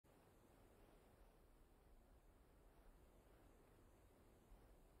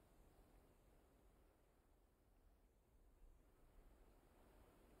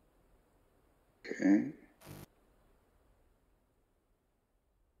Okay.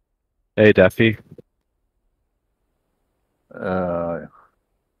 Hey, Daffy.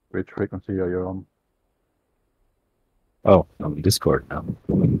 Which frequency are you on? Oh, I'm on Discord now.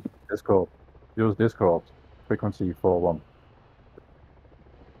 Discord. Use Discord. Frequency 41.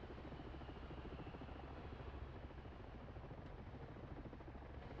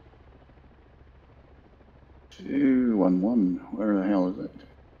 Two, 1-1. Where the hell is it?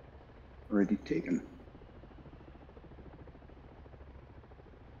 Already taken.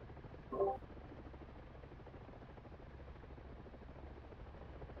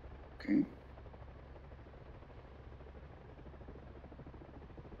 Okay.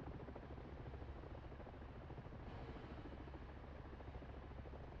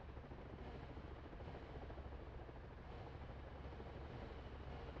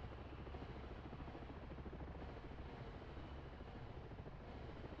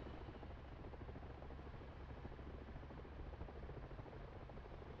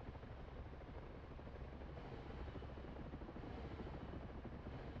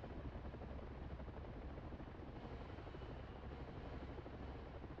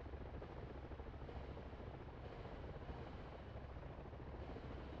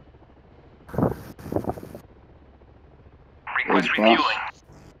 Request refueling.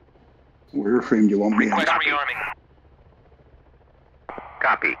 Where frame do you want me in? Request rearming.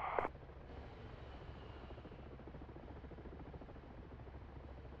 Copy.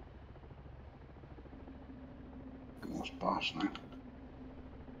 Almost boss now.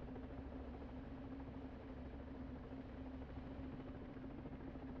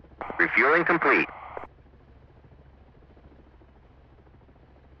 Refueling complete.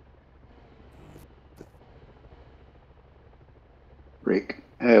 Break.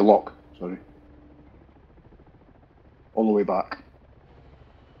 Lock. Sorry. All the way back.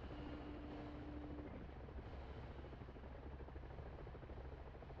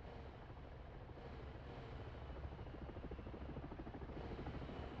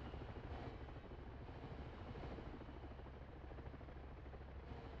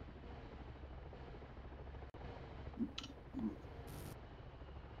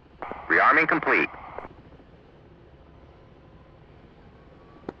 Rearming complete.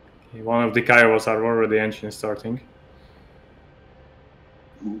 Okay, one of the Kairos are already engine starting.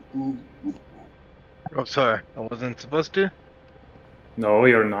 Oh, sorry. I wasn't supposed to? No,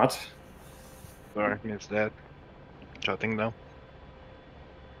 you're not. Sorry, missed that. Shutting down.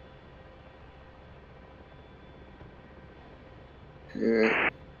 Okay.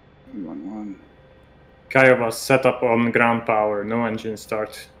 1-1. Kairos set up on ground power, no engine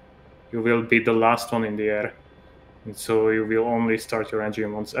start. You will be the last one in the air. And so you will only start your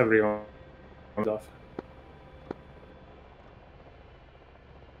engine once everyone is off.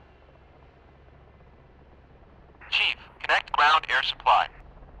 Chief, connect ground air supply.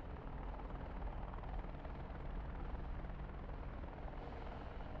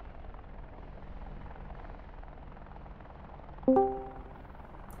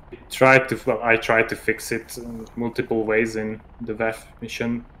 I tried to fix it multiple ways in the VEF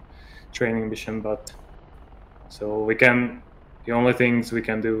mission, training mission, but so the only things we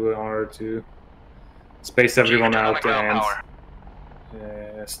can do are to space everyone out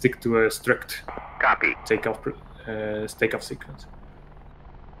and stick to a strict Copy. takeoff sequence.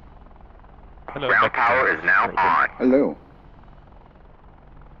 Hello, Ground power is now on. Hello.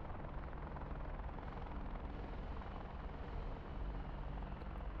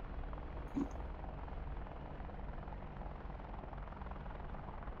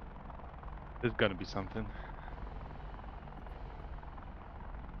 There's gonna be something.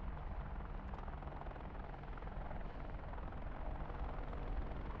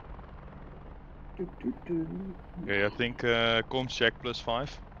 Okay, I think comms check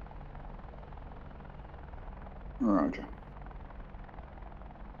 +5. Roger.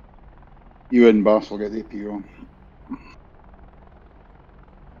 You and boss will get the APU on.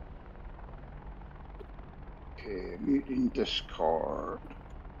 Okay, muting Discord.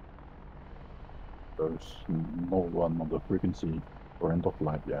 There's no one on the frequency or end of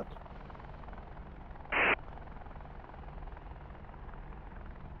life yet.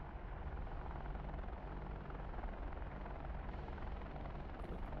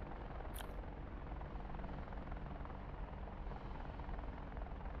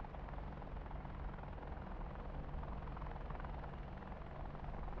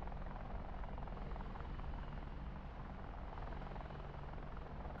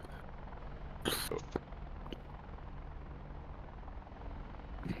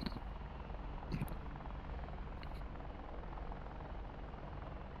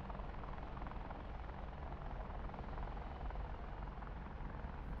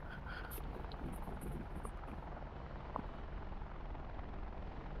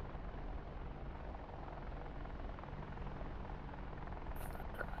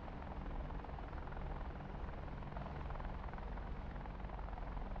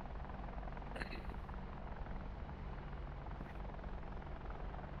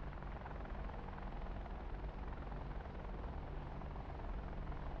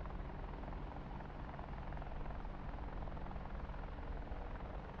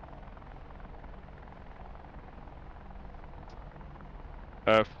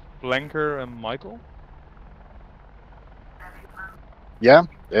 Flanker and Michael? Yeah.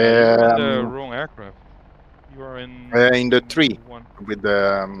 You're in the wrong aircraft. You are in the tree one. with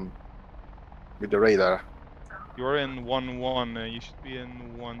the radar. You are in 1-1. You should be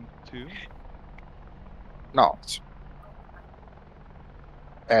in 1-2. No.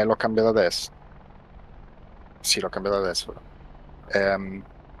 L'ho cambiato adesso. Sì, l'ho cambiato adesso.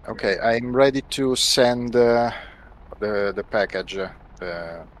 Okay, I'm ready to send the package.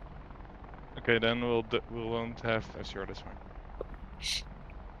 Okay, then we won't have SR this one.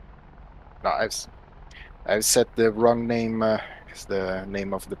 No, I've set the wrong name. It's the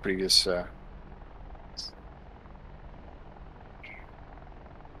name of the previous.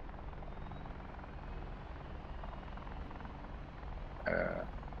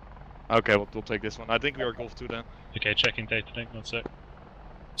 Okay, we'll take this one. I think we are Golf 2 then. Okay, checking data link, 1 sec.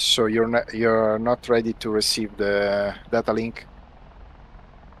 So you're not ready to receive the data link?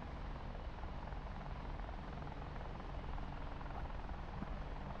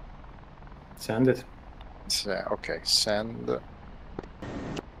 Send it. Okay, send.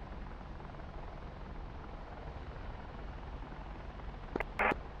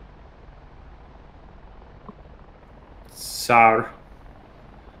 SAR.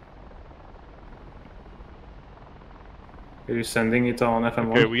 Are you sending it on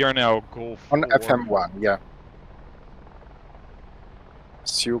FM1? Okay, we are now Golf On 4. FM1, yeah.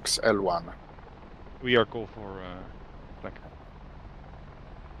 Sioux L1. We are Golf 4 Flanker.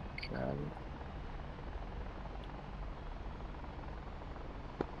 Okay.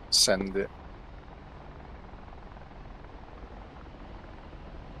 Send it.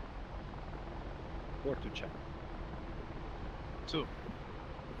 Board to check. 2.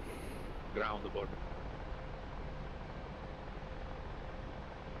 Ground the board.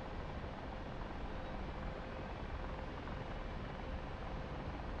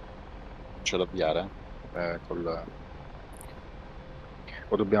 C'è da avviare?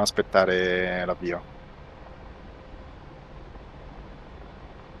 O dobbiamo aspettare l'avvio?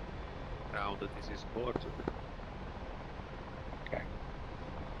 Ground, this is board. Ok.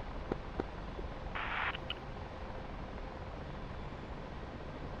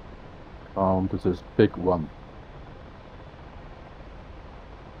 This is Big One.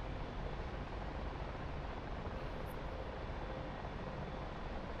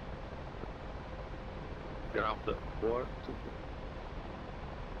 Ground board.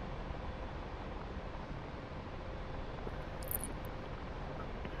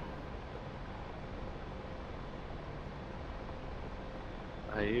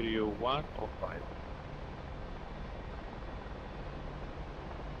 I hear you 1 or 5.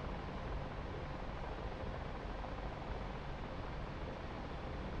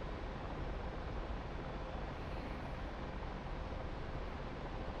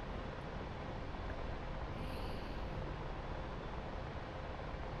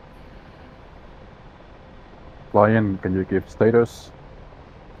 Lion, can you give status,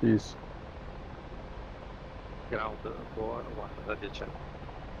 please? Ground board 1, ready check.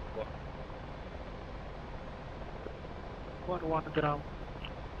 1 ground.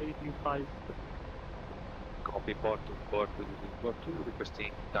 85. Copy board 2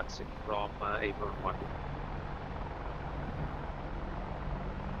 requesting taxi from Avon 1.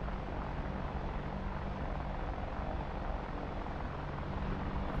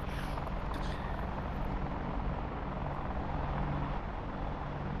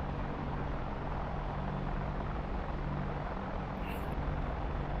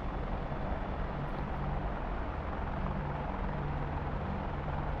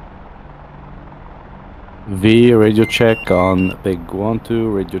 V, radio check on Big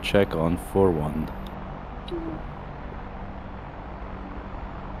 1-2, radio check on 4-1. 2.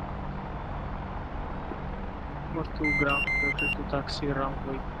 Board 2 ground, refer to taxi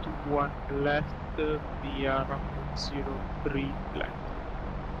runway 21 left via runway 03 left.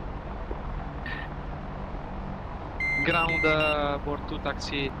 Ground board 2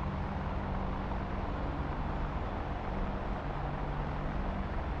 taxi.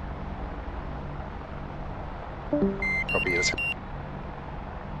 Copy this.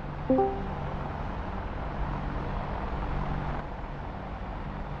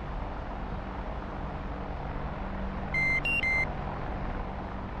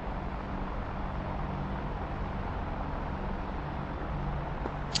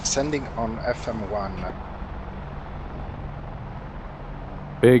 Sending on FM1.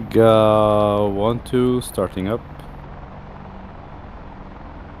 Big 1-2 starting up.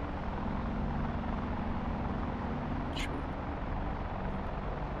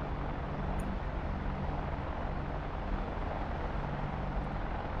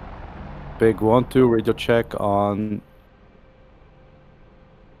 Big 1-2, radio check on...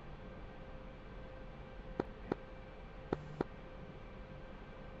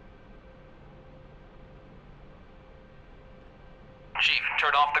 Chief,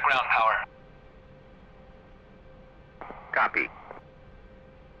 turn off the ground power. Copy.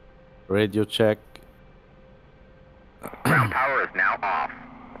 Radio check. Ground power is now off.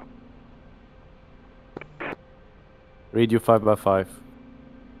 Radio 5x5.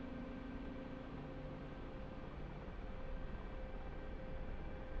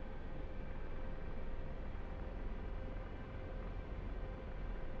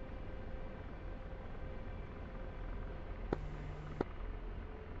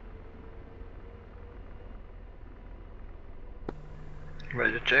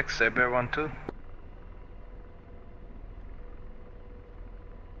 Radio check, Saber 1-2.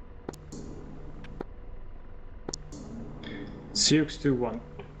 Sioux 2-1.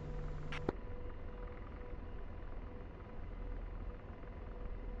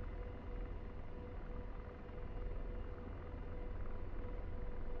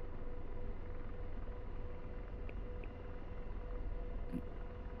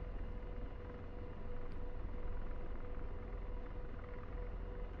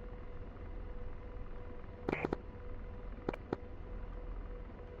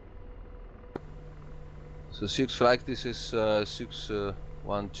 So Sioux flag, this is Sioux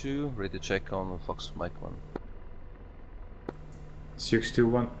 1-2, ready to check on Fox Mike 1. Sioux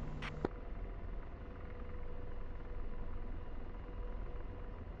 2-1.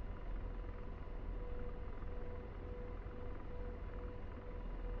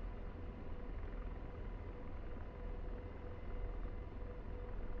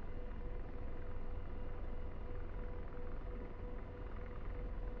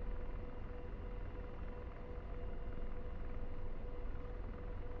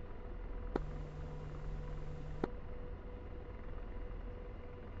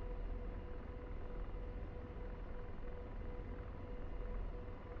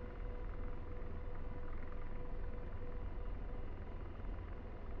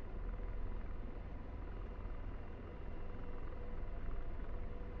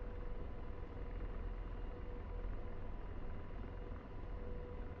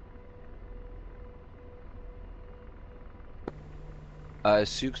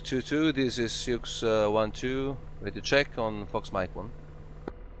 Sioux 2-2, this is Sioux 1-2, ready to check on Fox Mike 1.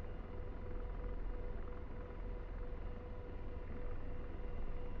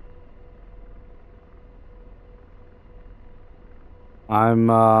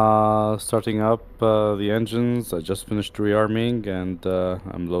 I'm starting up the engines. I just finished rearming and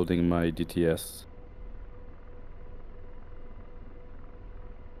I'm loading my DTS.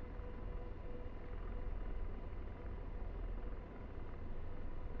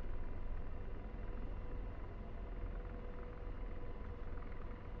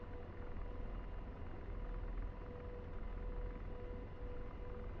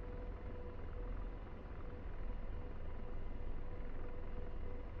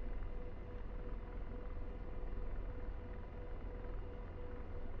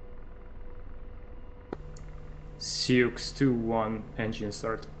 Sioux 2-1, engine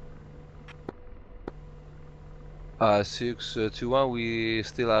start. Sioux 2-1, we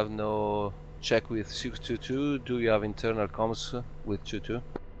still have no check with Sioux 2-2. Do you have internal comms with 2-2?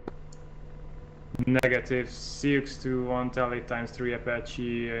 Negative. Sioux 2-1, tally times 3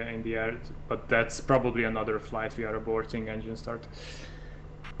 Apache in the air, but that's probably another flight we are aborting, engine start.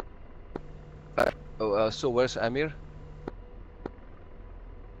 So where's Amir?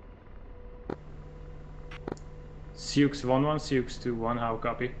 Sioux 1-1, Sioux 2-1, how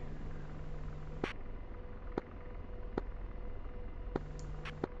copy?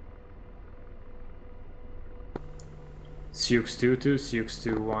 Sioux 2-2, Sioux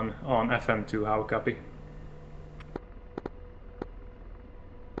 2-1 on FM2, how copy?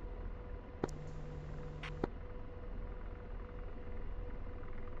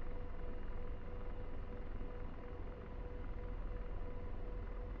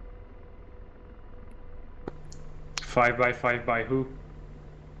 Five by who?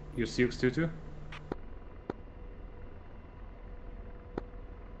 You Sioux 2-2?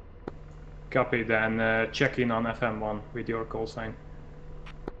 Copy, then check in on FM1 with your call sign.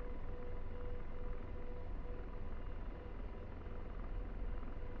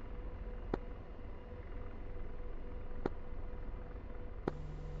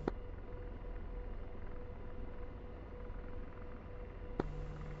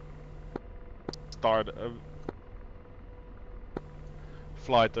 Start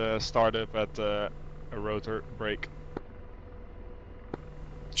flight startup at a rotor brake.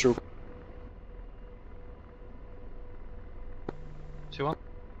 True. 2-1.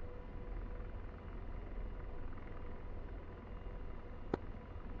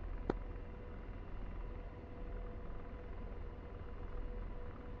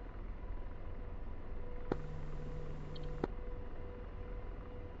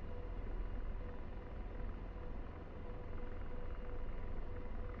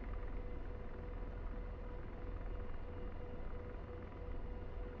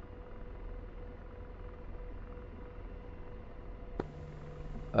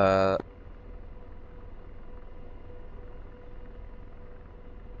 Uh,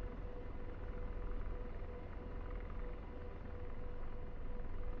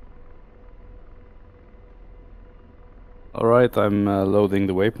 Alright, I'm loading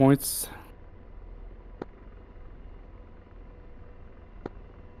the waypoints.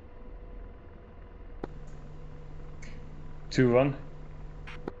 Two one.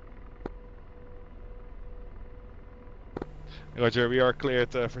 Roger, we are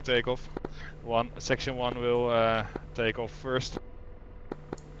cleared for takeoff. Section 1 will take off first.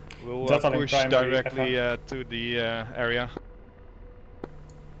 We'll Data link push primary, directly to the area.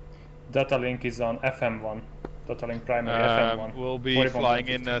 Data link is on FM1. Data link primary FM1. We'll be 41, flying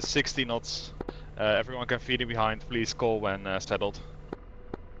in 50. 60 knots. Everyone can feed in behind. Please call when settled.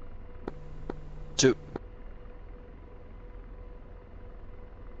 2.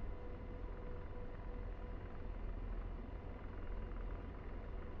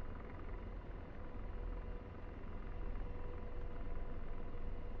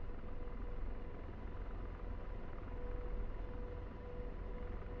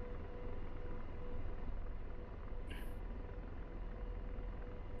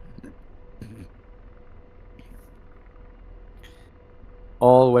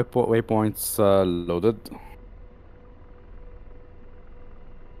 All waypoints loaded.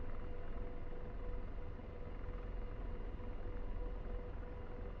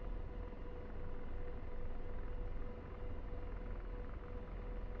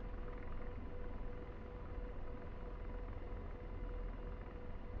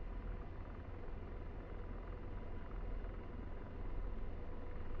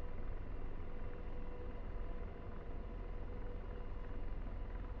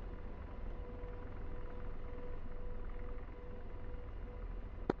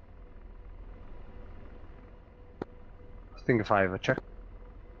 Stinger 5, check.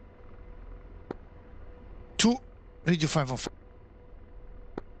 2, Radio 5 on 5.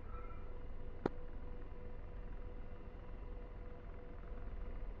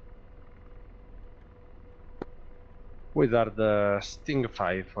 With are the Sting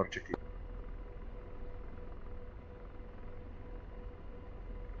 5 for checking.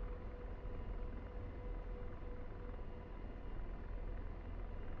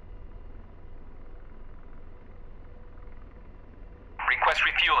 Request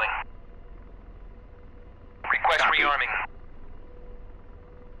refueling. Request rearming.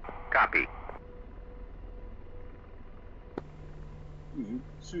 Copy.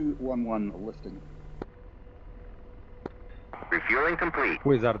 211 lifting. Refueling complete.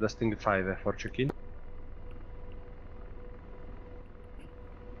 With are the Sting 5 for check-in.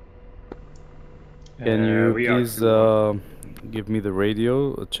 Can you we are please 2-1. give me the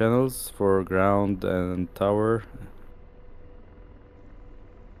radio channels for ground and tower?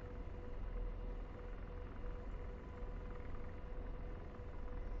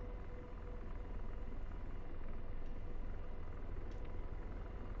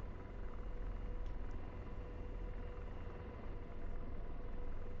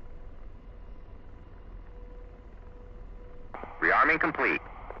 Rearming complete.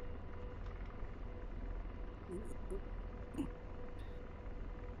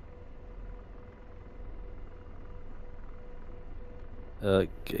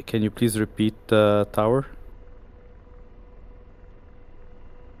 Can you please repeat tower?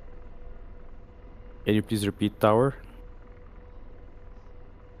 Can you please repeat tower?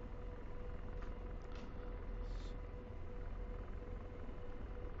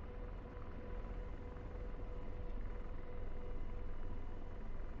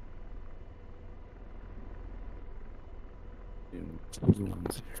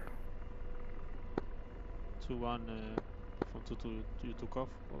 One's here. 2-1 from 2-2, you took off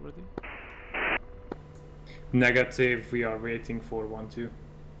already? Negative, we are waiting for 1-2.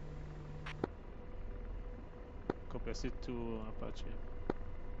 Copy, I see 2 Apache.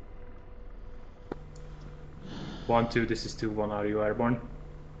 1-2, this is 2-1, are you airborne?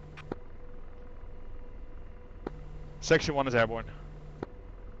 Section 1 is airborne.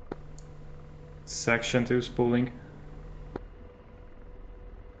 Section 2 is pulling.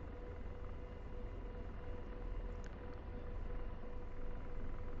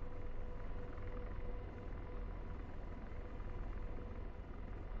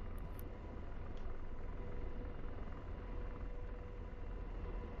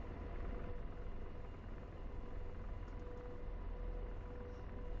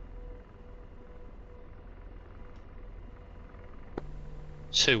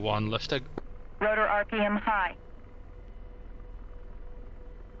 2-1 lifting. Rotor RPM high.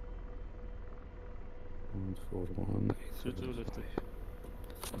 141. 2-2 lifted.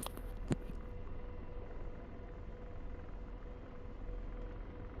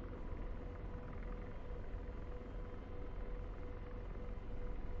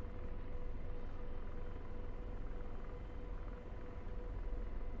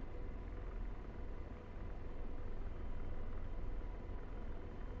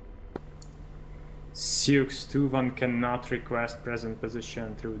 Sioux 2-1 cannot request present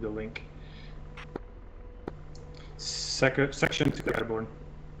position through the link. Section 2 airborne.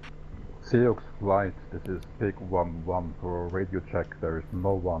 Sioux flight, this is Pig 1-1 for radio check. There is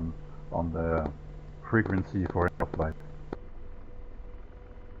no one on the frequency for air flight.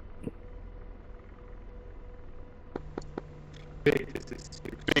 Pig, this is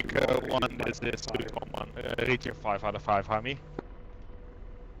Sioux. Big 1, this is Pig 1-1. Reach your 5 out of 5, Hami.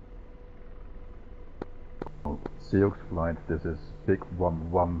 Sioux flight, this is Pig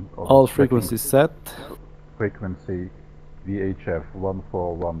 1-1. All frequencies set. Frequency VHF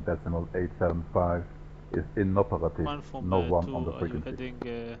 141.875 is inoperative. One from No one 2, on the are you frequency. heading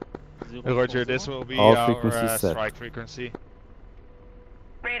 040? Roger, this will be All our frequencies set. strike frequency.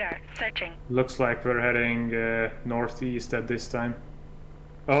 Radar searching. Looks like we're heading northeast at this time.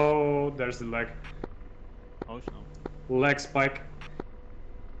 Oh, there's the leg. Oh no. Leg spike.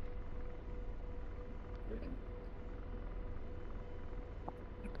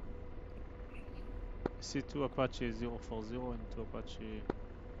 I see 2 Apache 040 and 2 Apache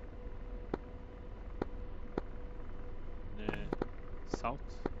south.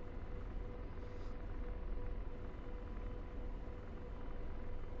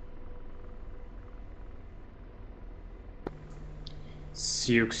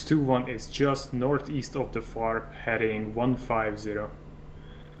 Sioux 2-1 is just northeast of the FARP, heading 150.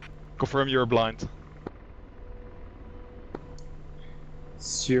 Confirm you're blind.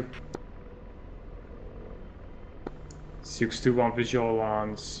 Sioux 2-1 visual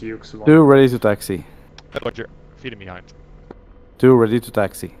on Sioux 1. 2 ready to taxi. Roger, feeding behind. 2 ready to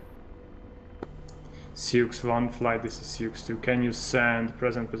taxi. Sioux 1 flight, this is Sioux 2. Can you send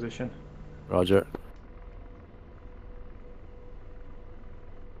present position? Roger.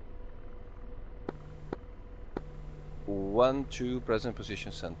 One, 2, present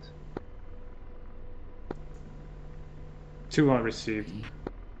position sent. 2-1 received.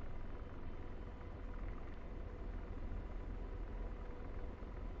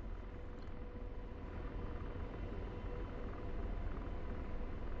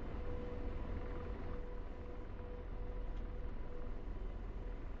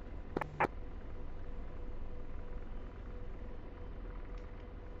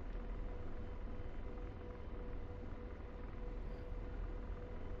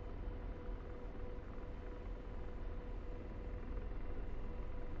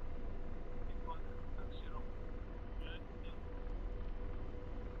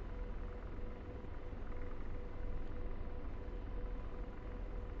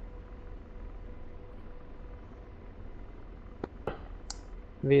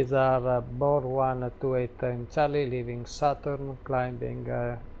 These are Board 128 Charlie, leaving Saturn, climbing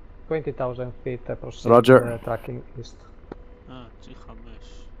 20,000 feet, proceed Roger. tracking east. G5.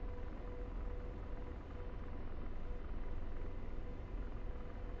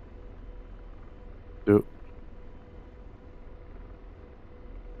 2.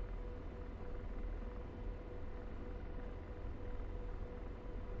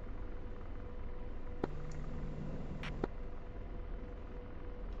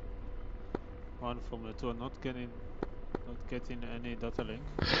 One from 2, not getting any data link.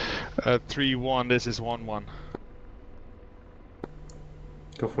 3-1, this is 1-1.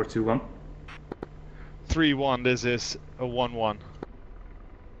 Go for 2-1. 3-1, this is a 1-1.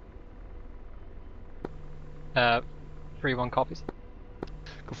 3-1 copies.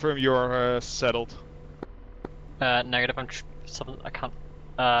 Confirm you're settled. Negative, I can't.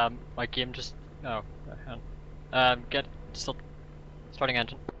 My game just. Oh, hang on. Get still starting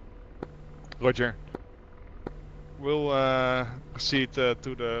engine. Roger. We'll proceed to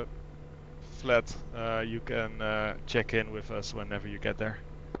the flat. You can check in with us whenever you get there.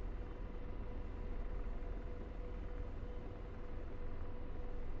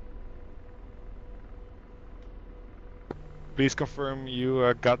 Please confirm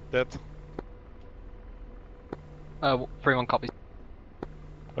you got that. 3-1 copies.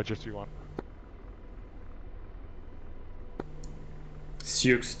 Roger, 3-1.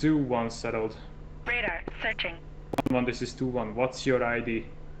 Sioux 2-1 settled. Radar searching. 1-1, this is 2-1. What's your ID?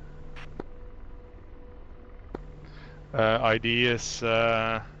 ID is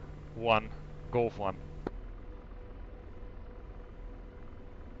 1, Golf 1.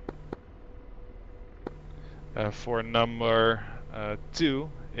 For number 2,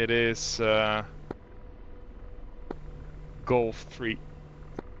 it is Golf 3.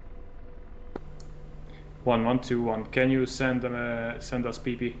 1121. Can you send us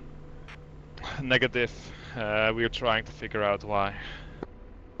PP? Negative. We are trying to figure out why.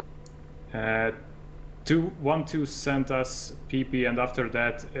 212 sent us PP, and after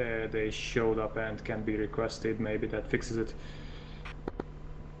that they showed up and can be requested. Maybe that fixes it.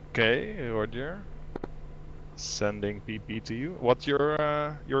 Okay, Roger. Sending PP to you. What's your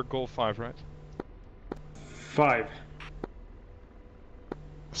Golf 5, right? 5.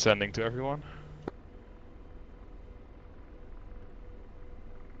 Sending to everyone.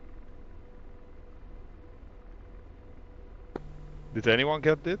 Did anyone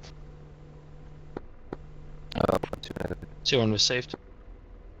get it? One was saved.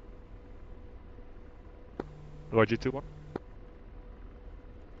 Roger, 2-1.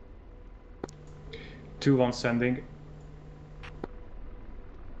 2-1 sending.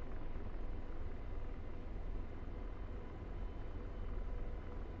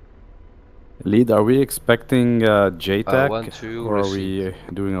 Lead, are we expecting JTAC 1-2 or are we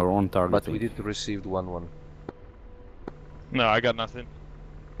doing our own targeting? But we did receive 1-1. No, I got nothing.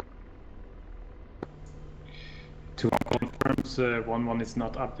 2-1 confirms 1-1 is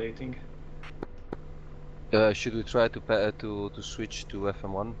not updating. Should we try to switch to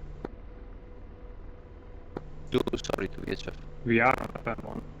FM1? Sorry, to VHF. We are on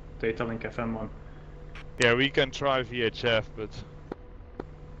FM1. Data link FM1. Yeah, we can try VHF, but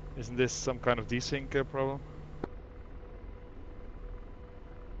isn't this some kind of desync problem?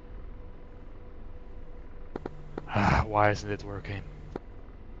 Why isn't it working?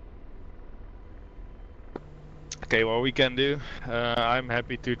 Okay, what we can do, I'm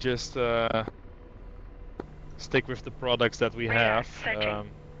happy to just stick with the products that we have.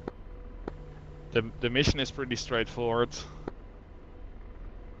 The mission is pretty straightforward.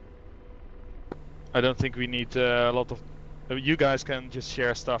 I don't think we need a lot of... You guys can just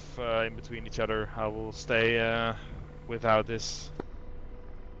share stuff in between each other. I will stay without this.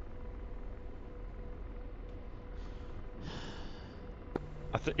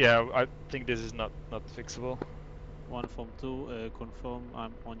 I think this is not fixable. 1 from 2, confirm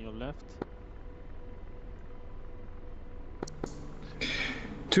I'm on your left.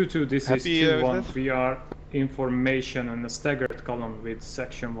 2-2, this Happy, is 2-1. We are information on a staggered column with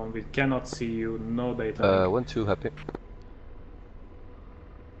section 1. We cannot see you, no data. 1-2, happy.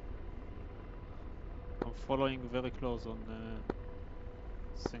 I'm following very close on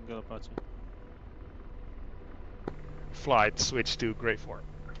single Apache. Flight switch to grade 4.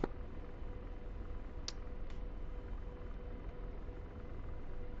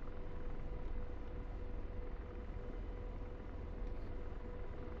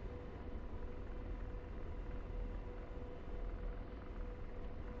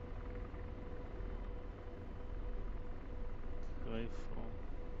 Grade 4.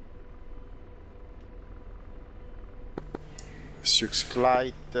 Six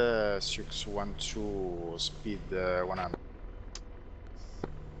flight, 612, speed 100.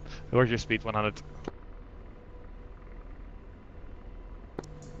 Where's your speed 100?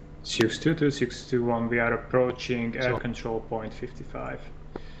 622, 621, we are approaching air control point 55.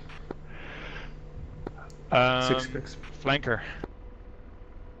 6 clicks. Flanker.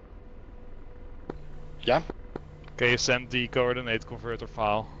 Yeah? Okay, send the coordinate converter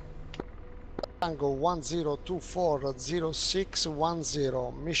file. Tango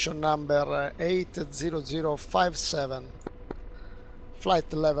 10240610, mission number 80057.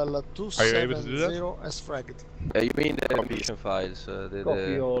 Flight level 270 as fragged. You mean the mission files?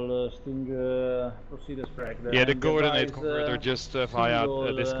 Copy all, Sting proceed as fragged. Yeah, the And coordinate advise, converter just via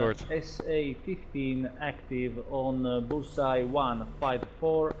Discord. SA-15 active on bullseye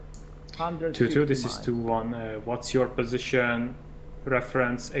 154, 150 2-2, this is miles. 2-1. What's your position?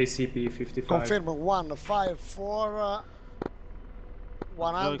 Reference ACP 55. Confirm 154,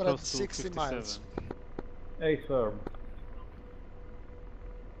 160 miles. A firm.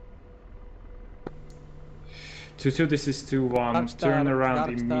 2-2, this is 2-1. Turn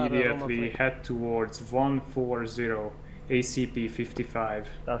around immediately. Roma Head towards 140 ACP 55.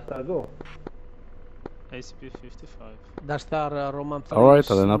 Darkstar go. ACP 55. Darkstar Roman 3.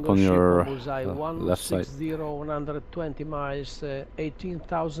 Alright, I'll end up on single your ship, bullseye left side. 160, 120 miles,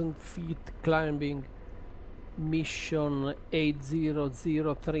 18,000 feet climbing. Mission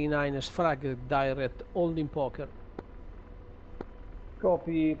 80039 as frag, direct holding poker.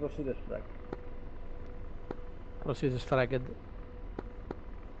 Copy, proceed as fragged. Proceed as fragged.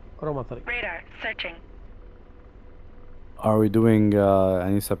 Roma 3. Radar, searching. Are we doing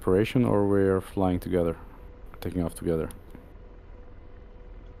any separation, or we're flying together, taking off together?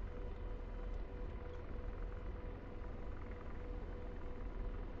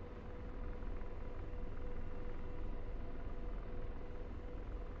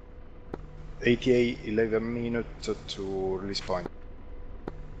 ATA 11 minutes to release point.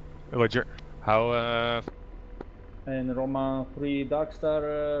 Roger. How And Roma 3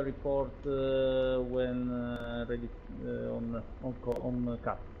 Darkstar, report when ready on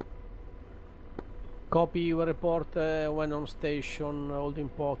cut. Copy your report when on station holding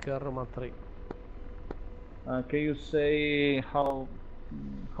poker, Roma 3. Can you say how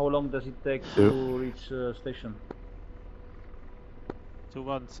long does it take to reach station?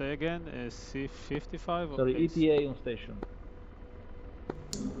 2-1, say again, C55? Sorry, Okay. ETA on station.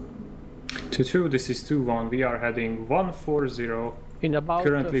 2-2, this is 2-1. We are heading 140. In about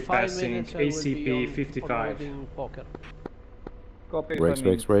currently 5 passing minutes, I will ACP be on 55. holding poker. Copy. Brakes,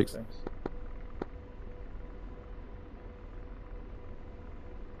 brakes, brakes. Thanks.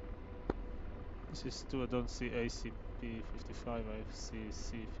 This is 2, I don't see ACP 55, I see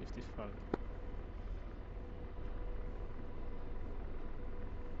C55.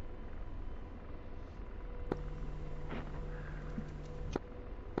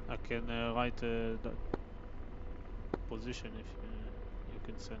 I can write the position if you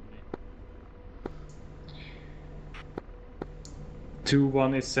can send me.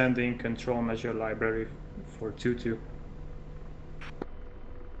 2-1 is sending control measure library for 2-2.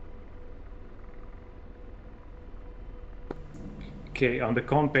 Okay, on the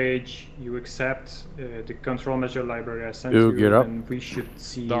com page, you accept the control measure library I sent you, get up. and we should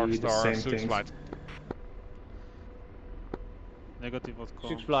see Dark the Star, same Six things. Flight. Negative what com.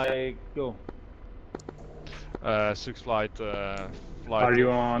 6 fly, go. Six Flight, flight Are you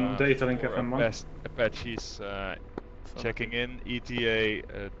of, on Data Link for FM1? Apaches checking in, ETA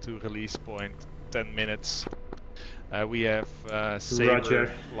to release point 10 minutes. We have Saber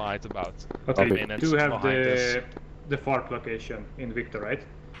Roger. flight about Okay, 10 minutes do have behind us. the FARC location in Victor, right?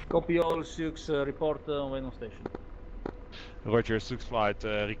 Copy all Sioux, report when on station. Roger, Six Flight,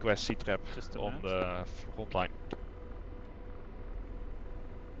 request C-trap Just a on minute. the front line.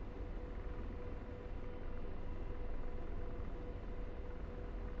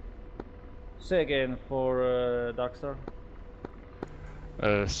 Say again for Darkstar.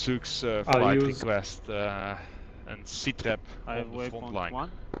 Sux I'll flight use- request and C-trap I have on the front waypoint line.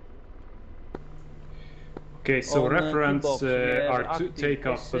 1. Okay, so On, reference toolbox, we have our active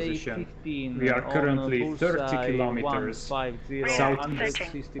takeoff position. SA-15 We are on currently bullseye 30 kilometers 150, southeast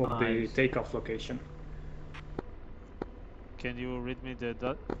 160 of the miles. takeoff location. Can you read me the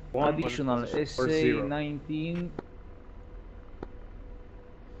dot? One Additional or zero. SA-19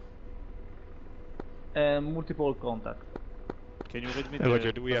 multiple contact. Can you read me Roger,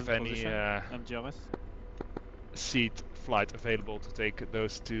 the do we have present any position? MGRS? seat flight available to take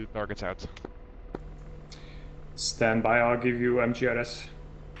those two targets out? Stand by, I'll give you MGRS.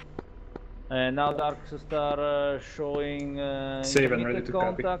 Now Darkstar showing Save and ready intermittent to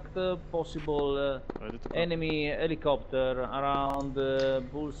copy. contact, possible Ready to copy. enemy helicopter around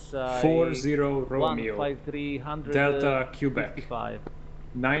bullseye 40 Romeo, 153, Delta Quebec, 155.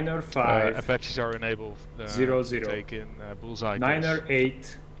 Niner 5, Apaches are enabled 0, to 0. take in bullseye. Niner calls.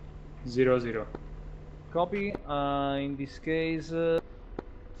 8, 0, 0. Copy. In this case,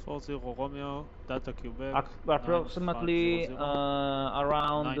 40 Romeo, Delta Quebec. approximately 9500.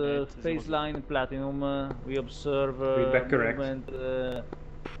 around 9800. phase line Platinum, we observe Feedback correct. movement,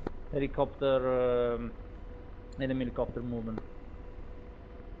 helicopter, enemy helicopter movement.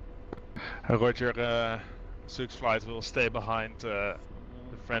 Roger, Six Flight will stay behind the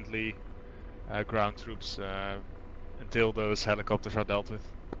friendly ground troops until those helicopters are dealt with.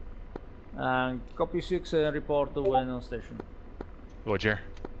 Copy 6, report when on station. Roger.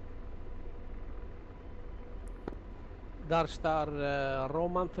 Darkstar,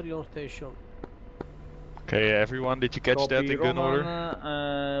 Roman 3 on station. Okay, everyone, did you catch that Copy, in gun Roman,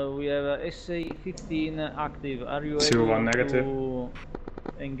 order? we have SA-15 active. Are you 0, 1 able negative. to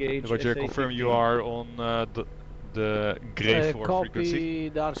engage Roger, SA-15? confirm you are on the grey 4 Copy frequency.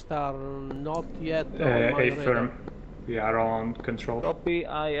 Darkstar, not yet on my radar. affirm. We are on control. Copy,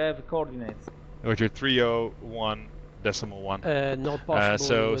 I have coordinates. Roger, 301.1. Not possible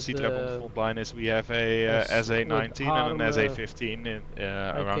So with C-trap on the front line is we have a SA-19 and an SA-15 in, I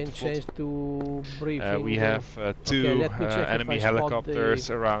around can the change front. to briefing. We have two let me check if enemy I spot helicopters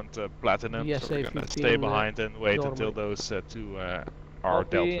the- around Platinum, the so we're gonna SA-15 stay behind and wait normally. until those two are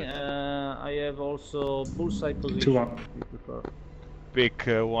dealt Copy. with. I have also bullseye position. 2-1. If you prefer. Big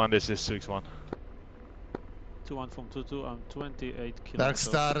one, this is 6-1. 2-1 from 2-2, I'm 28 kilometers.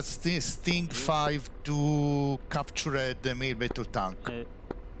 Darkstar, Sting 5 to capture the mail battle tank.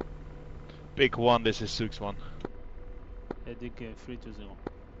 Big one, this is 6-1. Heading 320.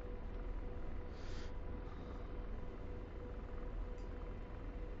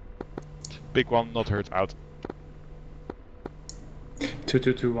 Big one, not hurt, out.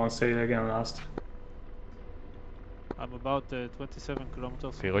 2221, say it again last. I'm about 27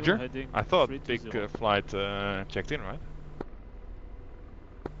 kilometers Okay, from Roger. you, heading I thought 320. big flight checked in, right?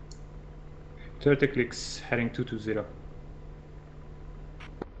 30 clicks, heading 220.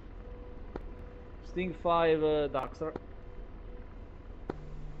 Sting 5, Darkstar.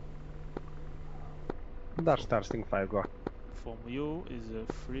 Darkstar, Sting 5, go. From you is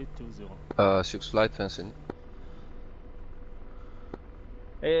 320. Six flight fencing.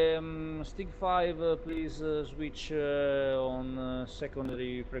 Sting 5, please switch on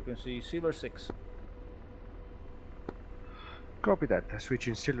secondary frequency Silver 6. Copy that.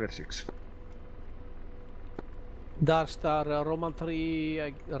 Switching Silver 6. Darkstar, Roman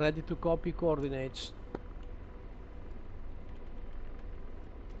 3, ready to copy coordinates.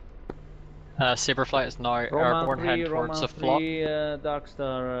 Saberflight is now Roman airborne 3, heading Roman towards the 3, flock.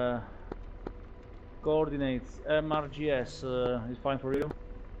 Darkstar, coordinates MRGS is fine for you.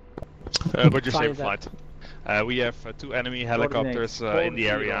 Roger, Fine, Saberflight. We have 2 enemy helicopters in the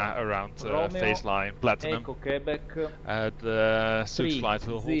area around phase line Platinum. Echo Quebec. The Six flight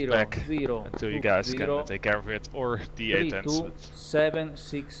will hold back until you guys can take care of it, or the 810s.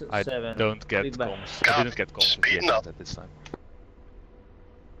 767. I don't get comms. I didn't get comms with the 810s at this time.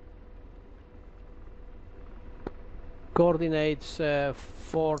 Coordinates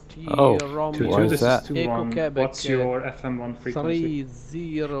 40 Oh, Romeo, why is that? Echo Quebec. What's your FM1 frequency?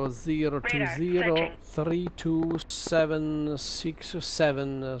 30020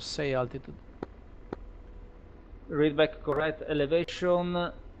 32767, say altitude. Read back correct.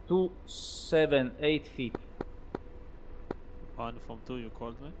 Elevation 278 feet. 1 from 2, you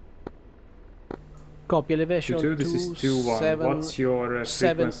called me? Copy elevation 22, this is 21. What's your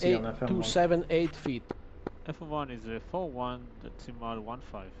frequency on FM1? 278 feet. FM1 is 41 decimal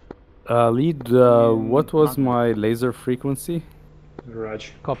 15. Lead, what was my laser frequency?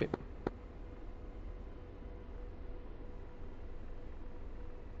 Raj. Copy.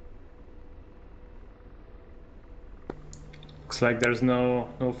 Looks like there's no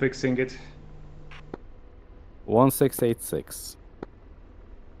fixing it. 1686.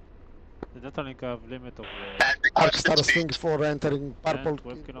 The data link have limit of Darkstar Sting 4 entering purple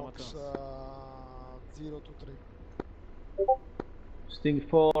 12 kilometers. 023. Sting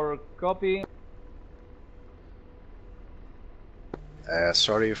 4, copy.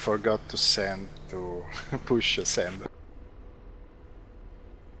 Sorry, forgot to send to push send.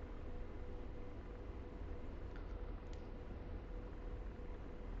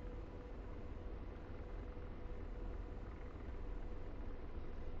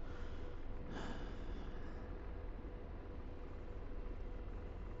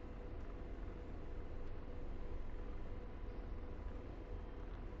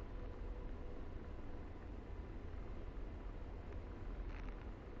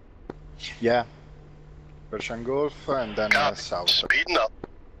 Yeah, Persian Gulf and then south. Speeding up.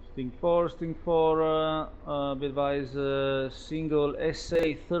 Sting 4, be advised, single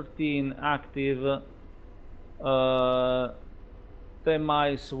SA-13 active, 10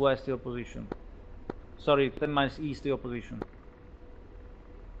 miles west of your position. Sorry, 10 miles east of your position.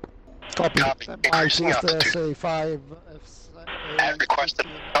 Copy. Increasing East altitude. SA5. At requested.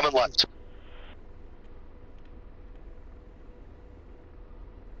 Coming left.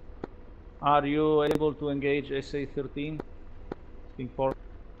 Are you able to engage SA-13? Sting 4.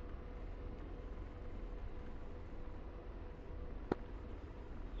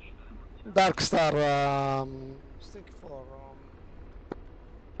 Darkstar Sting 4.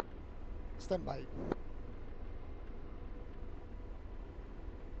 Stand by.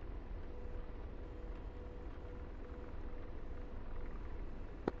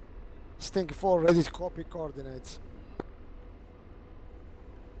 Sting 4 ready to copy coordinates.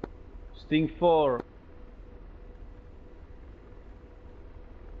 Sting 4.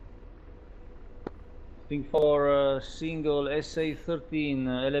 Sting 4, single SA-13,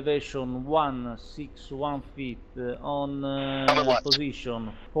 elevation 161 feet, on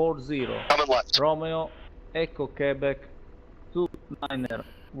position 40. Romeo, Echo Quebec, 29er,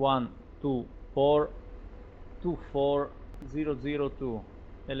 124, 24002,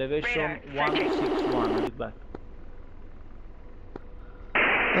 elevation 161, read back.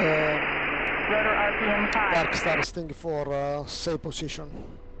 RPM high. Dark Star Sting 4, say position.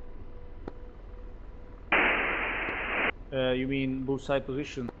 You mean bullseye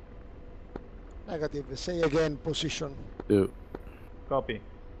position? Negative, say again position. Copy.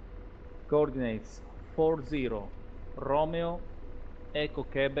 Coordinates 40 Romeo Echo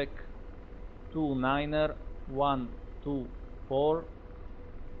Quebec 29er 124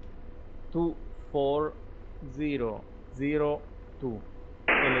 24002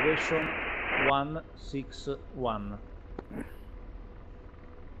 elevation 161.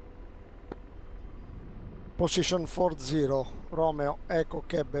 Position 40, Romeo Echo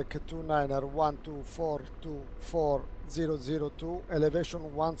Quebec 29er 124240002,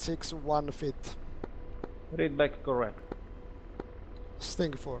 elevation 161 feet. Read back correct.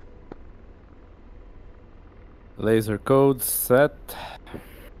 Sting 4. Laser codes set.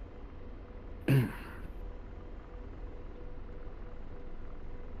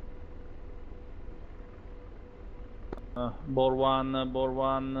 Bore 1,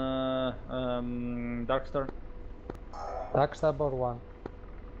 Darkstar. Darkstar Bore 1.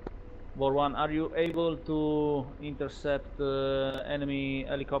 Bore 1, are you able to intercept enemy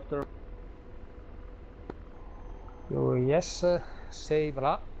helicopter? Yes, say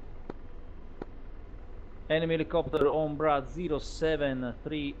blah. Enemy helicopter on Brad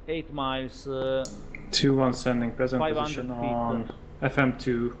 0738 miles. 2-1 sending present 500 position feet. on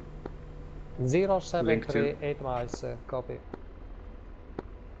FM2. 0738 miles, copy.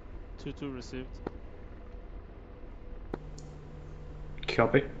 2-2 received.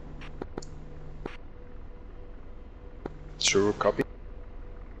 Copy. Sure, copy.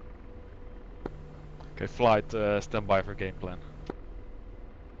 Okay, flight, stand by for game plan.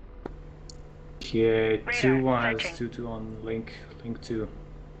 Yeah, 2-1 has 2-2 on link 2,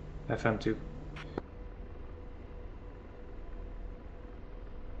 FM2.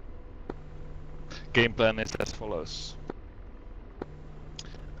 Game plan is as follows.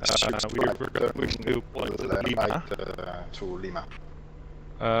 We're going to point to Lima. To Lima.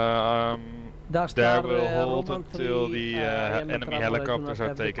 There we'll hold until the enemy helicopters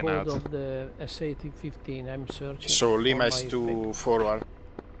are taken out. Of the SA-15, I'm searching. So Lima is to forward.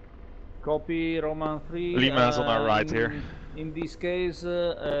 Copy, Roman 3. Lima is on our right here. In this case,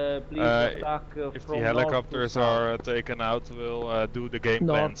 please attack if from the helicopters are taken out, we'll do the game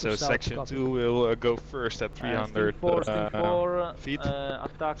plan. So section 2 will go first at 300 feet.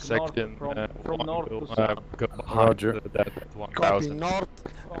 Attack section north from north will to south. go behind that at 1000. North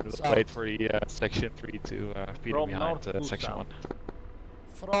We'll from wait south. for the section 3 to feed From behind north to section south.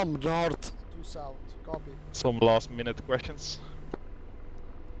 1. From north to south, copy. Some last minute questions.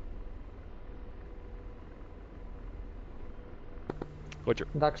 Roger.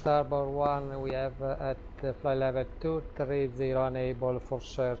 Darkstar Bore 1, we have at flight level 230 unable for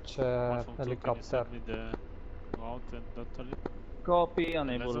search helicopter. With the route and totally. Copy,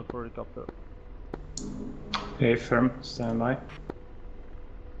 unable for helicopter. Okay, firm, stand by.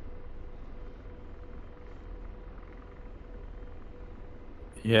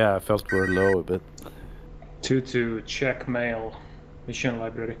 Yeah, I felt we're low a bit. 2-2, check mail, mission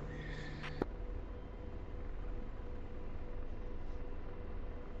library.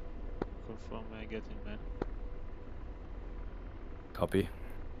 Confirm getting man. Copy.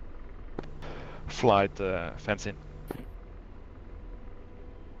 Flight fence in.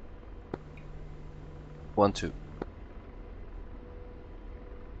 1-2.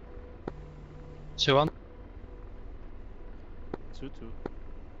 2-1. 2-2.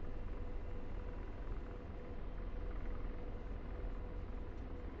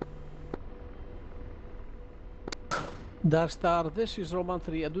 Darkstar, this is Roman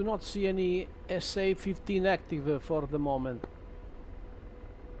 3. I do not see any SA-15 active for the moment.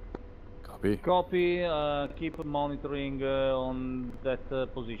 Copy. Copy, keep monitoring on that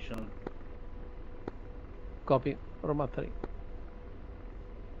position. Copy, Roman 3.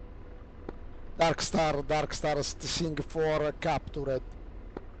 Darkstar Sting 4 captured.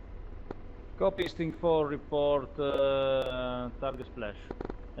 Copy, Sting 4, report target splash.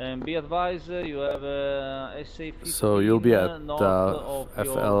 And be advised, you have SA-15 So you'll be at north of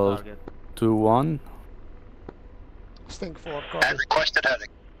your target. FL21. Sting 4, copy. And requested heading.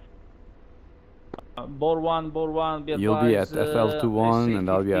 Bore 1, be advised. You'll be at FL21 and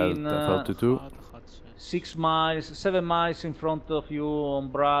I'll be at FL22. 6 miles, 7 miles in front of you on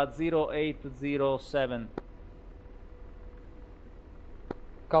Brad 0807.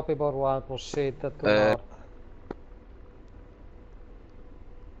 Copy, Bore 1, proceed to north.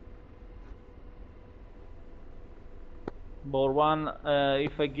 Bore 1,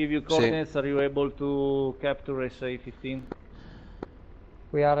 if I give you coordinates, are you able to capture SA-15?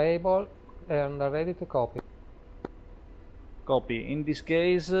 We are able. and ready to copy. Copy. In this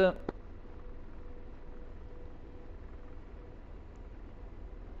case,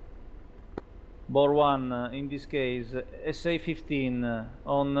 Bor 1, in this case, SA-15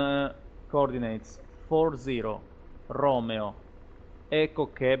 on coordinates 40, Romeo, Echo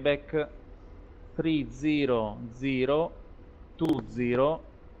Quebec, 30020,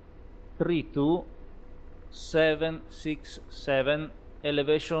 32, 767,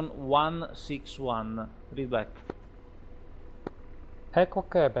 elevation 161. Read back. Echo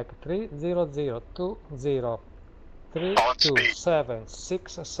Quebec 30020,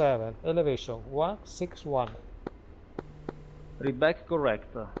 32767, elevation 161. Read back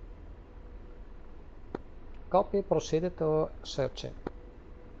correct. Copy, proceed to searching.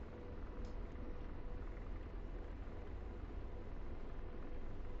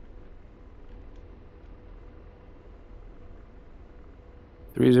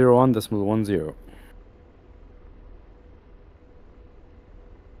 .10.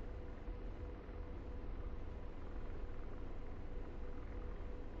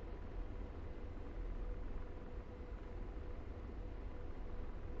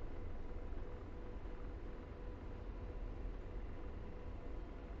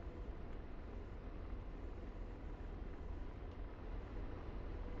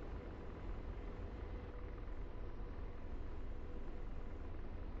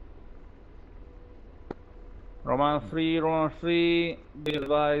 Roman 3, be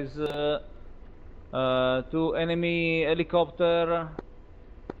advised, 2 enemy helicopter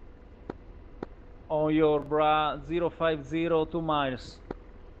on your bra 050, 2 miles.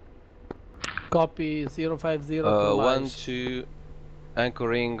 Copy 050 2 1, miles. 2,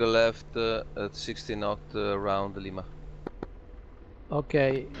 anchoring left at 60 knot around Lima.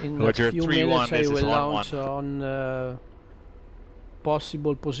 Okay, in Roger, a few 3-1, minutes I this is will 1-1. launch on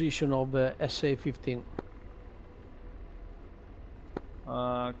possible position of SA-15.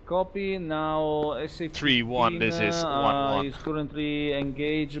 Copy. Now SA-15 3-1, this is 1-1. is currently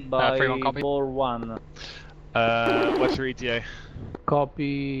engaged by 3-1, copy. Bor 1. What's your ETA?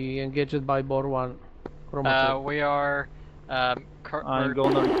 Copy, engaged by Bor 1. We are I'm we're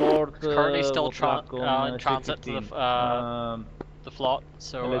gonna report currently still what's luck on in transit to the float,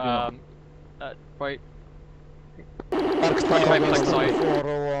 so wait. Dark Maybe like Star side.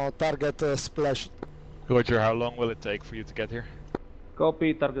 for target splash. Roger, how long will it take for you to get here?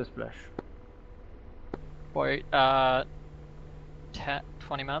 Copy, target splash. Wait, 20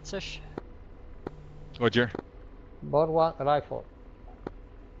 minutes-ish? Roger. Bor 1, rifle.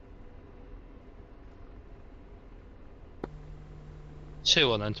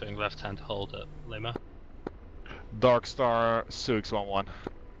 Two on entering left hand hold at Lima. Dark Star, Suix11.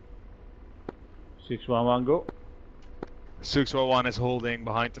 611, go. Suix11 is holding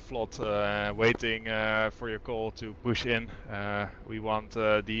behind the float, waiting for your call to push in. We want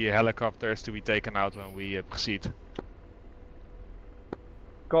the helicopters to be taken out when we proceed.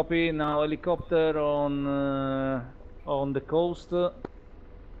 Copy. Now helicopter on the coast.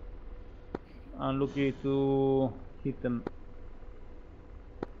 I'm looking to hit them.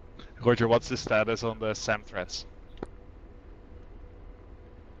 Roger, what's the status on the SAM threats?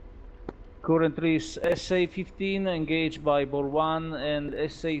 Currently SA-15 engaged by Bor 1 and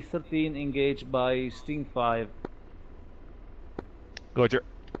SA-13 engaged by Sting 5. Roger.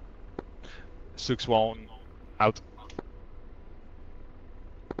 Suix1 out.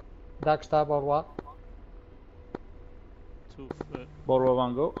 Dark Star Bor 1. Bor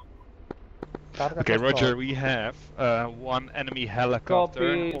 1, go. Target Okay, destroyed. Roger, we have one enemy helicopter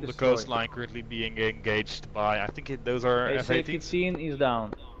Copy, on the destroyed. coastline currently being engaged by, I think those are F-18s. SA-15 is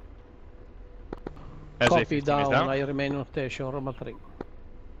down. Copy, SA-15 is down, I remain on station, Roma 3.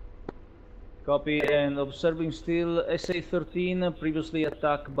 Copy, and observing still SA-13 previously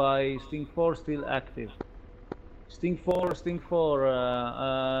attacked by Sting 4 still active. Sting 4,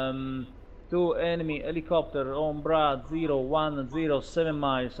 2 enemy helicopter on Brad 0107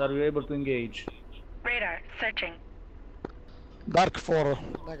 miles. Are you able to engage? Radar, searching. Dark 4,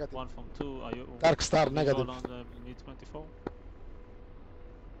 negative. 1 from 2, are you Dark Star, visual negative. on the Mi-24?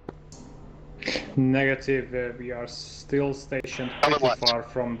 Negative, we are still stationed pretty far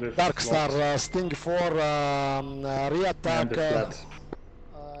from the Dark float Star, Sting 4, and re-attack the flat.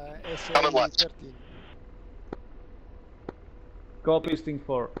 SA-13. Copy, Sting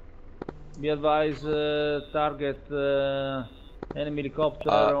 4. Be advised, target enemy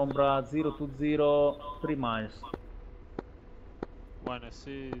helicopter on Brad 020, 3 miles. 1 SC.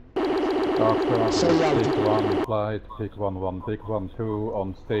 Dark Say Star, altitude. Take 1, flight, Take 11, Take 12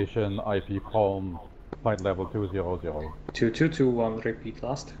 on station, IP Palm, flight level 200. 2221, repeat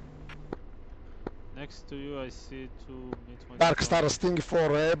last. next to you, I see two Mi-24. Darkstar Sting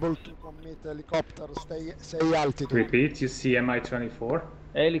 4 able to commit helicopter, say altitude. Repeat, you see Mi-24?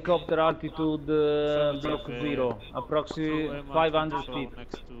 Helicopter altitude block 0, two approximately 500 feet.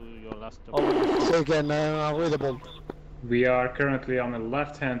 next to your last Say again, readable. We are currently on a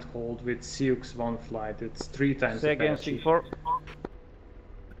left-hand hold with Sioux-1 flight. It's 3 times Say again, Apache. Sting 4.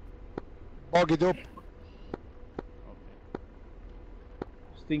 Bogeyed up.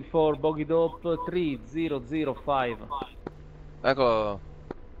 Sting 4, bogeyed up 3005. Ecco.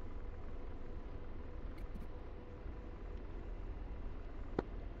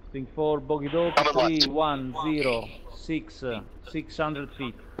 Sting 4, bogeyed up 3106, 600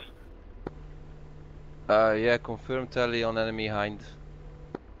 feet. Yeah, confirm tally on enemy hind.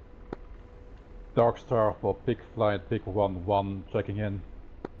 Darkstar for Pig Flight, Pig 1-1, checking in.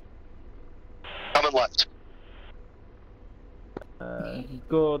 Coming left.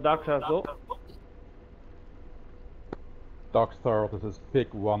 Go, Darkstar, go. Darkstar, this is Pig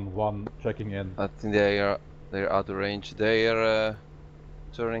 1-1, checking in. I think they're out of range. They are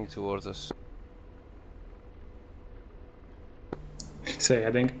turning towards us. Say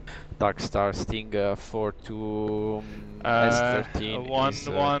heading. Darkstar Sting 4-2 S13 is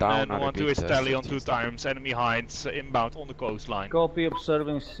 1-1 down. and 1-2 is tally on 2 times. Enemy hinds inbound on the coastline. Copy,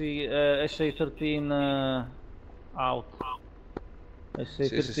 observing SA-13 out.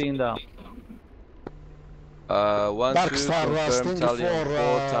 SA-13 down. 1-2 confirm Sting tally on 4,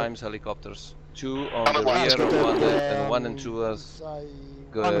 4 times helicopters. 2 on the rear and 1 and 2 as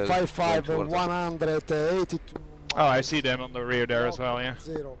 155, 182. Oh, I see them on the rear there as well, yeah.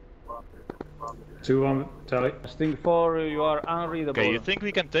 0. 2-1 tally. Sting 4, you are unreadable. Okay, you think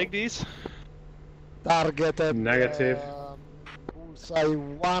we can take these? Targeted. Negative. Bullseye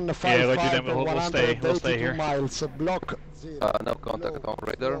 155, Yeah, Roger, then we'll stay here. miles. Block 0. no contact on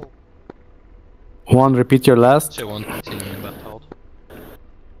radar. 1, repeat your last. Say 1, continuing left hold.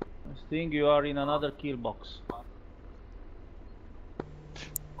 Sting, you are in another kill box.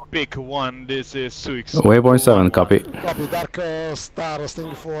 Pick 1, this is Sioux. Waypoint 7, copy. Copy, Darkstar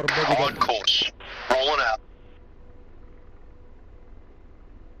Sting 4, On course. Rolling out.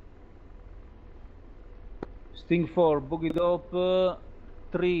 Sting 4, boogied up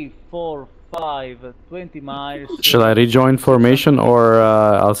 3, 4, 5, 20 miles. Shall I rejoin formation or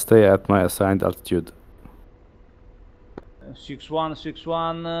I'll stay at my assigned altitude? 6-1,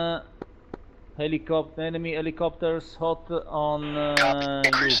 6-1. Enemy helicopters hot on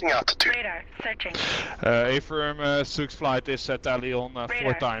Increasing you. altitude. Radar searching. Affirm Sioux flight is tally on 4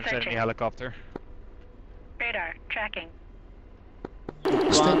 Radar times searching. enemy helicopter. Radar tracking.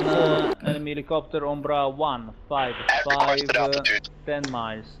 1 enemy helicopter on Bra 1, 5, 5, 10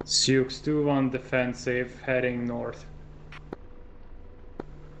 miles. Sioux 2-1 defensive, heading north.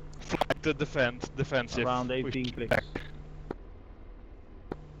 Flight to defensive. Around 18 clicks.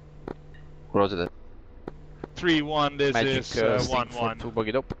 Roger that. 3-1, this Magic is Sting 1-1. 4-2, bug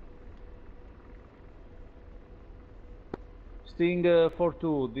it up. Sting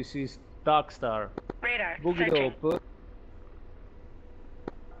 4-2, this is Darkstar. Radar Boogied searching. up.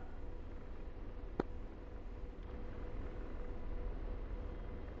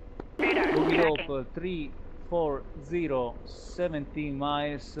 Radar Boogied tracking. up 3, 4, 0, 17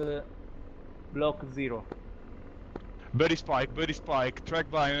 miles. Block 0. Buddy spike,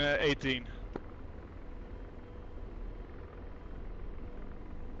 track by 18.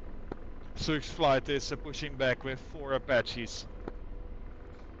 Sioux flight is pushing back with 4 Apaches.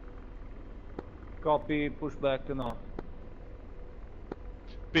 Copy, push back to north.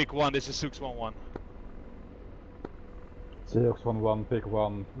 Pick 1, this is Sioux 1-1. Sioux 1-1, Pig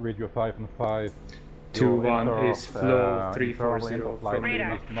 1, radio 5 and 5. 2-1 is flow 340 from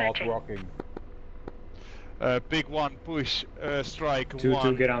Radar not searching. rocking. Pick 1, push, strike 2-2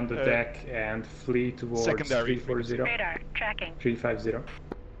 1. get on the deck and flee towards secondary 340. Radar tracking. 350.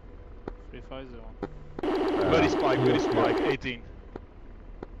 350. Buddy spike, 18.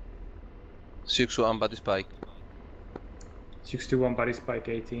 6-1, body spike. 6-1 body spike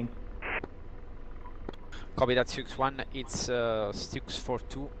 18. Copy that, Sioux-1, it's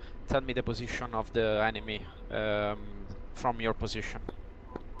Sioux-4-2. Tell me the position of the enemy from your position.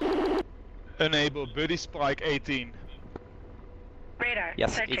 Enable, buddy spike 18. Radar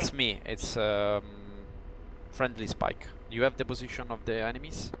Yes, searching. it's me, it's friendly spike. You have the position of the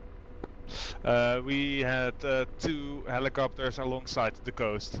enemies? We had 2 helicopters alongside the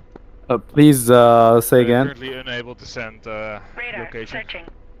coast. Please say again. Currently unable to send Radar location. searching.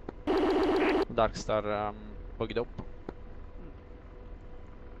 Darkstar, bug it up.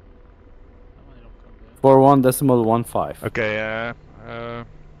 41.15. Okay,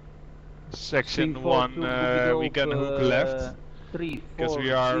 Section Sting 1, 42, we can hook left. 3, Because 4,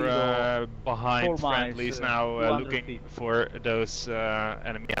 we are 0, behind 4 miles, friendlies now, 200 looking feet. for those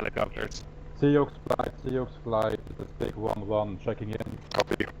enemy helicopters. Seahawks flight, this is Big 1-1 checking in.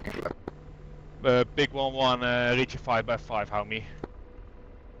 Copy. Big 1-1, reach a 5x5, how me?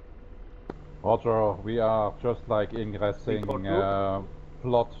 Roger, we are just like ingressing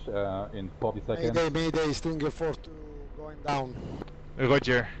plot in 40 seconds. Mayday, Stinger 4-2 going down.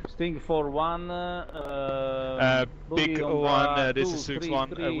 Roger. Sting 4-1, Big Boogie 1, this 2, is Sux 3, 1.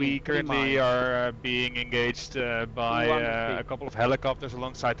 3, We 3 currently miles. are being engaged by 200 a feet. couple of helicopters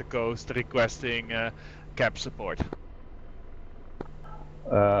alongside the coast requesting cap support.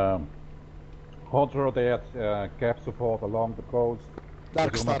 Roger that, cap support along the coast,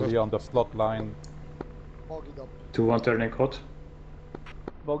 Dark presumably Star. on the plot line. Bogeyed up. 2-1 turning hot.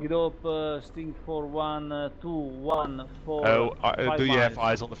 Bogeyed up, Sting 4-1, 2-1, 4, Oh, 5 do you have miles.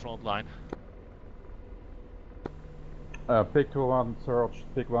 eyes on the front line? Big 2-1 search,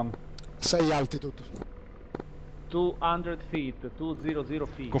 Big 1. 6 altitude. 200 feet, 200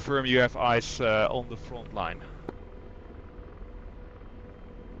 feet. Confirm you have eyes on the front line.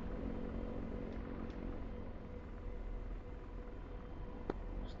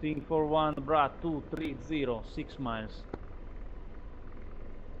 Sting 4-1, Bra 230, 6 miles.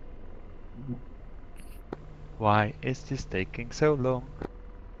 Why is this taking so long?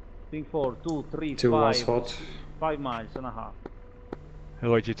 Sting 4, 2, 3, 2-1's 5, hot. 5 miles and a half.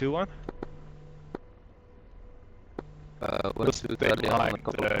 Roger 2-1. We'll shoot early on a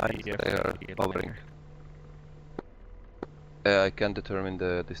couple of times, they are hovering. I can determine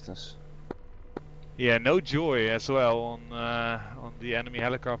the distance. Yeah, no joy as well on the enemy Sting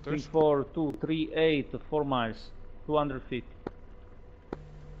helicopters. 4, 2, 3, 8, 4 miles, 200 feet.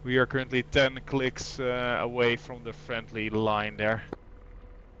 We are currently 10 clicks away from the friendly line there.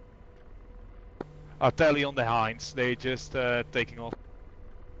 I'll tally on the hinds, they just taking off.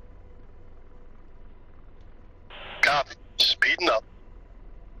 Copy. Speeding up.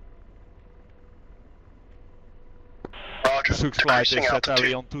 Roger. Sux flight Decreasing is altitude.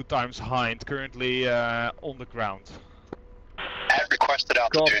 tally on 2 times hind, currently on the ground. At requested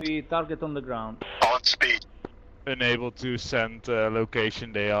altitude. Copy, target on the ground. On speed. Unable to send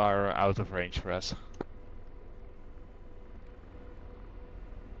location, they are out of range for us.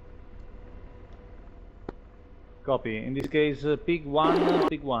 Copy. In this case, Pig 1,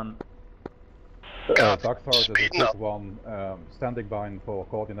 Pig 1. Dark Star, this is Speeding Big up. 1, standing by for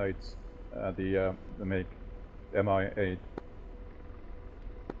coordinates, the make MI8.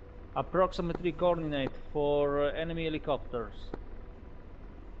 Approximately coordinate for enemy helicopters.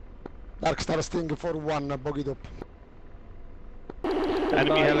 Dark Star Sting 4-1, bogeyed up.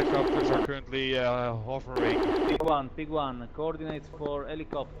 Enemy helicopters are currently hovering. Pig 1, coordinates for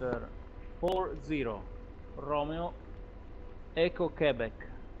helicopter 40, Romeo, Echo Quebec,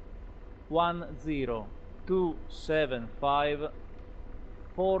 10275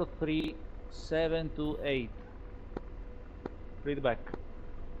 43728. Read back.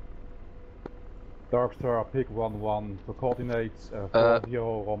 Dark Star, Pig 1-1 for coordinates, 40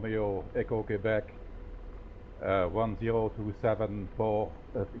 Romeo, Echo Quebec, 10274,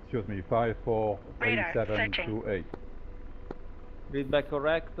 excuse me, 543728. Read back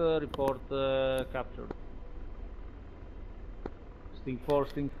correct, report captured. Sting 4,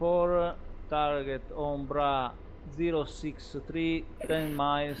 target on Bra 063, 10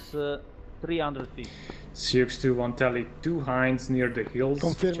 miles, 300 feet. Sux 2-1 tally 2 hinds near the hills,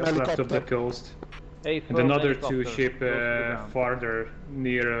 Confirm just left of the helicopter. coast. A And firm another 2 helicopter, ship close to the ground. farther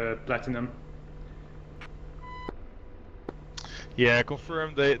near Platinum. Yeah,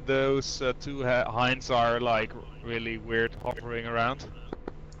 confirm those 2 hinds are like really weird hovering around.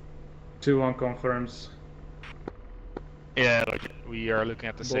 2-1 confirms. Yeah, we are looking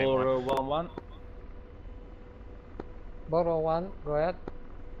at the same one. Bor 1-1. Boro 1, go ahead.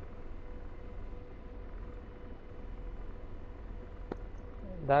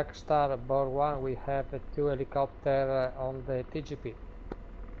 Dark Star, Bor 1, we have 2 helicopters on the TGP.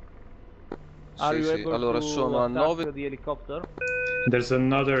 Are you able allora to sono a 9. attack the helicopter? There's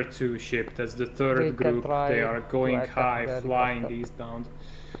another 2 ship, that's the We third can group. try They are to going attack high, the flying helicopter. eastbound.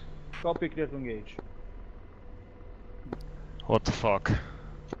 Copy, clear to engage. What the fuck?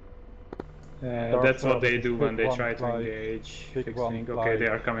 That's what they do when they Pig try 1 to flight, engage. Pig Fixing. 1 Okay, flight. they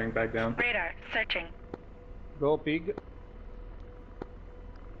are coming back down. Radar, searching. Go Pig.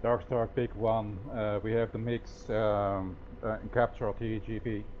 Dark Star, Pig 1, we have the mix capture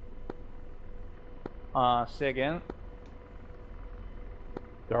TGP. Say again.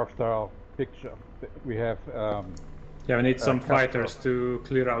 Dark Star, picture, we have Yeah, we need some Castro. fighters to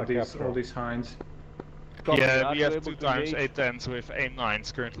clear out Castro. all these hinds. Copy, Yeah, are we you have able 2 to times engage? A10s with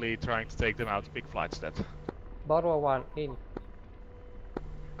AIM-9s currently trying to take them out. Big flights that. Bravo 1 in.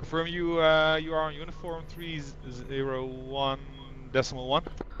 Confirm you you are on uniform 301.1.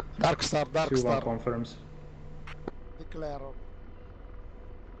 Dark Star, Dark 2-1 Star. confirms. Declare.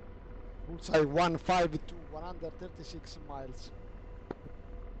 Bullseye 152, 136 miles.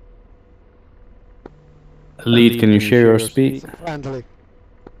 Lead, can you share your speed? Friendly.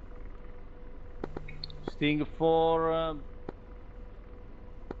 Sting 4.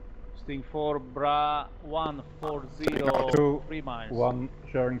 Sting 4 Bra 140 3 miles. 1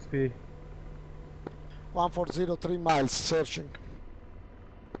 sharing speed. 1403 miles, searching.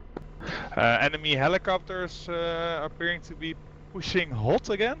 Enemy helicopters appearing to be pushing hot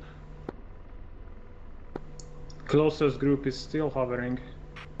again. Closest group is still hovering.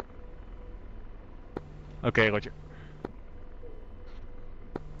 Okay, roger.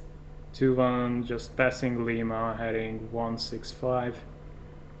 2-1 just passing Lima, heading 165.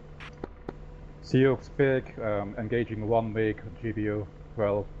 Sioux Pig, engaging 1 wake, GBU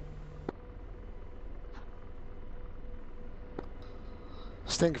 12.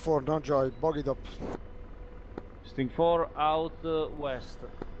 Sting 4, no joy, bogeyed up. Sting 4 out west.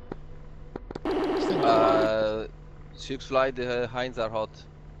 Sioux flight, the hinds are hot.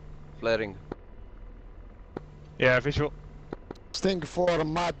 Flaring. Yeah, visual. Sting 4,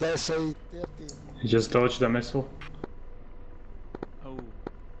 MAD SA-13. He just dodged the missile. Oh.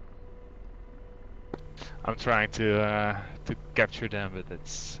 I'm trying to capture them, but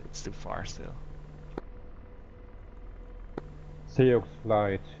it's too far still. Sioux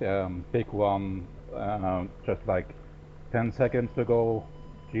flight, big one, just like 10 seconds to go,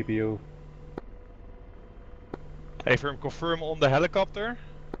 GPU. Hey, firm, confirm on the helicopter.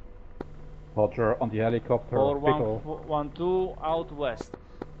 Roger, on the helicopter, 4112 out west.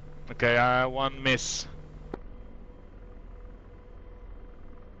 Okay, 1 miss.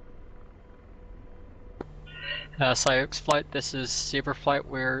 Sioux flight, this is Saber flight.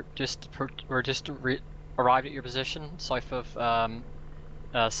 We're just arrived at your position south of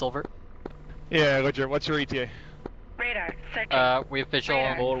Silver. Yeah, roger. What's your ETA? Radar, searching. We have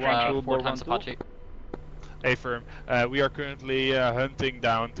visual Radar, on 4 times Apache. Hey, firm. We are currently hunting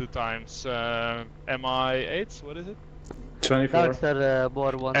down 2 times MI8. What is it? 24.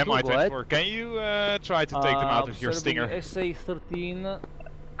 MI24. Can you try to take them out of your Stinger? SA-13.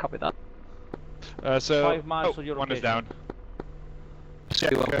 Copy that. So 5 miles to your 1 is location. down.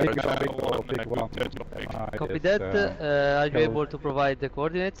 Copy that. Are you able to provide the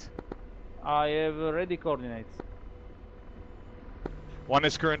coordinates? I have ready coordinates. 1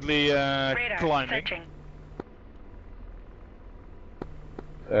 is currently Radar, climbing. searching.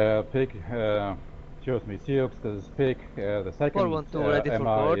 Pig, excuse me, Sioux, this is Pig, the second 412 ready for MI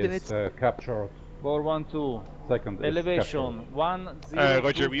coordinates. is captured. 412. Second is Elevation captured. 10.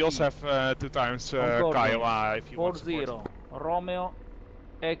 Roger, we also have 2 times Kiowa if you want support. 40 Romeo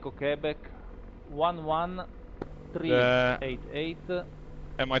Echo Quebec 11388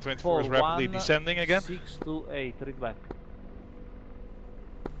 MI24 is rapidly descending again. 628, read back.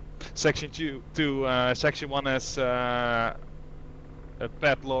 Section 2, Section 1 has a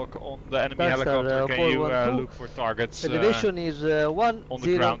padlock on the enemy helicopter. Can you look for targets? Elevation is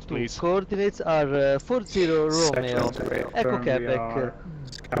 102. Coordinates are 40 Romeo Echo Quebec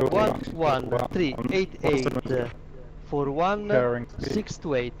 11388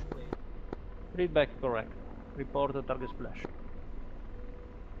 41628. Read back correct. Report the target splash.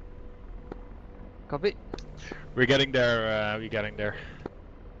 Copy. We're getting there. We're getting there.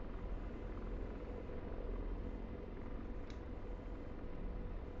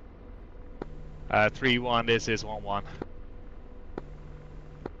 Uh, 3-1. This is 1-1.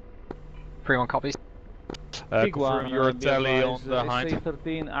 3-1 copies. Confirm your tally on the hind.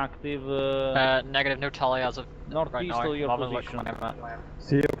 SA-13 active. Negative, no tally as of northeast right now. of your position.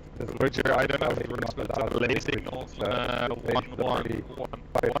 Roger, I don't know if it works, but the lasting on 1-1.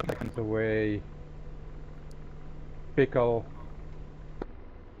 5 seconds away. Pickle.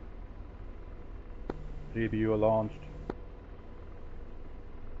 GBU launched.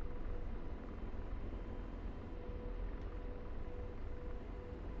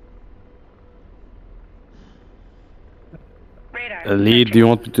 Radar, Lead, do you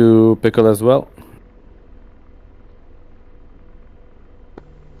want me to pickle as well?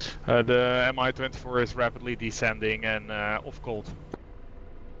 The Mi-24 is rapidly descending and off cold.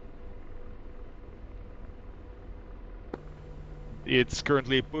 It's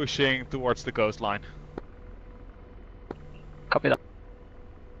currently pushing towards the coastline. Copy that.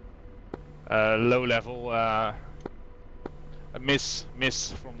 Low level a miss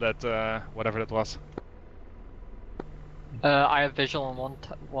from that whatever that was. I have visual on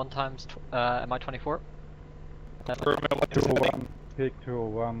one times MI-24. Confirm what is 201, Pig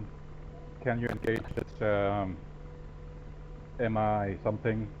 201. Can you engage this MI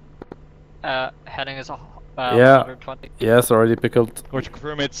something? Heading is Yeah. 120. Yes, already pickled. Would you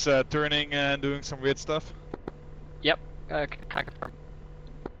confirm it's turning and doing some weird stuff? Yep. Can I confirm?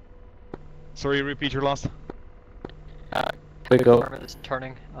 Sorry, repeat your last. Pickle. It's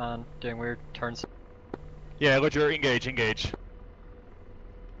turning and doing weird turns. Yeah, Roger, engage.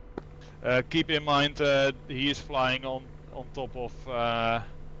 Keep in mind he is flying on top of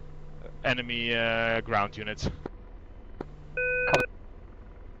enemy ground units.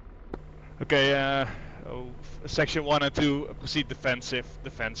 Okay, section 1 and 2 proceed defensive.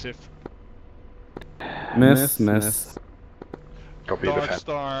 Miss. Copy Dark defense.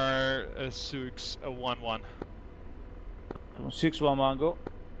 Star Sux 1-1. 6-1-1 go.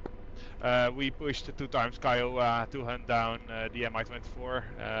 We pushed 2 times Kiowa to hunt down the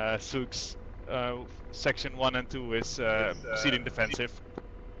Mi-24. Sux section 1 and 2 is proceeding defensive.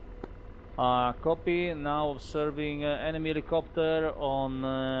 Copy. Now observing enemy helicopter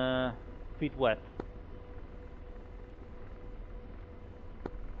on feet wet.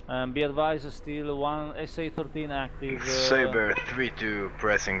 Be advised, still one SA-13 active. Saber 3-2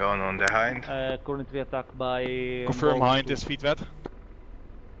 pressing on the hind. Currently attacked by. Confirm Ball hind 2. is feet wet.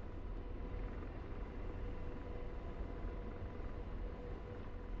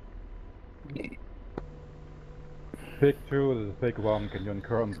 Pig 2, this is Pig 1. Can you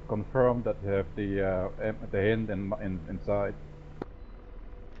confirm that you have the hind inside?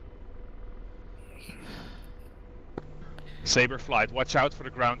 Saber flight, watch out for the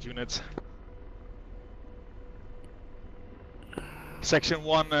ground units. Section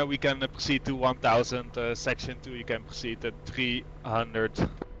 1 we can proceed to 1000, section 2 you can proceed at 300.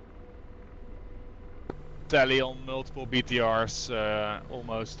 Tally on multiple BTRs,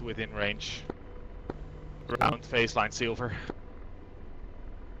 almost within range. Ground faceline silver.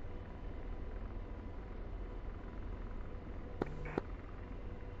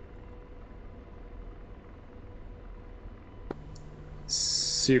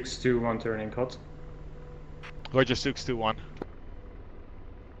 Six 2-1 turning cut. Roger, Sux 2-1.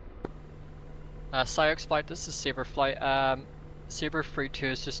 Psyox flight, this is Saber flight. Saber 3-2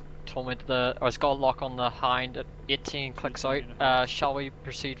 has just told me it's got a lock on the hind at 18 clicks out. Shall we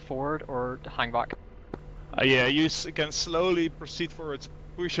proceed forward or hang back? Yeah, you can slowly proceed forwards,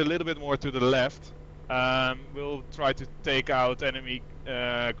 push a little bit more to the left. We'll try to take out enemy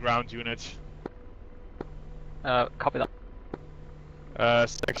ground units. Copy that.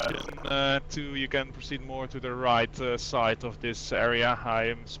 Section 2, you can proceed more to the right side of this area. I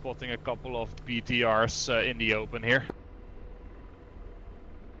am spotting a couple of BTRs in the open here.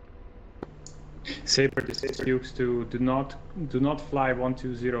 Saber, this is Dukes to do not fly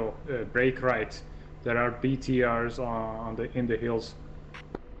 120. Break right. There are BTRs in the hills.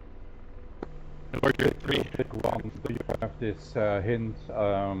 Pig 1, do you have this hint?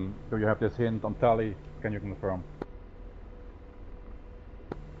 Do you have this hint on tally? Can you confirm?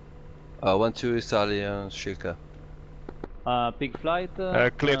 1-2 is tally on Shilka. Pig flight.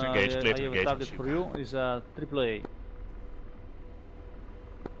 Clear to engage. I have a target for you. Is AAA.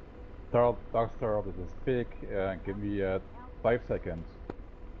 Dark Star, this is Pig. Give me 5 seconds.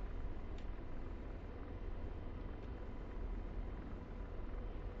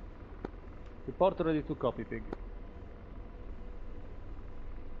 Report ready to copy, Pig.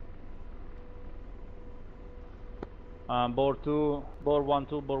 Bore 2, bore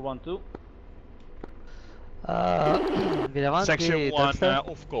 1-2, bore 1-2. Section 1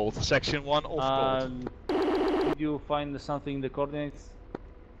 off cold. Section 1 off cold. Did you find something in the coordinates?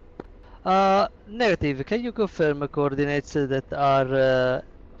 Negative. Can you confirm coordinates that are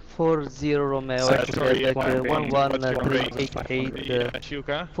 40 Romeo at Quebec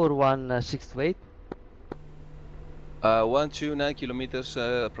 11388 41628? 129 kilometers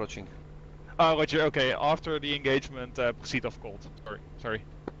approaching. Roger, okay, after the engagement, proceed off cold. Sorry.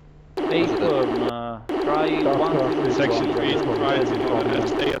 Firm, try 1 Section 3, try to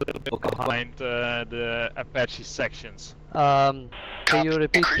stay a little bit behind the Apache sections. Can you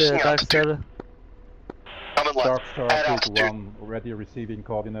repeat, Dark Star? Dark Star, Pig 1, already receiving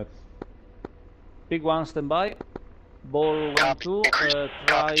coordinates. Pig 1, standby. Ball 1-2,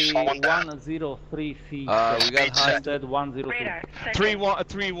 try 103 feet. We got high. Instead 102.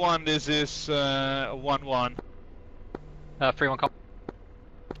 3-1, this is 1-1. 3-1 copy.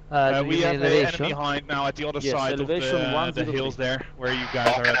 Do we you have mean an elevation? enemy hind now at the other Yes, side of elevation the 103. hills there, where you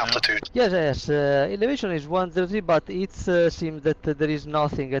guys are at now. Yes, yes. Elevation is 103, but it seems that there is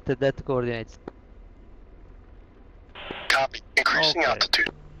nothing at that coordinates. Copy. Increasing Okay. altitude.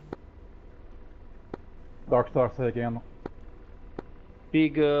 Dark Star, say again.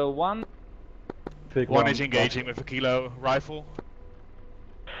 Pig 1. Pig One is engaging with a kilo rifle.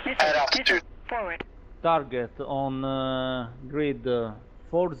 At altitude. Forward. Target on grid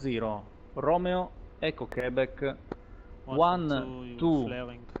 40 Romeo Echo Quebec 1 2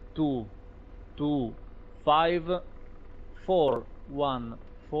 2 2 5 4 1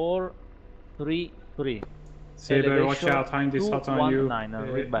 4 3 3. Saber, watch out, hind is hot on you.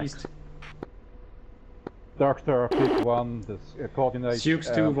 219, read back. East. Dark Star, Pig 1, this coordinate. Sioux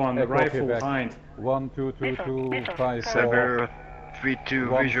 2-1, Echo rifle Quebec. hind. 1 2 2 2 5 Saber 4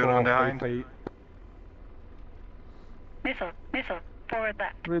 3-2 visual on the hind. 3. Missile, forward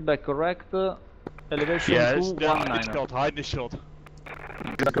left. Read back correct. Elevation Yeah, it's 219. shot, hind is shot.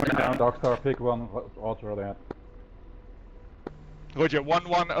 Going down. Dark Star, Pig 1, roger that. Roger,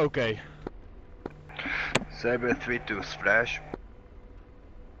 1-1, okay. Saber 3-2 splash.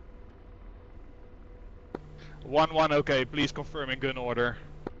 1-1, okay, please confirm in gun order.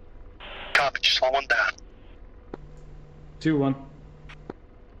 Copy. Slow one down. 2-1.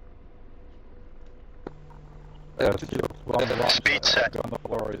 Speed set. Gun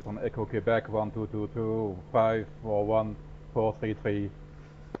order is on Echo Quebec 1 2 2 2 5 4 1 4 3 3.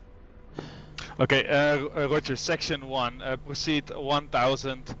 Okay, Roger, section 1, proceed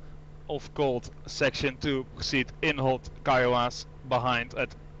 1000 of cold. Section 2, proceed in hot Kiowas behind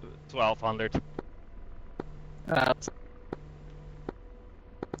at 1200.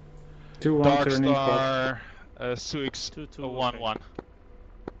 2-1 Dark turning Star, Sioux 1-1.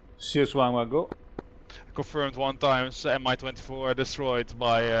 Sioux 1 will go. Confirmed 1 times, Mi-24 destroyed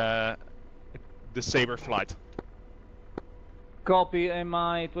by the Saber flight. Copy,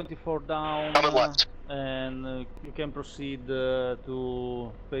 Mi-24 down. On the left. And you can proceed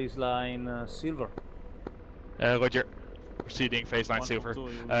to baseline Silver. Roger. Proceeding baseline Silver.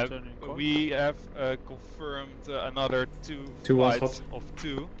 We have confirmed another 2 Two flights of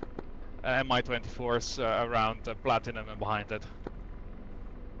 2 Mi-24s around Platinum and behind it.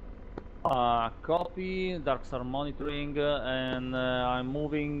 Copy, Dark Star monitoring, and I'm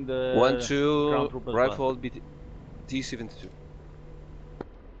moving the 1-2 ground troop as rifle T-72.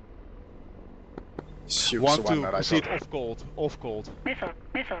 1-2, proceed off cold. Missile,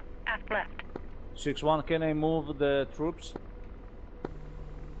 aft left. 6-1, can I move the troops?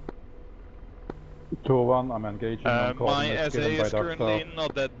 2-1, I'm engaging on My coordinates SA given by is Dark currently Star.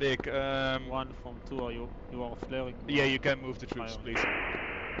 not that big. 1 from 2, you are flaring? Yeah, you can move the troops, please.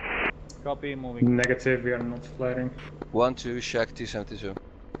 Copy, moving. Negative, we are not flaring. 1-2 Shack T-72.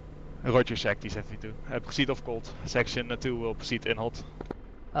 Roger, Shack T-72. Proceed off cold. Section 2 will proceed in hot.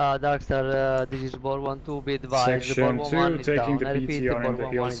 Dark Star, this is Ball 1-2, be advised. Section Ball 2 1 is taking down. the I repeat, PTR Ball in the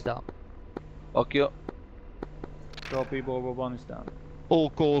 1 hills. is down. Okay. Copy, Ball 1 is down. All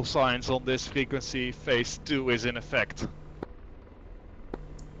call signs on this frequency phase 2 is in effect.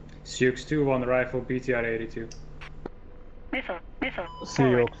 Sioux 2-1 rifle BTR 82. Missile,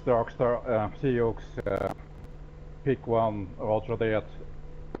 Sioux, Dark Star, Sioux, Pig 1, roger that.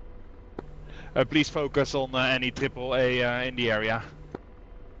 Please focus on any AAA in the area.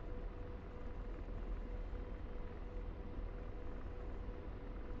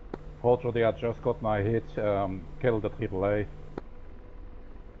 Roger that, just got my hit, killed the AAA.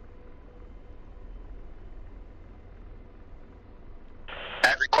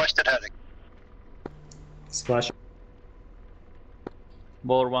 At requested heading. Splash.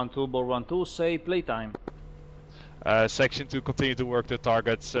 Ball 1-2, say playtime. Section 2 continue to work the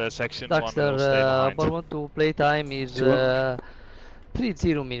targets. Section Dark 1 will stay Star, behind. Ball 1-2, playtime is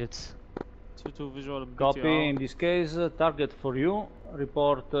 30 minutes. 2-2 visual BTR. Copy, in this case, target for you,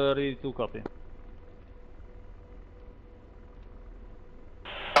 report ready to copy.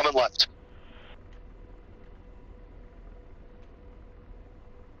 Coming left.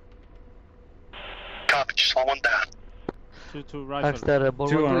 Copy. Slow one down. 2-2 Dark rifle. Star, Ball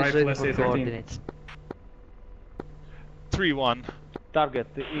 2 on 1-2 is rifle ready for SA-13. coordinates. 3-1. Target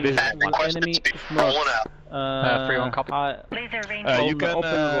is enemy Rolling smokes. out. 3-1 copy. Laser range. You on can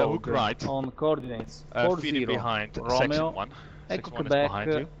open road hook right. on coordinates Feed it 40 behind Romeo, section 1. Echo Section 1 is Quebec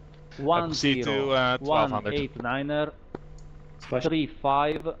behind you. 10 proceed to 1200. 189er Splash.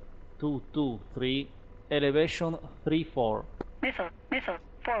 35 223 elevation 34. Missile,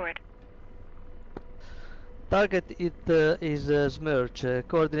 forward. Target is Smirch.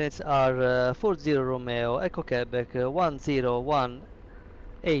 Coordinates are 40 Romeo, Echo Quebec 101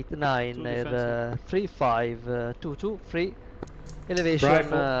 89 3522 free. Elevation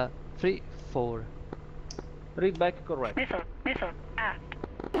Rifle. 34. Read back correct. Missile, aft.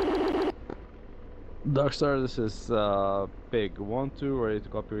 Darkstar, this is Pig 1-2, ready to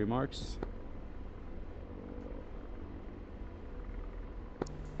copy remarks.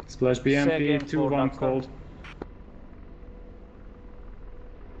 Splash BMP 2-1 called.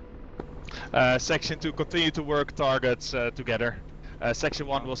 Section 2, continue to work targets together. Section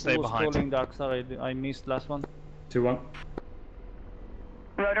 1 will stay Who was behind. calling Darkstar? I missed last one. 2-1.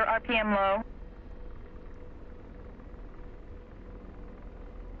 Rotor RPM low.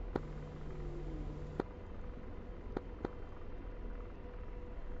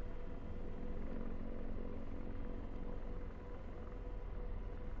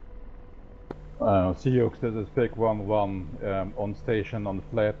 Sioux, this is Pig 1-1 on station on the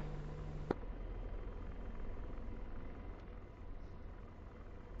flat.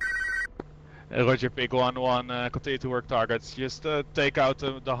 Roger, Pig 1-1, continue to work targets. Just take out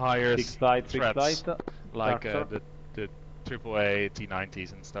the highest threats, like the AAA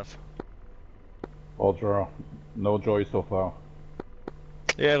T90s and stuff. Roger, no joy so far.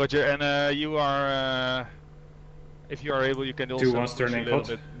 Yeah, Roger, and you are, if you are able, you can also push a little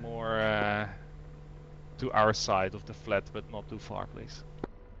bit more to our side of the flat, but not too far, please.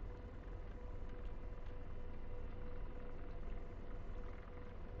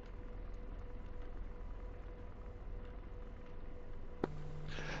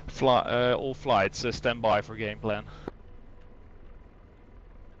 All flights, stand by for game plan.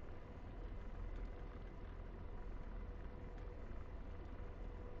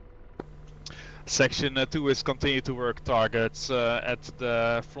 Section 2 is continue to work targets at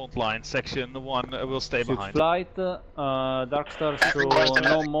the front line. Section 1 will stay behind. Flight, Darkstar, so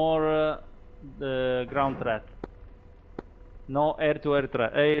no more the ground threat. No air-to-air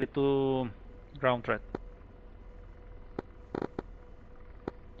threat, air-to-ground threat.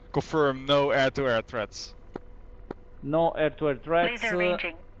 Confirm no air-to-air threats. No air-to-air threats. Laser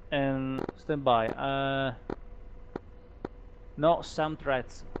ranging. And stand by. No, some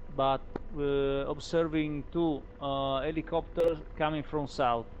threats, but observing two helicopters coming from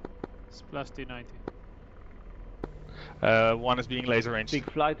south. Splash T90. One is being laser ranged.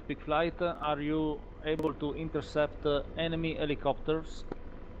 Big flight. Are you able to intercept enemy helicopters?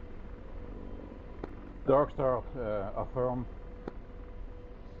 Darkstar, affirm.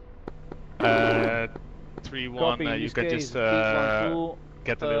 3-1, you can just get a little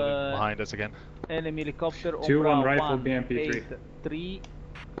bit behind us again. Enemy helicopter on 2-1 rifle 1, BMP 3,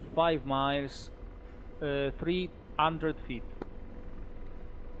 5 miles, 300 feet.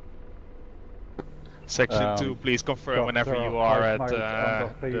 Section 2, please confirm whenever you are at the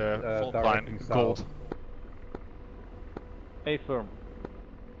front line. Gold. Affirm.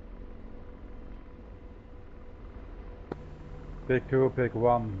 Pig 2, Pig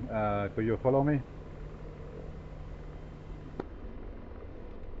 1, do you follow me?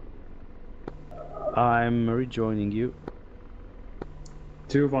 I'm rejoining you.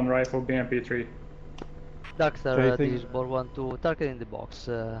 2-1 rifle BMP 3. Darkstar, this is Bor 1-2, target in the box,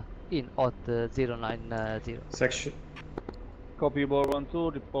 in OT 090. Section. Copy Bor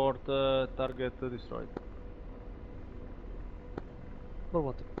 1-2, report target destroyed.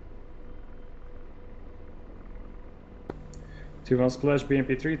 Bor 1-2. 2-1 splash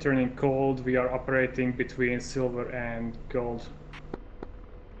BMP 3 turning cold. We are operating between silver and gold.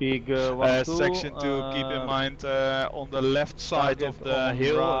 Big 1-2. Section 2, keep in mind on the left side of the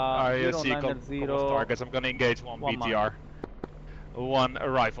hill, I see a couple of targets. I'm gonna engage one BTR. One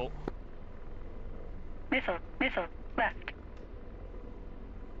rifle. Missile, left.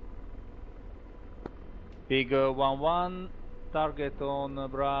 Big 1-1, target on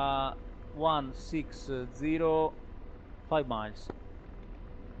Bra 160, 5 miles.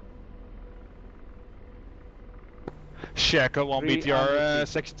 Check 1 BTR,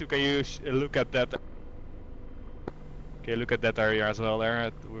 section 2, can you look at that? Okay, look at that area as well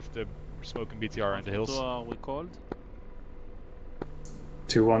there with the smoking BTR in the hills. We called.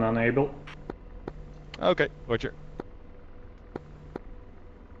 2-1 unable. Okay, roger.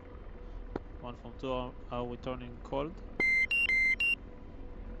 1 from 2 are we turning cold?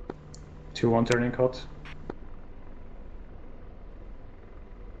 2-1 turning hot.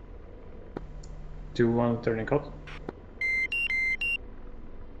 2-1 turning hot.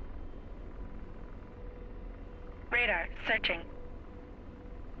 Radar, searching.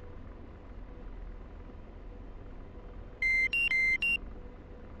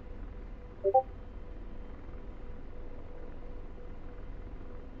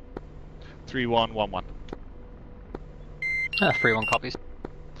 Three one one one. 3-1 copies.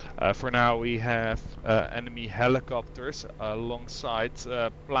 For now, we have enemy helicopters alongside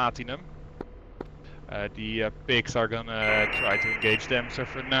Platinum. The pigs are gonna try to engage them, so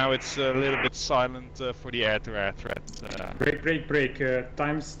for now it's a little bit silent for the air-to-air threat. Break.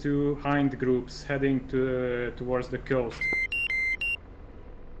 Times 2 hind groups heading towards the coast.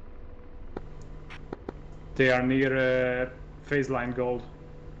 They are near phase line gold.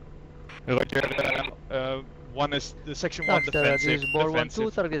 Roger. One is the section 1 This defensive. is Bor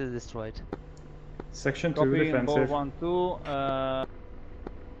 1-2, target is destroyed. Section 2 Copy, defensive. Bor 1-2.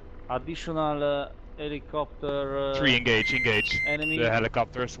 Additional helicopter. 3 engage. Enemy. The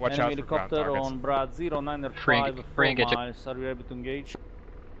helicopters, watch out for ground helicopter targets. on Brad 095, 4 miles. Are you able to engage?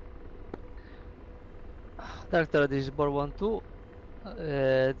 Director, this is Bor 1-2.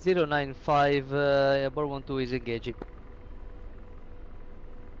 095, Bor 1-2 is engaging.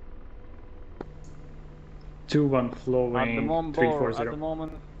 2-1 flowing. At the moment, 340. at the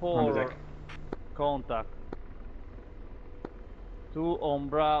moment, On the 4 deck. contact. 2 on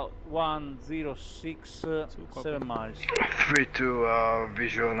Bra 106, 7 miles. 3-2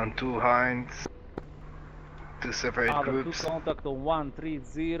 visual on 2 hinds. 2 separate Other 2 groups. contact on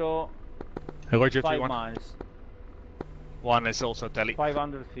 130, Roger, 5 3-1. miles. 1 is also tally.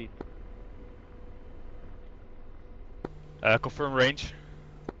 500 feet. Confirm range.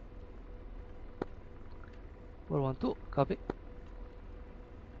 Bor 1-2, copy.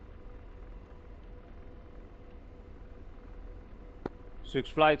 Six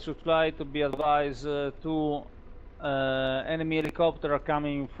flight, to be advised, 2 enemy helicopter are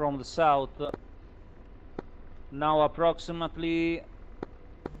coming from the south. Now approximately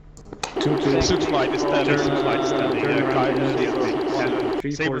 6 flight is standing.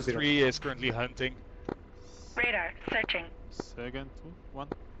 Saber 3 is currently hunting. Radar searching. Second 2-1.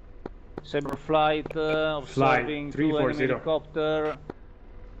 Saber flight observing 2 enemy 340. helicopter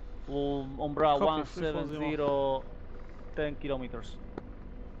on Bra Copy, 170, 10 kilometers.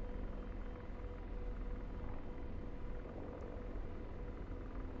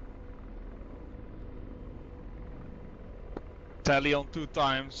 Tally on 2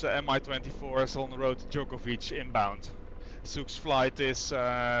 times. Mi-24 is on the road to Djokovic inbound. Suk's flight is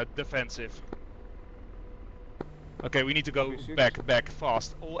defensive. Okay, we need to go back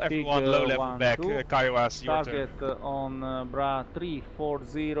fast. Everyone low level back. Kaiwas, your turn. Target on Bra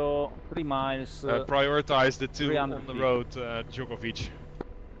 340, 3 miles. Prioritize the 2 on the feet. road, Djokovic.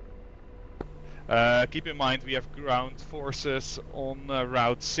 Keep in mind we have ground forces on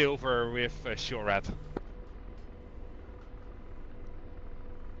Route Silver with Shorat.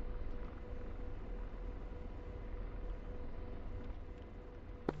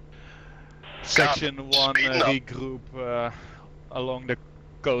 Section 1 regroup along the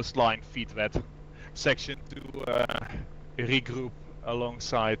coastline feet wet. Section 2 regroup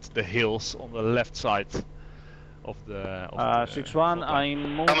alongside the hills on the left side of the 6-1,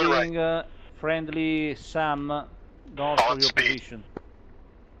 I'm moving friendly Sam north of your position.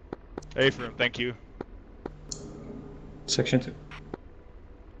 Affirm, thank you. Section 2.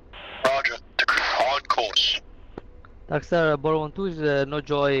 Roger. On course. Darkstar, Bor 1-2 is no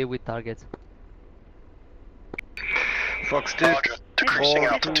joy with target. Fox 2. Roger. Decreasing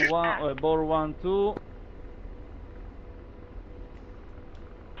altitude. Bor 1-2.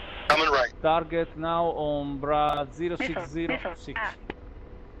 Coming right. Target now on Bra 0606.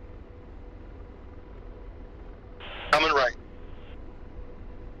 Coming right.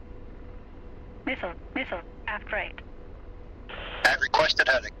 Missile, aft right. At requested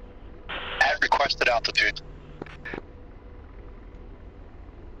heading. At requested altitude.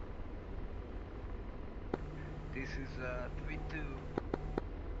 This is 3-2.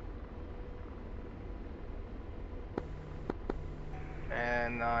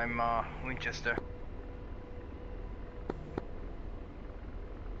 And I'm Winchester.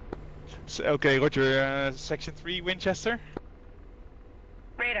 Okay, Roger. Section 3 Winchester.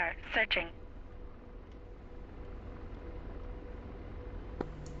 Radar searching.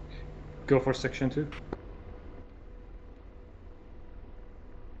 Go for section 2.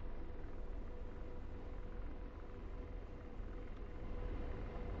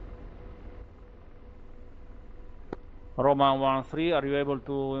 Roman 1-3, are you able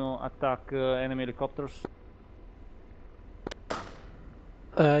to attack enemy helicopters?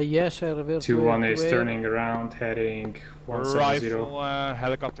 Yes, I reversed. 2-1 is turning around, heading 170. Rifle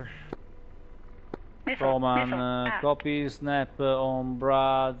helicopter. Roman, copy, snap on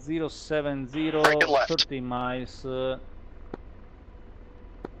Bra 070, 30 miles,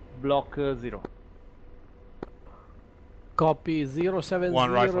 block 0. Copy 070,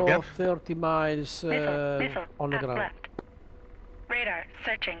 One rifle again. 30 miles Missile, on the aft ground. left. Radar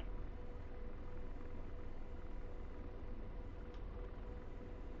searching.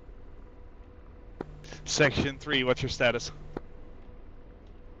 Section 3, what's your status?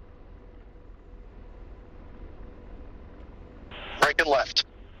 Right and left.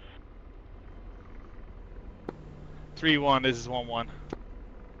 3-1, this is 1-1.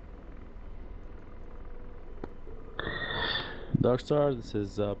 Darkstar, this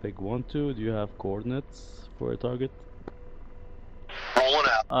is Big 1-2. Do you have coordinates for a target? Rolling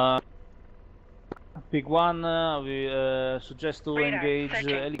out. Big 1, we suggest to Radar engage searching.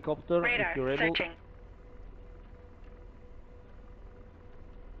 helicopter Radar if you're able. searching.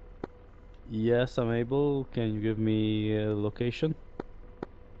 Yes, I'm able. Can you give me a location?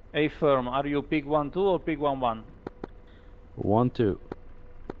 A firm, are you Pig 1-2 or Pig 1-1? 1-2.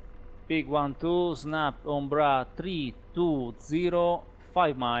 Pig 1-2, snap on bra 320,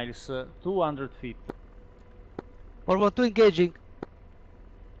 5 miles, 200 feet. 412 engaging.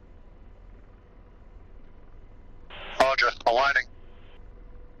 Roger, aligning.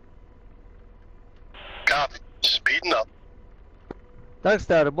 Copy. Speeding up.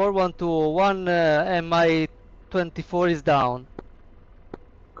 Darkstar, Bor 121, MI-24 is down.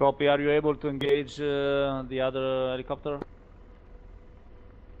 Copy, are you able to engage the other helicopter?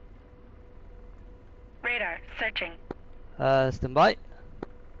 Radar searching. Stand by.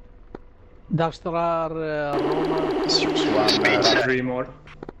 Darkstar, Roma. Speed set. 3 more.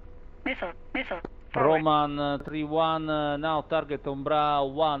 Missile. Roman 3-1, now target on bra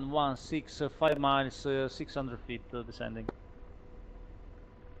 116, 5 miles, 600 feet descending.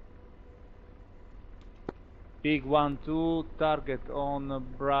 Pig 1-2, target on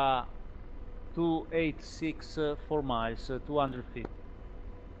bra 286, 4 miles, 200 feet.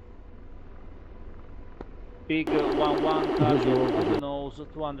 Pig 1-1, target on the nose,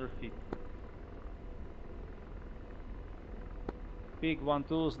 200 feet. Pig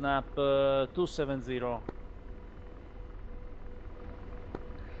 1-2, snap 270.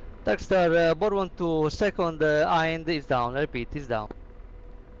 Darkstar, Bor 1-2, second hind is down. I repeat, is down.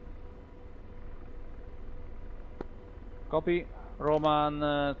 Copy. Roman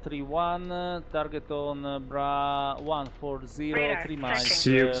 3-1, target on bra 140, 3 miles.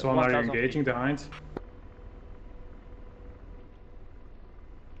 CX1, are you 1000 engaging feet. the Hind?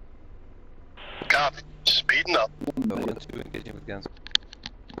 Copy. Speeding up. Engaging with guns.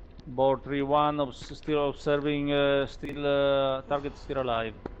 Board 3-1, still observing, target still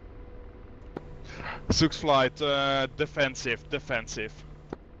alive. Sux flight, defensive.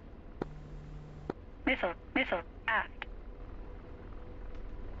 Missile, aft.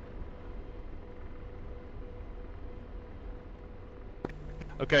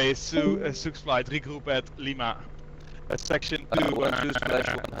 Okay, Sux flight, regroup at Lima. Section 2,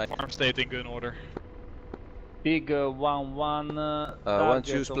 farm state in gun order. Pig 1-1,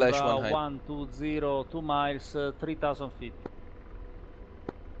 target on bra 120, 2 miles, 3000 feet.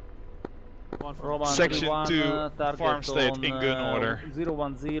 Roman Section 3-1, 2, target farm state on in gun order.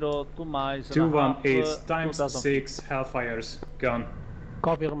 010, 2 miles, 218 times 2000 6 Hellfires. Gun.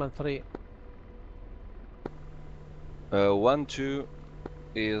 Copy, Roman 3. 1-2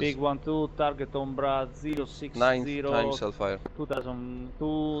 is Pig 1-2, target on bra 060, 9 times Hellfire. 2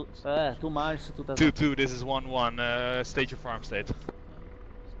 miles, 2000 2-2, this is 1-1, state your farm state.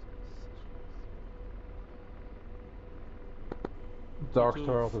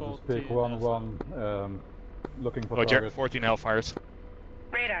 Darkstar, this is Pig 1-1, looking for Roger, target. 14 Hellfires.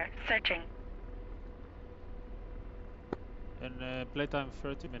 Radar searching. And playtime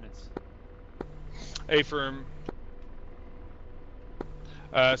 30 minutes. Affirm.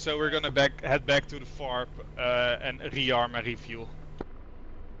 So we're gonna head back to the FARP and rearm and refuel.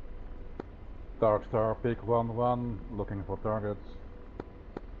 Darkstar, Pig 1-1, looking for targets.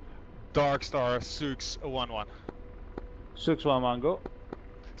 Darkstar, Sux 1-1. Sux 1-1, go.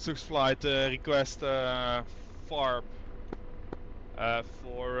 Sux flight, request FARP for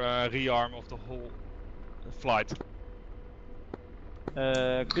rearm of the whole flight.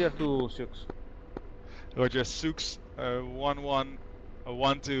 Clear to Sux. Roger, Sux 1-1,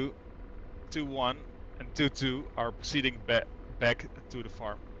 1-2, 2-1, and 2-2 are proceeding back to the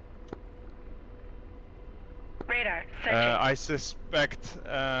farm. Radar searching. I suspect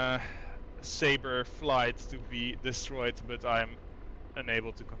Saber flight to be destroyed, but I'm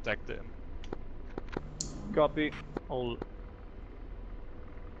unable to contact them. Copy. All.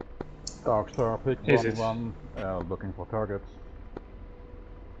 Darkstar, Pig Is it? 1-1, looking for targets.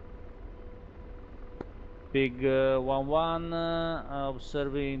 Pig 1-1,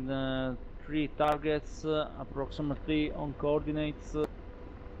 observing 3 targets approximately on coordinates.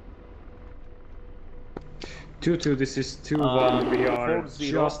 2-2, this is 2-1. We are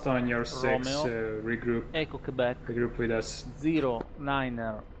 40 just on your 6. Romeo. Regroup. Echo Quebec. Regroup with us.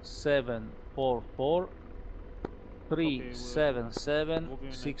 09744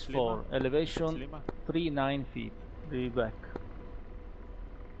 37764. Elevation 39 feet. Be back.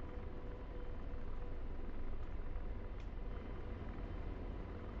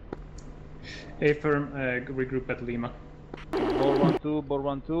 A firm, regroup at Lima.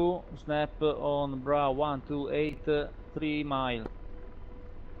 Bor 12, snap on Bra 128, 3 mile.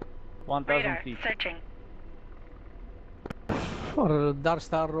 1000 feet. Searching. For Dark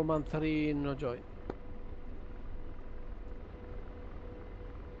Star Roman 3, no joy.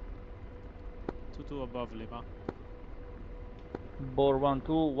 Two above Lima. Bor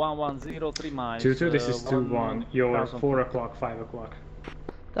 12, 110, 3 miles. 2-2, this is 2-1. You're 4 o'clock, 5 o'clock.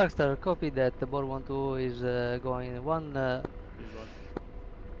 Darkstar, copy that. Bor 12 is going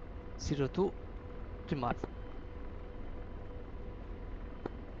 102, 3 miles.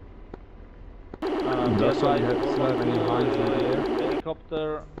 That's why you have slapping lines in the air.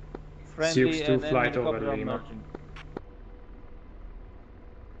 Helicopter friendly Sioux 2 and flight over helicopter Lima. emerging.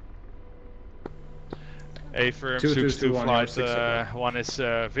 A firm, 2-2 Sioux 2 on flight. your 6 o'clock. One is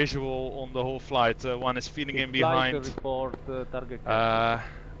visual on the whole flight. One is feeding in Flight behind. report, target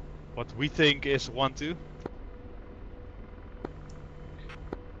What we think is 1-2.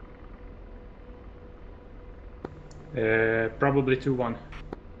 Probably 2-1.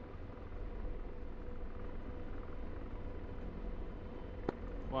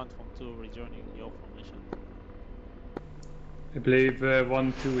 One from 2 rejoining your formation. I believe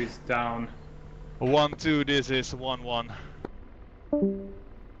 1-2 is down. 1-2, this is 1-1.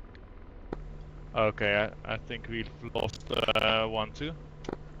 Okay, I think we've lost 1-2.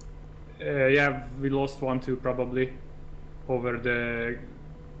 Yeah, we lost 1-2 probably over the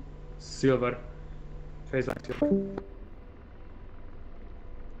silver. Phase line silver.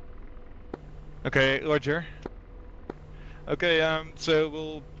 Okay, Roger. Okay, so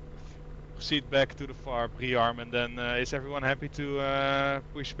we'll proceed back to the FARP, rearm, and then is everyone happy to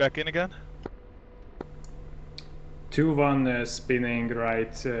push back in again? 2-1 spinning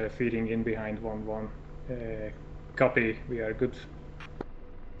right, feeding in behind 1-1. Copy, we are good.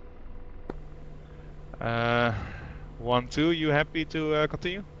 1-2, you happy to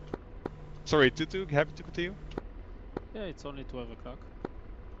continue? Sorry, 2-2, happy to continue? Yeah, it's only 12 o'clock.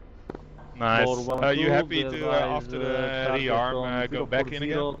 Nice. Bor 12, Are you happy to, advise, after the target rearm, on go back in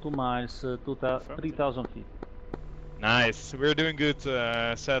again? 2 miles, 3000 feet. Nice, we're doing good.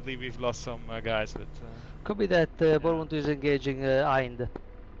 Sadly, we've lost some guys, but... Copy that. Bor 12 is engaging Hind.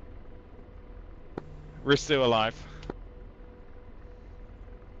 We're still alive.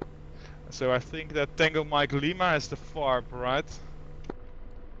 So I think that Tango Mike Lima is the FARP, right?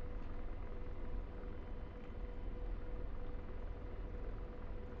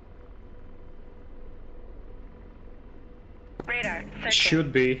 Radar. Searching.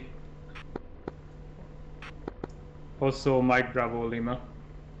 Should be. Also Mike Bravo Lima.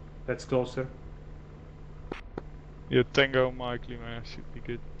 That's closer. Yeah, Tango Mike Lima should be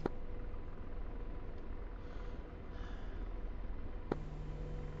good.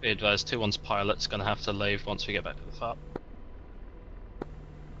 Be advised, 2-1's pilot's gonna have to leave once we get back to the FARP.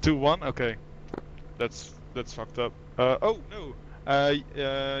 2-1, okay. That's fucked up. Oh no.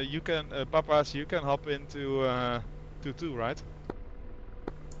 You can Papas, you can hop into 2-2, right?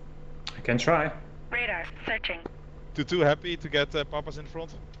 I can try. Radar. Searching. 2-2 happy to get Papas in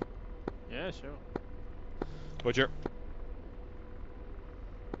front? Yeah, sure. Roger.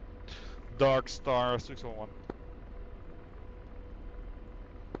 Dark Star 611.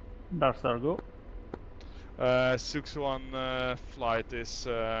 Dark Star, go. 6-1 flight is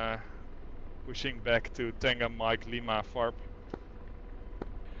pushing back to Tango Mike Lima FARP.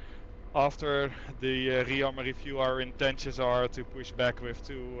 After the rearm review, our intentions are to push back with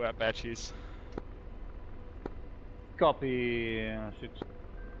 2 Apaches. Copy, 6.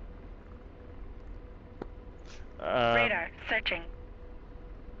 Radar. Searching.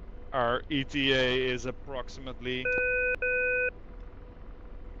 Our ETA is approximately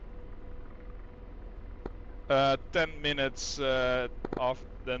 10 minutes off,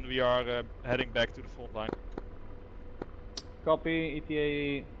 then we are heading back to the front line. Copy,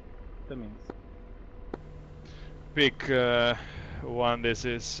 ETA 10 minutes. Pick 1, this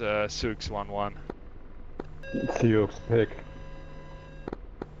is Sioux-11. Sioux, pick.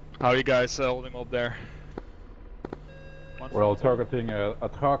 How are you guys holding up there? We're all targeting a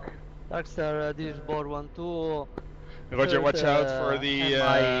truck. Darkstar, this is Bor 12. Roger, watch out for the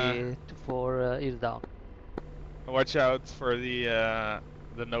MI-24 is down. watch out for the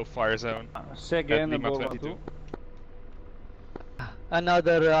the no-fire zone. Say at again, Lima Bor 22. 12.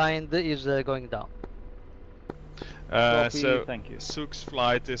 Another hind is going down. Copy, So thank you. Sook's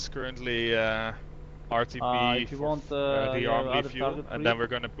flight is currently RTB if you for want, the you have Amvi other fuel, target and for then you? we're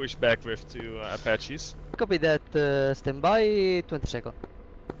gonna push back with 2 Apaches. Copy that. Stand by. 20 seconds.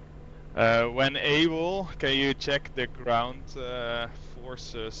 When able, can you check the ground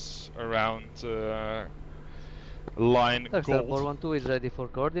forces around line Darkstar gold? 412 is ready for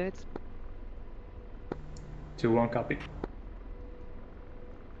coordinates. 2-1 copy.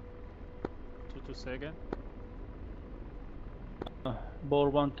 2 second.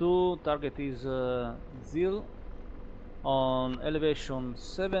 Bor 12, target is Zil on elevation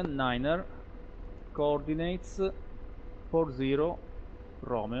 79er, coordinates 40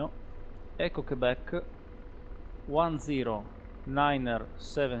 Romeo, Echo Quebec 10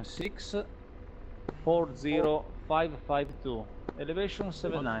 76 40552, elevation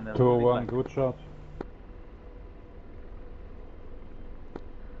 79er. 2-1, good shot.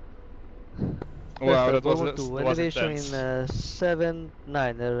 Wow, that Darkstar was 412, that was elevation intense. in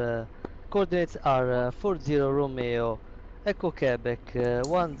 79er. Coordinates are 40 Romeo, Echo Quebec 10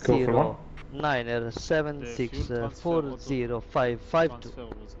 9er 76 40552. Transfer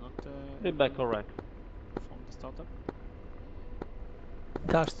was not Feedback correct. from the startup.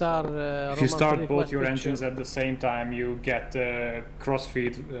 Darkstar If you Roman start 3 both your picture. engines at the same time, you get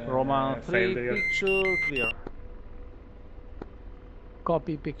crossfeed Roman 3, failure. picture clear.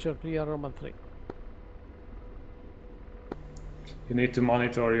 Copy, picture clear, Roman 3. You need to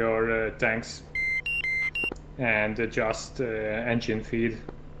monitor your tanks and adjust engine feed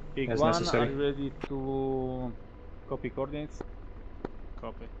Big as 1, necessary. are you ready to copy coordinates?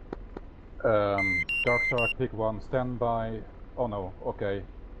 Copy. Darkstar, pick 1, stand by. Oh no, okay.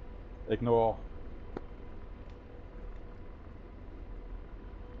 Ignore.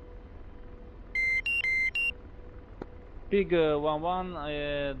 Pig 1-1, I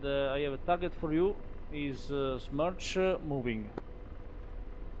have a target for you. Is Smirch moving?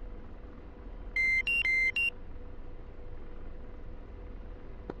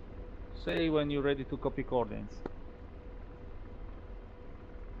 Say when you're ready to copy coordinates.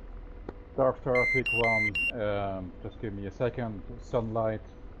 Darkstar, pick 1, just give me a second. Sunlight,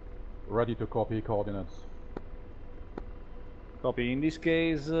 ready to copy coordinates. Copy. In this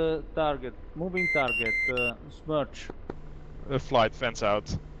case, target, moving target, Smirch. The flight fence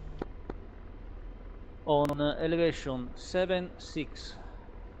out. On elevation 76,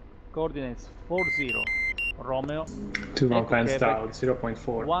 coordinates 40, Romeo, 2-1 Echo fenced Quebec, out,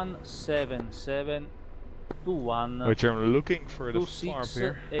 0.4. 17721, Which I'm looking for the farm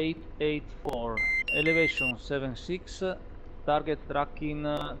here. 26884, elevation 76, target tracking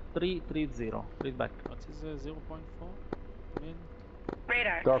 330, read back. What is 0.4 mean?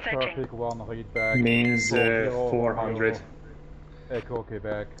 Radar Darkstar, searching. pick 1, read back. Means 400 Echo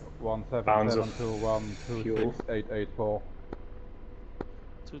Quebec, pounds of 1721 26884.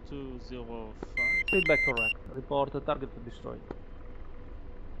 2205. Feedback correct. Report target destroyed.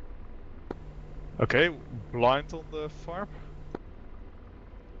 Okay, blind on the farm.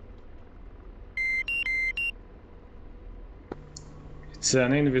 It's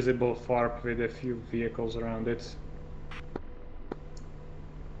an invisible FARP with a few vehicles around it.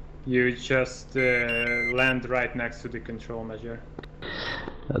 You just land right next to the control measure.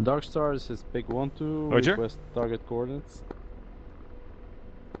 Darkstar, this is Pig 1-2, Roger. request target coordinates.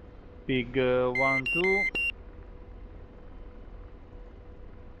 Pig 1-2.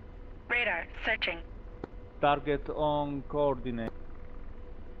 Radar searching. Target on coordinate.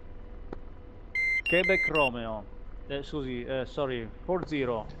 Quebec Romeo. Sorry, 40.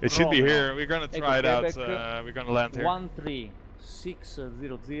 It should be Romeo. here. We're gonna try it Quebec, out. We're gonna land here.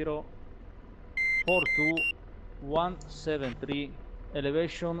 13600 42173,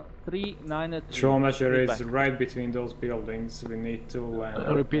 elevation 393. Control measure Read is back. right between those buildings. We need to land.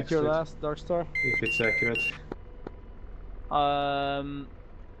 Repeat next your to it, last, Darkstar. if it's accurate.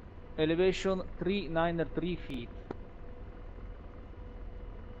 Elevation 393 feet.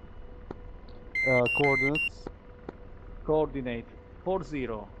 Coordinates. Coordinate 40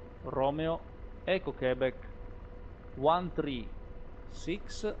 Romeo, Echo Quebec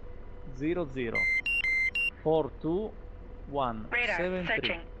 13600 Radar 42173.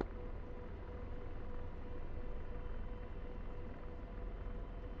 searching.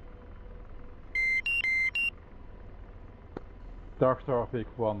 Darkstar, pick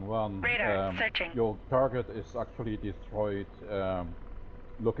 1-1. Radar searching. Your target is actually destroyed.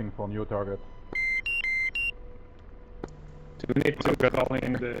 Looking for new target. Do we need to call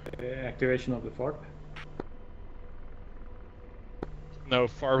in the activation of the FARP? No,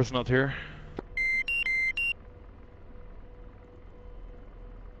 Farb is not here.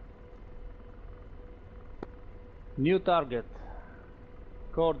 New target.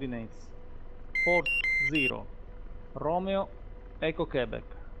 Coordinates 40 Romeo Echo Quebec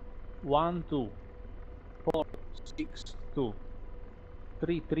 12462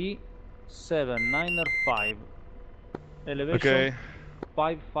 33795. Elevation Okay.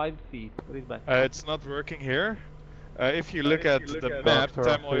 55 feet. Read back. It's not working here. If you look at the map,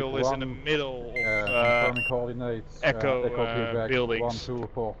 Tam Oil is in the middle of confirming coordinates. Echo Quebec buildings.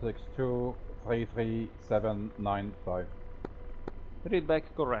 12462 33795. Read back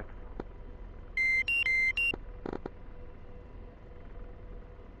correct.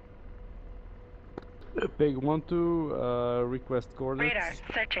 Pig 1-2, request coordinates. Radar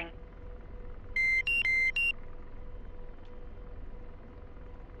searching.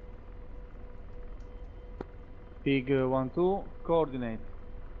 Pig 1-2, coordinate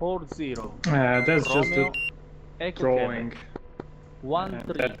 40 That's just Romeo a Echo drawing. Quebec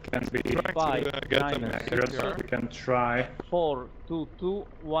 13 That can be get them accurate, so we can try.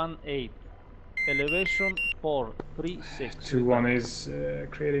 42218. Elevation 436. 2-1 is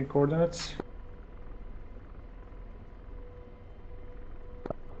creating coordinates.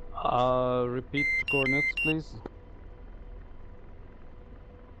 Repeat coordinates, please.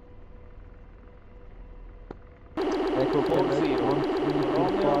 Echo Quebec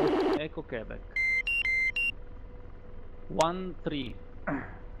Romeo Echo Quebec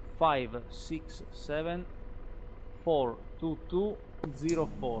 13567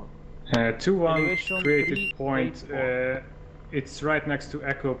 42204. 2-1 created point. It's right next to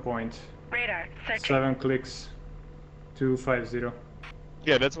Echo Point. Radar searching. 7 clicks. 250.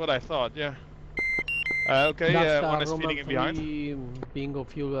 Yeah, that's what I thought. Yeah. Okay. One is feeding in behind. Bingo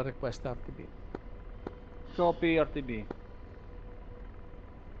fuel request RTB. Copy RTB.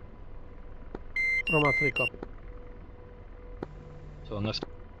 Roman 3 copy. So on this.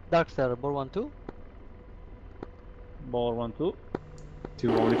 Darkstar, Bor 1-2. Bor 1-2.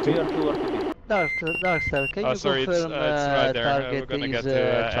 2 only. Clear to RTB. Darkstar, can you sorry, confirm it's right there. We're target gonna is get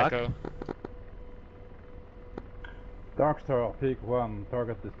to truck? Echo. Darkstar, Pig 1,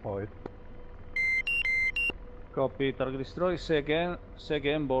 target destroyed. Copy target destroy. Say again,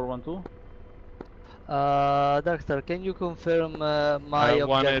 Bor 1-2. Darkstar, can you confirm my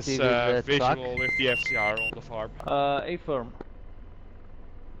One is objective is visual truck? with the FCR on the farm. Affirm.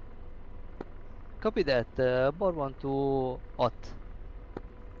 Copy that. Bor 1-2 hot.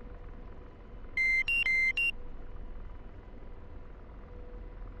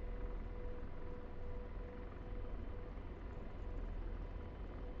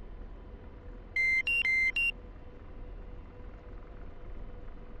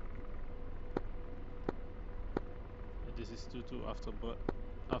 This is 2-2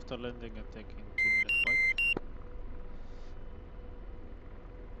 after landing and taking 2-minute flight.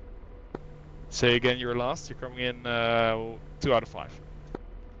 Say again, you're last. You're coming in 2 out of 5.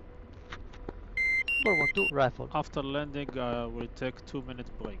 Bor 1-2 rifle. After landing, we'll take 2-minute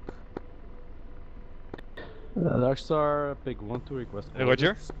break. Darkstar, Pig 1-2, request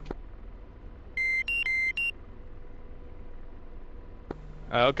Roger. coordinates.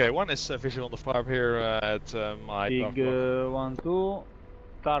 Okay, one is visual on the farm here at my Pig buff block. 1-2,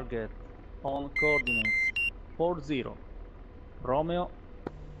 target on coordinates 40 Romeo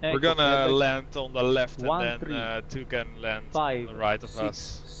Echo We're gonna Quebec, land on the left, and 1, then 3, 2 can land 5, on the right of 6,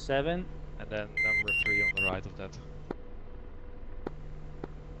 us, 7. and then number 3 on the right of that.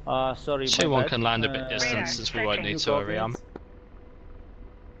 Sorry, my 2-1 bad. can land a bit distant since we won't need to rearm.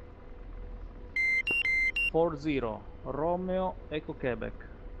 40 Romeo Echo Quebec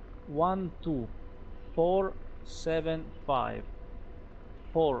 12475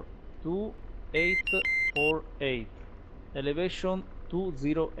 42848. Elevation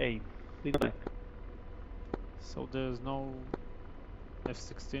 208. Lead back. So there's no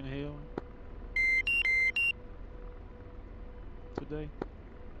F-16 here today?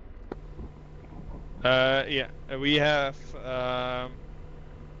 Yeah, we have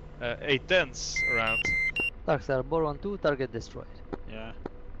A-10s around. Darkstar, Bor 1-2, target destroyed. Yeah.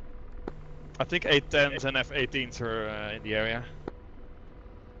 I think A-10s and F-18s are in the area.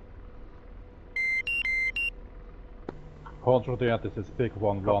 Roger that, this is Pig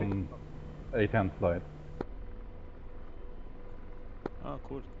 1-1, A10 flight. Oh,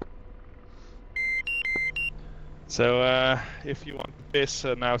 cool. So if you want to piss,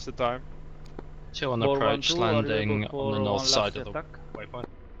 now's the time. 2 on Bor approach, 1-2, landing for on the north one side last of the attack. waypoint.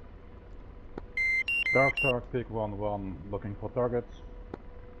 Darkstar, Pig 1-1, looking for targets.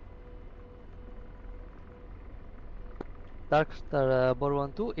 Darkstar Bor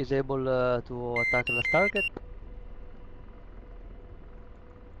 1-2 is able to attack last target.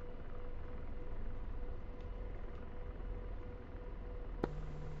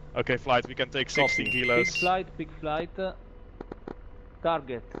 Okay, flight, we can take 16 Copy. kilos. Big flight.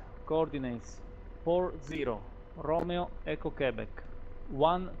 Target, coordinates 40, Romeo, Echo, Quebec,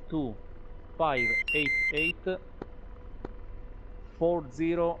 12588,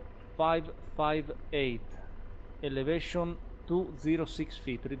 40558, elevation 206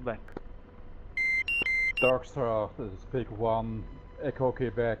 feet, read back. Darkstar, this is Pig 1, Echo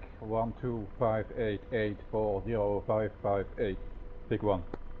Quebec, 12588400558, Pig 1.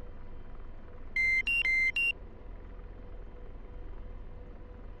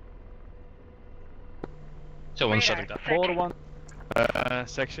 One shutting down. Bor 1.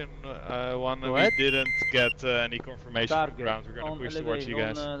 Section 1, Go we ahead. didn't get any confirmation from Target ground. We're gonna push towards you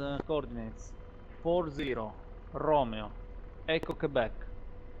guys. on coordinates 40, Romeo, Echo, Quebec,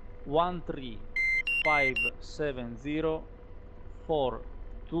 13570,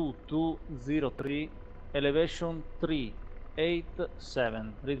 42203, elevation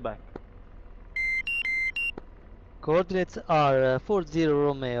 387, read back. Coordinates are 40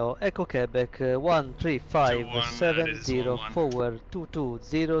 Romeo, Echo Quebec, 13570 forward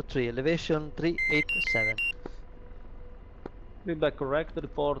 2203, elevation 387. Read back correct,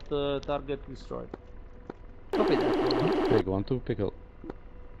 report target destroyed. Copy that. Pig 1-2, pickle.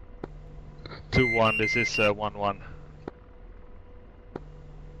 2-1, this is 1-1.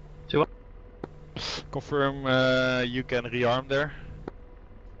 2-1. Confirm you can rearm there.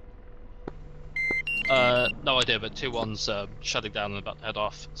 No idea, but 2-1's shutting down and about to head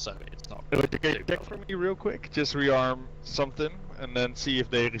off, so it's not. Okay, check for me real quick. Just rearm something and then see if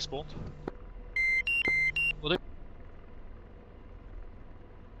they respond. Will do.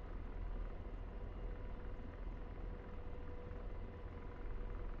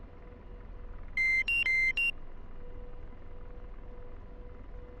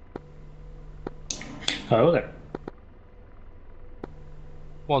 Hello there.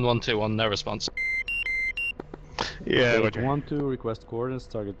 1-1-2-1, no response. Yeah, Pig 1-2, request coordinates,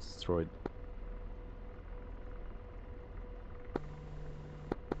 target destroyed.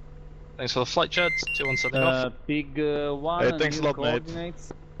 Thanks for the flight, Jed. 2-1 setting off. Pig 1, thanks a lot, mate.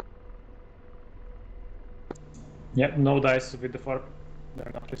 coordinates. Yep, no dice with the FARP.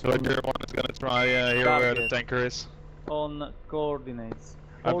 They're not Roger, one is gonna try here where the tanker is. On coordinates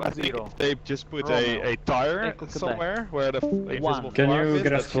I 40, think they just put Romeo, a tire Echo, Quebec. somewhere where the invisible Can farm you is,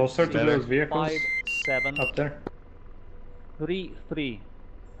 get us that closer should to be those better. vehicles 57 up there?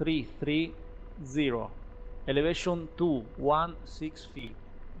 33330, elevation 216 feet,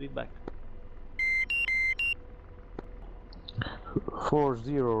 read back.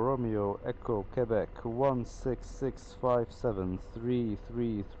 40 Romeo, Echo, Quebec,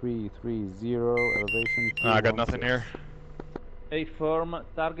 16657333330, elevation 216. I got nothing here. A firm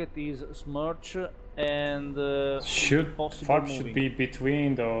target is Smirch and Should possible FARP moving. should be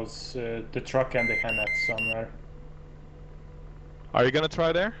between those, the truck and the Hennet somewhere. Are you gonna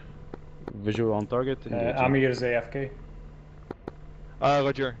try there? Visual on target. Amir's AFK.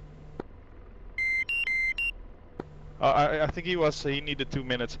 Roger. I think he needed 2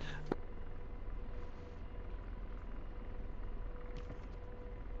 minutes.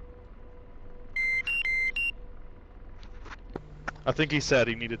 I think he said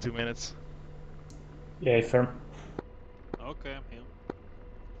he needed 2 minutes. Yeah, firm. Okay, I'm here.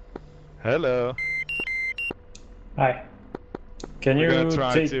 Hello. Hi. Can We're you gonna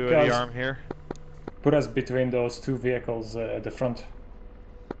try take to us, rearm here. put us between those two vehicles at the front?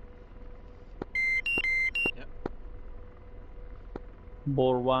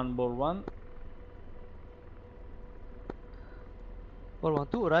 Bor 1. Bor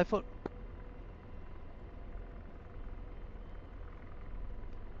 1-2, rifle.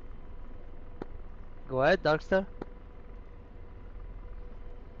 Go ahead, Darkstar.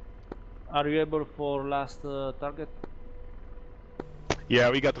 Are you able for last target? Yeah,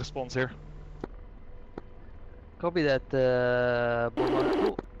 we got response here. Copy that. Bor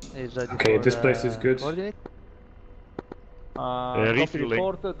 1-2 is ready Okay, for, this place is good. coordinate. Copy refueling.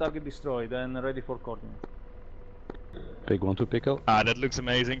 report, target destroyed and ready for coordinate. Pig 1-2, pickle. Ah, that looks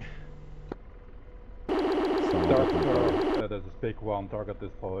amazing. Darkstar, that is Pig 1, target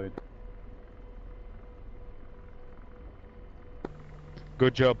destroyed.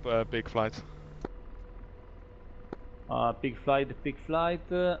 Good job, big flight. Big flight,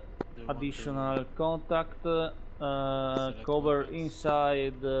 additional contact, cover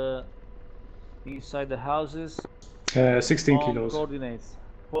inside the houses. 16 on kilos. Coordinates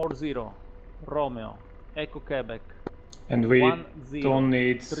 40 Romeo, Echo Quebec, And we 1 0 don't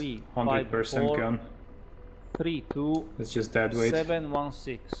need 3 100% 4 gun. 3 2 It's just dead weight.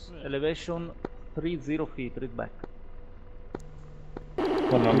 716 elevation 30 feet. Read back.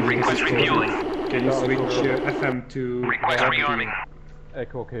 One on request refueling. Can you switch FM to Request rearming.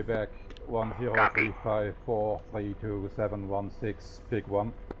 Echo Quebec 10354327716 Pig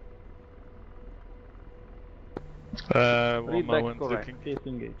 1. One Read back moment, correct. looking. Clear to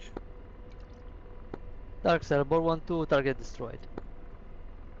engage. Dark Star, Bor 1-2, target destroyed.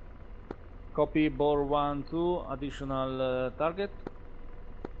 Copy Bor 1-2, additional target.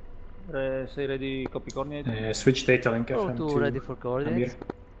 Say ready, copy coordinate. Switch data link Bor FM 2 to ready for coordinates.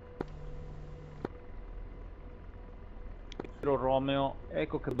 Amir. Romeo,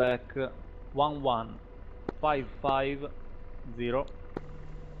 Echo Quebec 11550.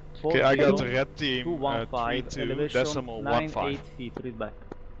 Okay, I got the red team 215 elevation 98 feet. Read back.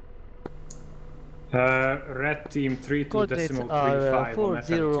 Red team 32 Coordinates decimal are 35 on 40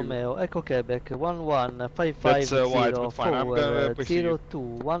 FM2. Romeo, Echo Quebec 11550 That's white, but fine. I'm gonna push you.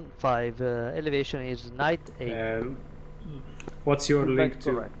 0215, elevation is night 8. What's your Read link back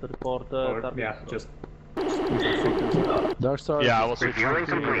to? correct. Report Or, target yeah, destroyed. just Dark Star. Yeah, I will switch refueling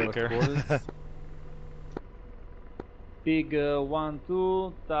to you, to okay. Pig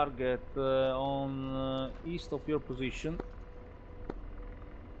 1-2, target on east of your position.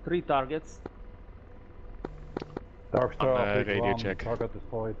 3 targets. Dark Star, Pig radio 1, check. target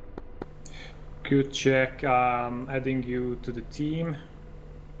destroyed. good check. Adding you to the team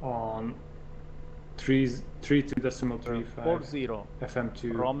on 32.35 40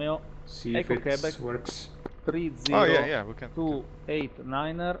 FM2. Romeo, See Echo if it Quebec works. 30 Oh yeah, we can.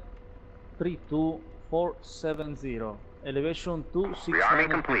 289er 32470 elevation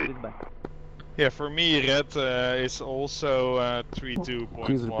 269 feet back. Yeah, for me, red is also Please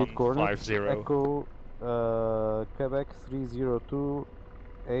repeat coordinates. 32.150. Echo Quebec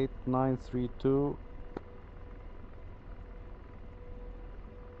 302-8932. –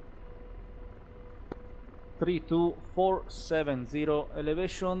 32470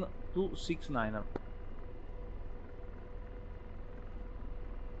 elevation 269er.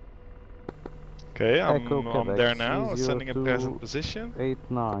 Okay, I'm Quebec there now, sending in present position.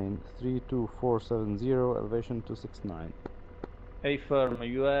 89-32470, elevation 269. A firm,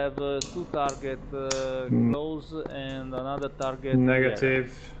 you have 2 targets close and another target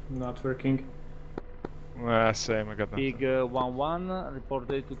Negative, not working. Same, I got that. Pig 1-1,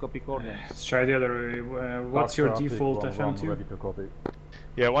 reported to copy coordinates. Let's try the other way. What's your default FM2? Ready to copy.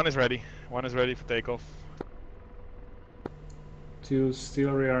 Yeah, one is ready. One is ready for takeoff. 2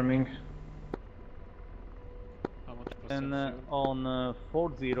 still rearming. And on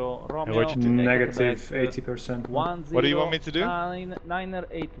 40 Romeo, negative 80%. 10 What do you want me to do?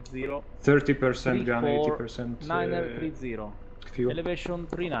 980 30% gun, 80% 930 fuel. elevation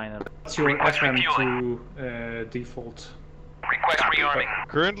 39er. What's your FM2 default? Request rearming.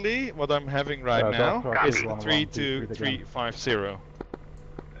 Currently, what I'm having right now is 32350.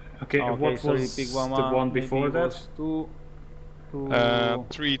 Okay, and what sorry, was Pig the 1-1, one before maybe that?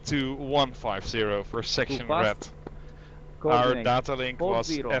 32150 for section fast. red. Our Coordinate. data link was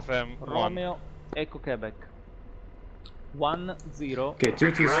 40 FM1. Romeo, Echo Quebec 10 Okay,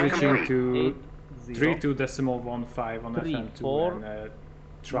 22 switching to 80 32.15 on 3, FM2 4, and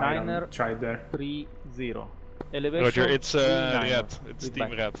niner, try there. 30 elevation. Roger, it's 39er. red. It's Read team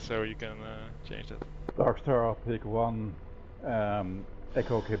back. red, so you can change that. Dark Star, Pig 1,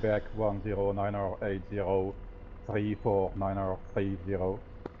 Echo Quebec 10980 34930.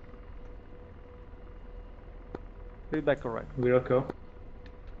 Read back correct. Wilco.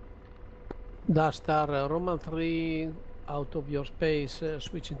 Dark Star, Roman 3 out of your space,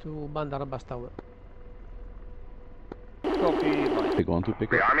 switching to Bandar Abbas Tower. Copy. Bye. Pig 1 to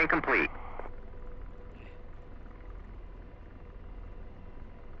pick up. Rearming complete.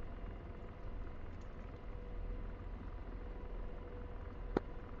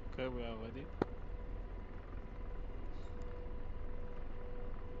 Okay, we are ready.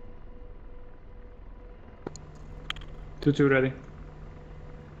 Two ready.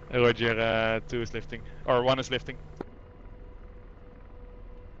 Roger, 2 is lifting. Or 1 is lifting.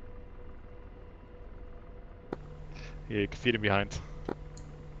 Yeah, you can feed him behind.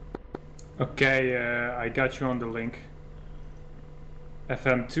 Okay, I got you on the link.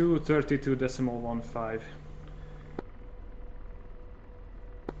 FM2 32.15.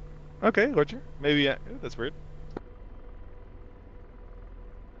 Okay, Roger. Maybe, that's weird.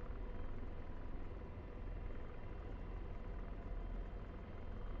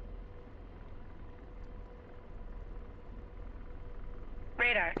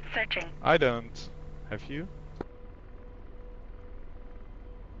 Radar, searching. I don't. Have you?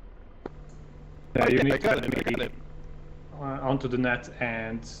 Yeah, Oh, you yeah, need I got to it. I got it. onto the net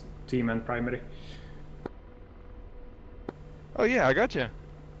and team and primary. Oh yeah, I got you.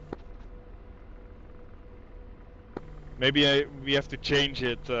 Maybe we have to change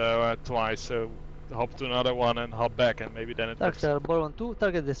it twice, so hop to another one and hop back, and maybe then it works. Darkstar, ball 1-2,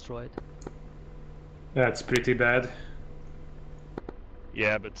 target destroyed. That's pretty bad.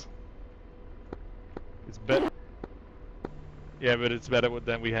 Yeah, but it's better. Yeah, but it's better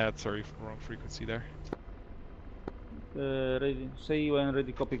than we had. Sorry, wrong frequency there. Ready. Say when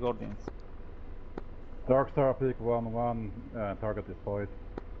ready. Copy coordinates. Darkstar pick 1-1, target destroyed.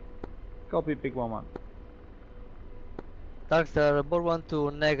 Copy. Pick 1-1. Darkstar, ball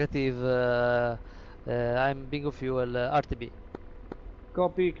 1-2, negative. I'm bingo fuel, RTB.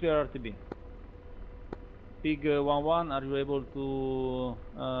 Copy. Clear RTB. Pig 1-1. Are you able to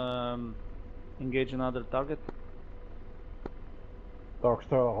engage another target?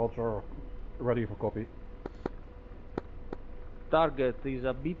 Darkstar, Roger, ready for copy. Target is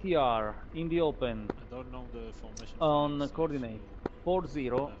a BTR in the open. I don't know the formation. On coordinate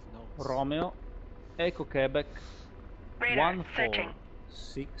 40 Romeo Echo Quebec Radar, searching.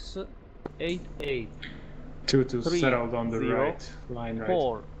 14688 2 settled on the right line, right.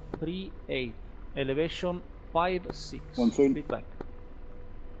 438 elevation 56. Feedback.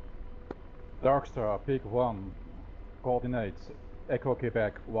 Darkstar pick 1, coordinates Echo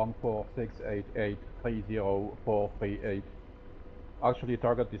Quebec 14688304438. Actually,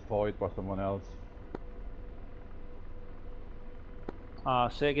 target destroyed by someone else.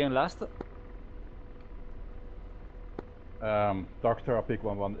 Say again last. Darkstar pick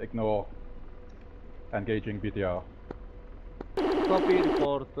 1-1, ignore engaging BTR. Copy.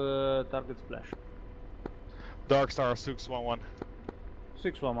 Report target splash. Darkstar 611.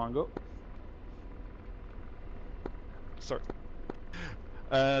 611 go. Sorry.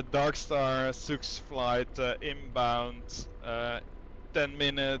 Darkstar 6 flight inbound. 10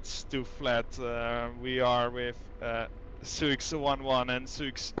 minutes to flat. We are with Suix 11 and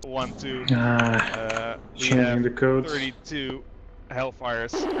Suix 12. We changing have the codes. 32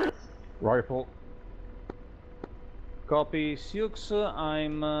 Hellfires. Rifle. Copy. Sioux.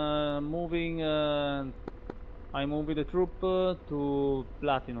 I'm moving the troop to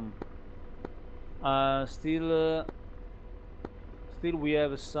Platinum. Still we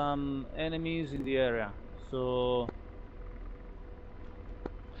have some enemies in the area, so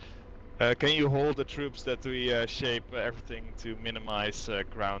Can you hold the troops that we shape everything to minimize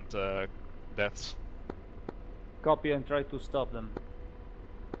ground deaths? copy and try to stop them.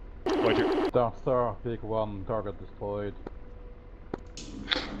 Roger. Darkstar pick 1, target destroyed.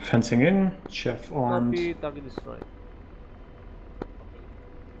 Fencing in, chef armed. Copy. Target destroyed.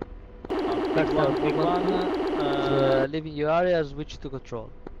 Darkstar, Big ball one. 1-2, leaving your area, switch to control.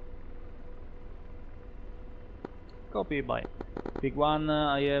 Copy. Bye. Big one.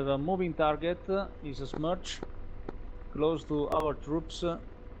 I have a moving target. Is a smirch close to our troops.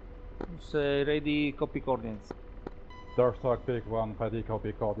 Say ready. Copy coordinates. Darkstar pick 1, ready,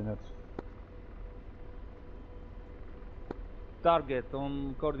 copy coordinates. Target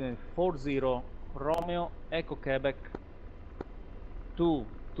on coordinate 40 Romeo Echo Quebec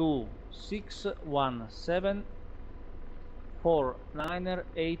 22617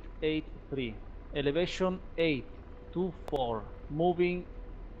 49883 elevation 824 moving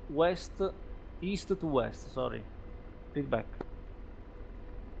east to west, sorry. Feedback.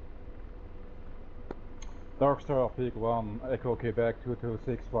 Darkstar pick 1, Echo Quebec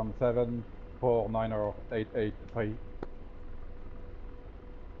 22617 49883.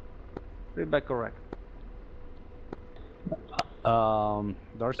 Feedback correct.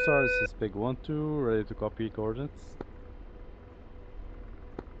 Darkstar, this is Pig 1-2, ready to copy coordinates.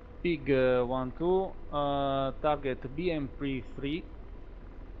 Pig 1-2, target BMP3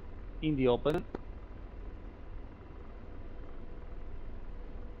 in the open.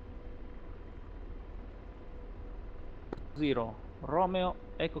 Zero Romeo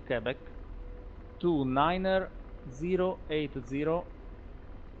Echo Quebec 29080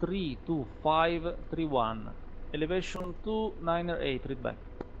 32531 elevation 298. Read back.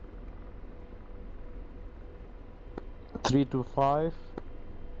 325.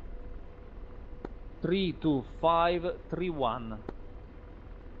 32531.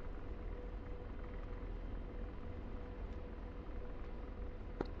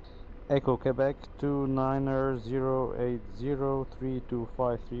 Echo Quebec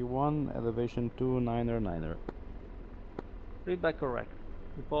 29080325531, elevation 299er. Read back correct.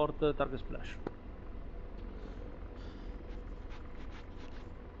 Report target splash.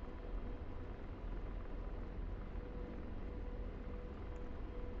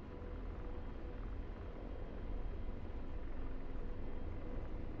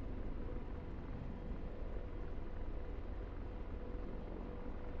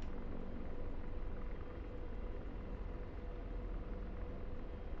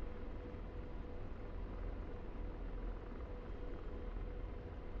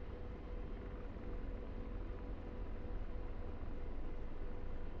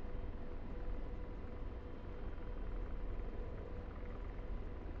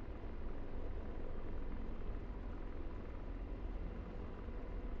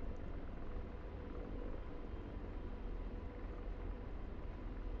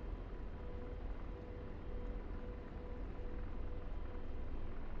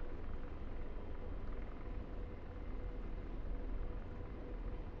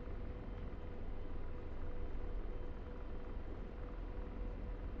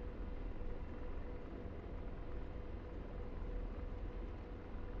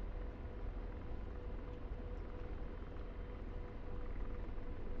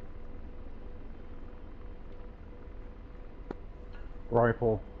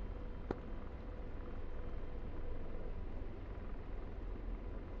 Rifle.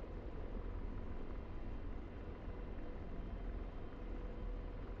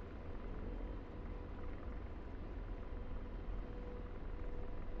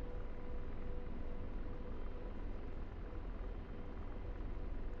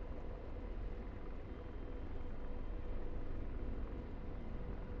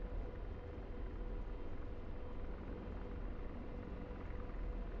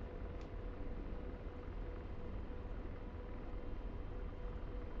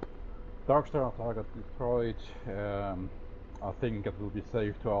 Darkstar target destroyed. I think it will be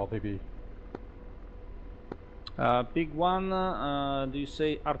safe to RTB. Big one, do you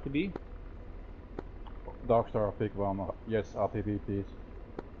say RTB? Darkstar, big one. Yes, RTB, please.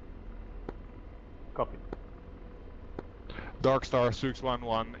 Copy. Darkstar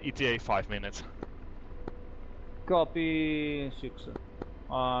 611, ETA 5 minutes. Copy 6.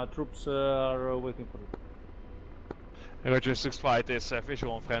 Troops are waiting for you. Roger, 6 flight is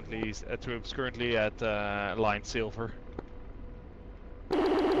visual and friendly troops currently at line silver.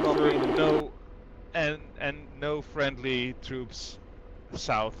 Confirm no and no friendly troops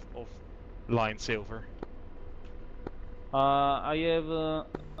south of line silver. I have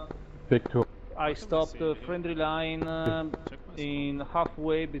Big 2. I stopped the friendly line in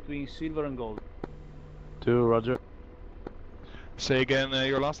halfway between silver and gold. 2, roger. Say again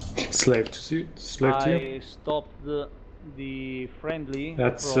your last? Slave to you. I stopped the friendly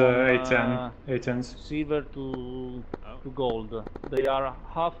That's from A10s. silver to gold. They are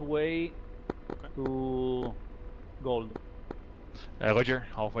halfway to gold. Roger,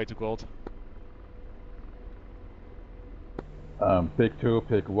 halfway to gold. Big 2,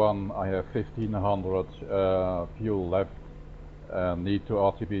 Big 1, I have 1500 fuel left. Need to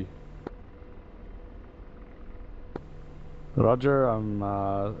RTB. Roger, I'm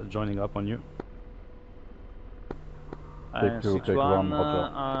joining up on you. Big 2, Big 1,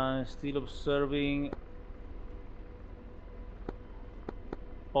 roger. I'm still observing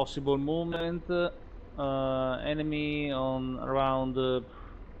possible movement. Enemy on around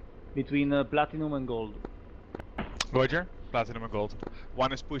between platinum and gold. Roger, platinum and gold.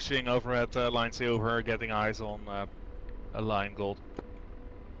 One is pushing over at line silver, getting eyes on a line gold.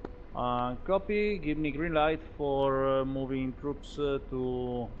 Copy, give me green light for moving troops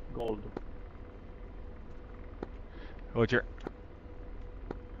to gold. Roger.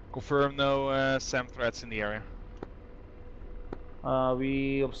 Confirm no SAM threats in the area.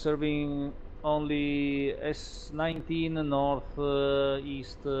 We observing only S19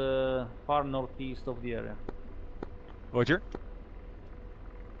 northeast, far northeast of the area. Roger.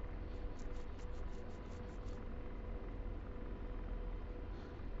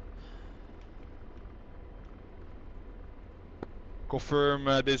 Confirm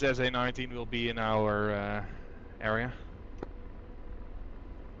this SA-19 will be in our area.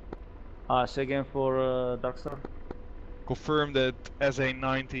 Say again for Darkstar. Confirm that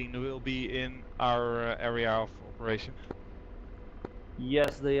SA-19 will be in our area of operation.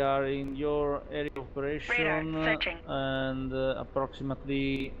 Yes, they are in your area of operation and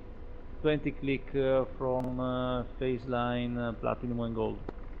approximately 20 click from phase line platinum and gold.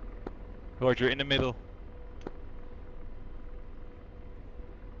 Roger, in the middle.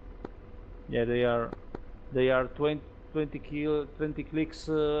 Yeah, they are 20 clicks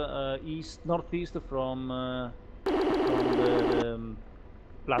northeast from the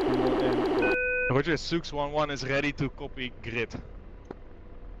platinum and gold. Roger, Sux11 is ready to copy grid.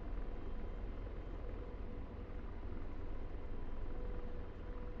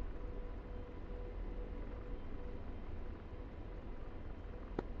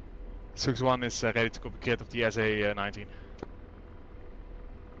 Sux1 is ready to copy grid of the SA-19.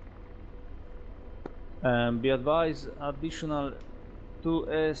 Be advised, additional to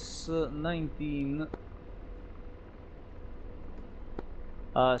S19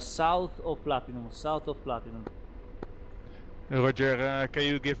 south of platinum, Roger, can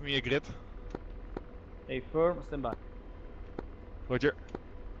you give me a grid? A firm, stand by. Roger.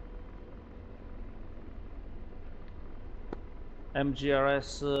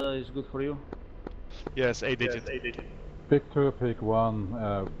 MGRS is good for you? Yes, 8 digit. Big 2, Big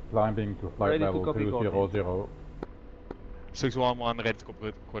 1, climbing to flight Ready to level copy 200. 611 ready to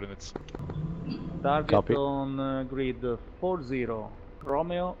copy coordinates. Target Copy. on grid 40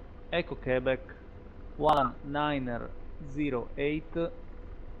 Romeo Echo Quebec 1908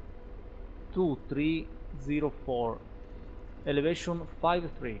 2304 elevation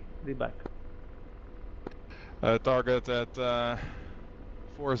 53 read back. Target at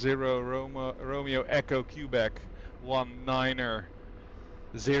 40 Romeo Echo Quebec 19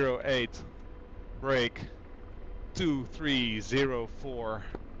 08, break 2304,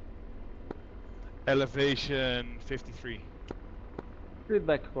 elevation 53. Read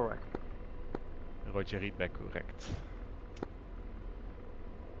back correct. Roger, read back correct.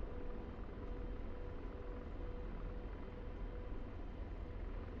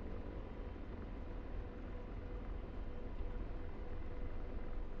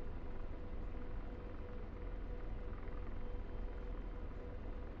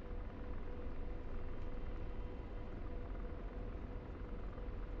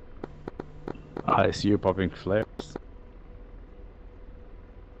 I see you popping flares.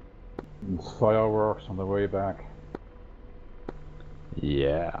 Fireworks on the way back.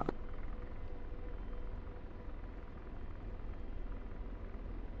 Yeah.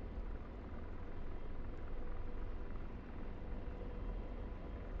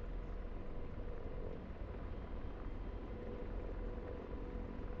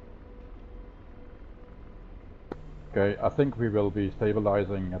 Okay, I think we will be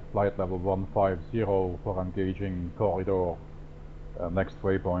stabilizing at flight level 150 for engaging corridor next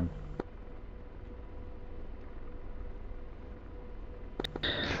waypoint.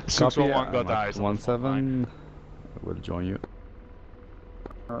 Copy, 611 got I'm eyes at on the front line. 17. I will join you.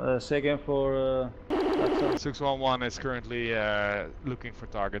 Second for 611 is currently looking for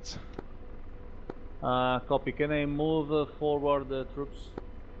targets. copy. Can I move forward the troops?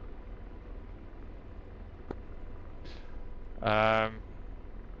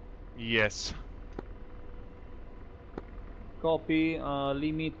 Yes. Copy.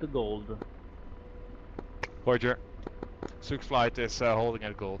 Limit gold. Roger. Six flight is holding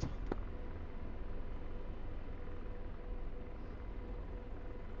at gold.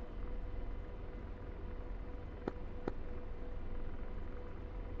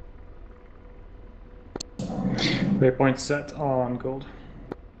 Waypoint set on gold.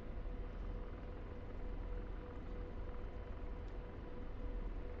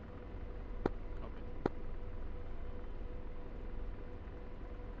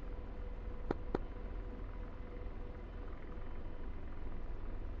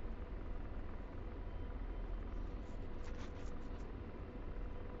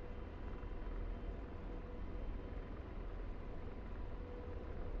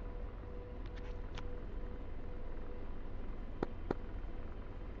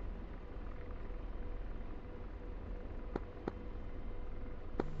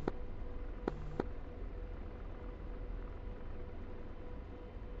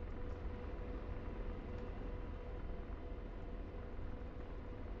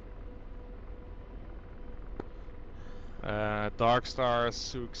 Dark Star,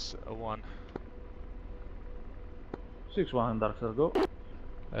 Sux 1. 6-1, Dark Star, go.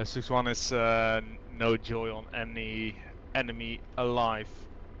 6-1 is no joy on any enemy alive.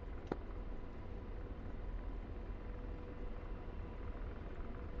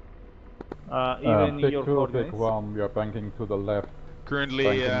 Even Pick your 2, coordinates? pick 1, we are banking to the left. Currently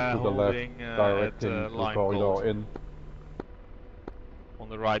banking to the left, holding directing at to line corridor gold. in. On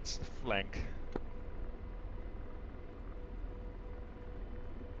the right flank.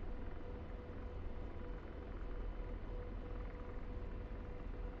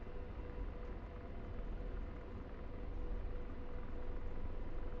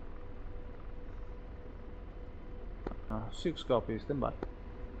 Six copies, stand by.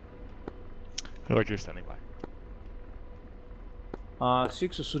 Roger, standing by.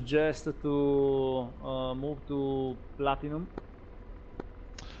 6 suggest to move to platinum.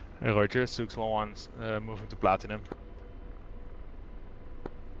 Roger, 611 moving to platinum.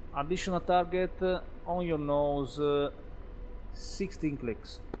 Additional target on your nose, 16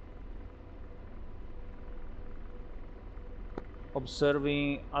 clicks.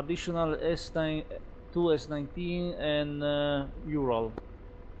 Observing additional S9, 2 S19 and Ural.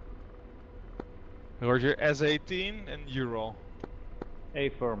 Roger, S18 and Ural. A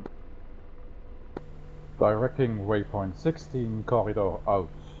firm. Directing waypoint 16 corridor out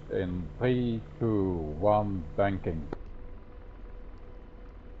in 3, 2, 1, banking.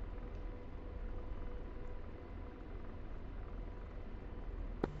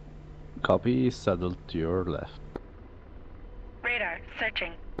 Copy, saddle to your left. Radar,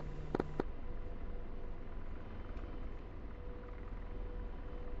 searching.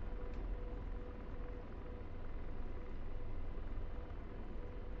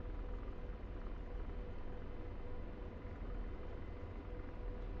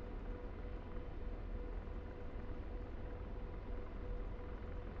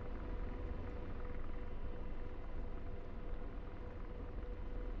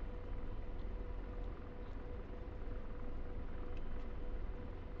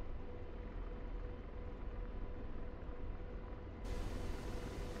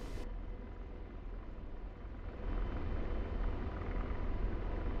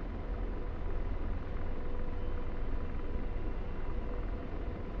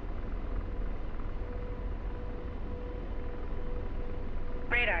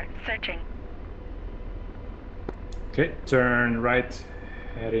 Radar, searching. Okay, turn right,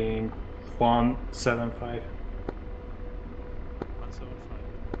 heading 175. 175.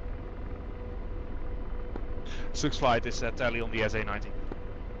 Six flight is tally on the SA-19.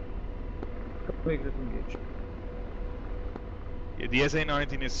 Quick engage. Yeah, the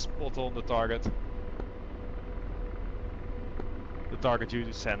SA-19 is spot on the target. The target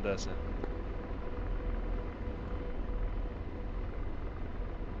you send us.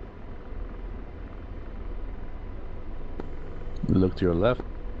 Look to your left.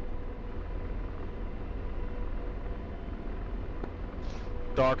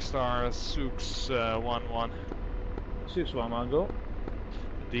 Dark Star Sux 1-1. 6-1, go.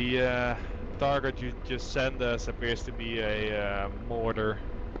 The target you just sent us appears to be a mortar.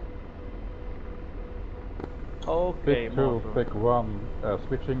 Okay, Pick 2, mortar. pick 1,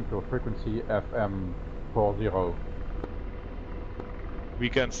 switching to frequency FM 40. We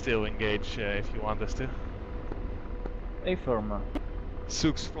can still engage if you want us to. Affirm.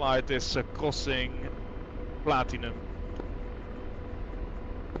 Sux flight is crossing Platinum.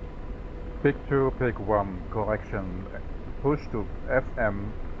 Pick 2, pick 1, correction, push to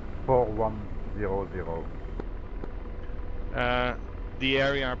FM 4100. The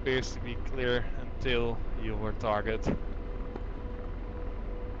area appears to be clear until your target.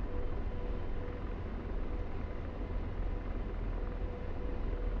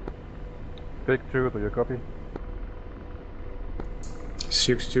 Pick 2, do you copy?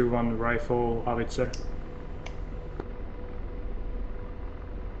 621 rifle howitzer.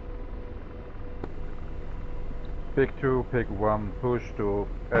 Pick 2, pick 1, push to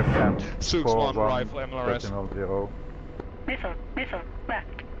FM Sux 1 rifle MLRS. 0. Missile,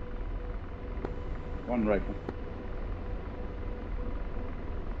 left. 1 rifle.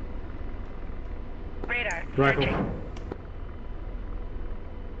 Radar, Rifle. searching.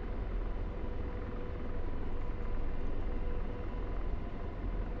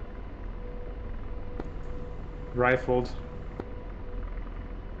 Rifled.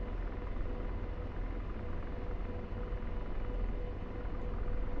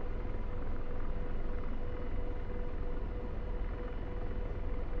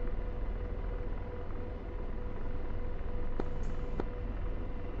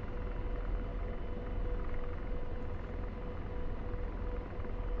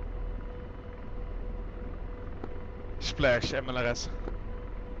 Splash MLRS.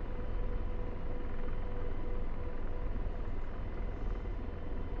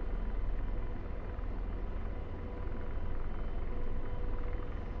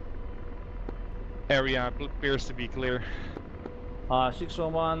 Area appears to be clear.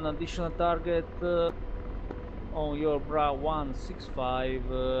 601 additional target on your bra 165.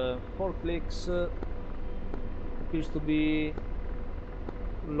 4 clicks. Appears to be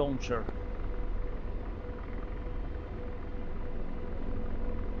launcher.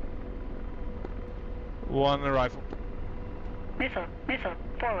 One rifle. Missile,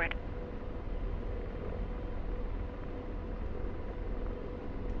 forward.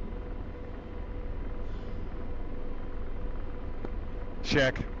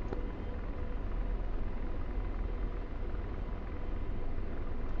 Check.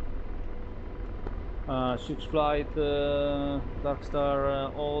 Six flight, Dark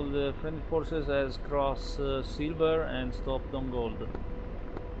Star, all the friendly forces has crossed silver and stopped on gold.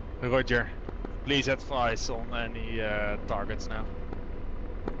 Roger. Please advise on any targets now.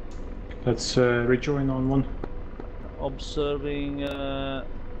 Let's rejoin on 1. Observing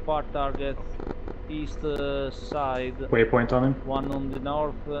far target east side. Waypoint on him. One on the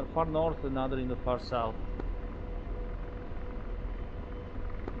north, far north, another in the far south.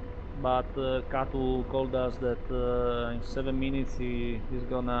 But Katu told us that in 7 minutes he's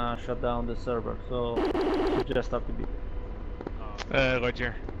gonna shut down the server, so suggest RTB.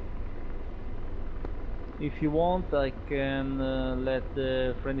 Roger. If you want, I can let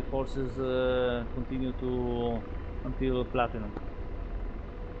the friendly forces continue to until Platinum.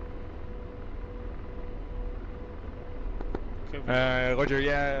 Roger,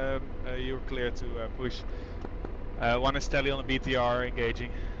 yeah, you're clear to push. One is Telly on the BTR engaging.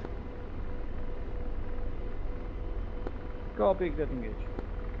 Copy, get engaged.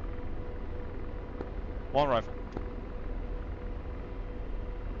 One rifle.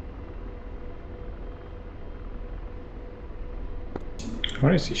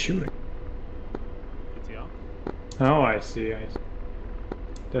 Where is he shooting? BTR? Oh, I see.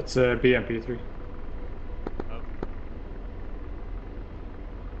 That's BMP3. Okay.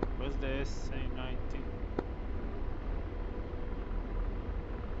 Where's the SA-19?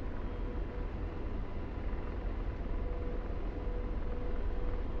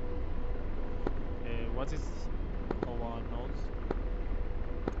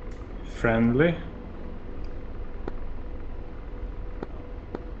 friendly.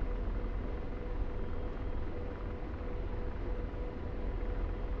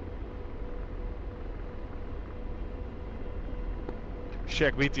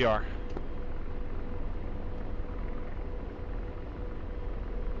 Check BTR.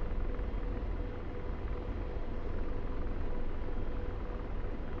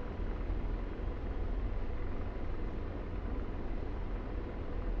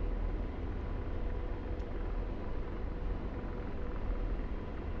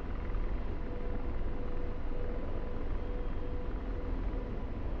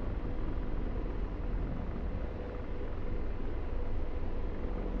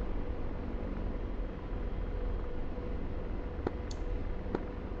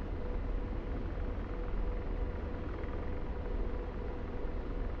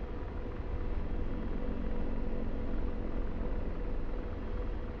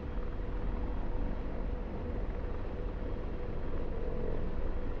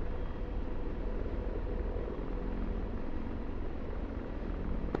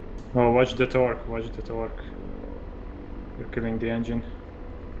 Oh, watch the torque, watch the torque. You're killing the engine.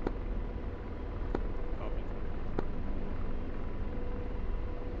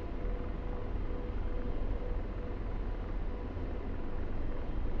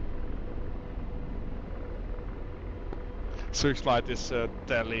 Searchlight is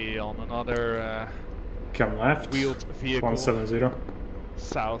tally on another Come left. wheeled vehicle 170.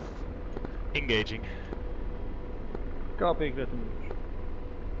 south, engaging. Copy, great to meet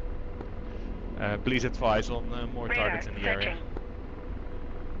you. Please advise on more Radar targets in the area. searching.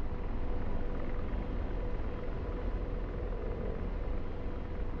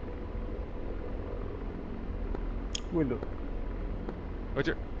 Window.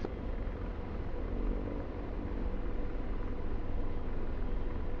 Roger.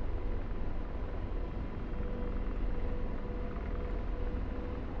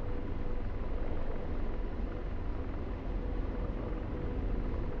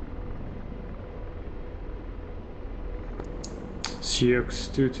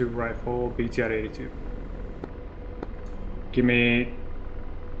 CX-22 rifle, BTR 82. Give me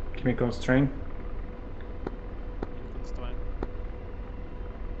constraint. Constraint.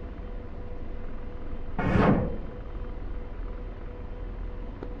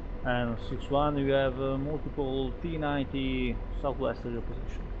 And 6-1, you have multiple T90 southwest of your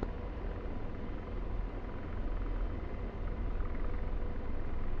position.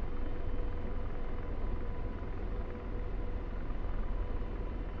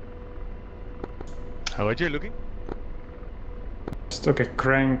 How are you looking? Just took a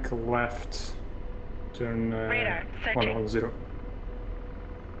crank left. Turn Radar searching. 110.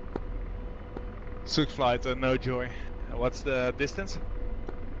 Searchlight, no joy. What's the distance?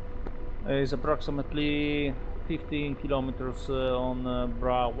 Is approximately 15 kilometers on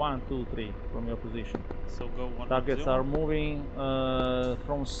Bra 123 from your position. So go 110. Targets are moving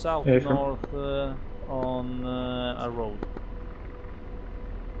from south Hey, from- north on a road.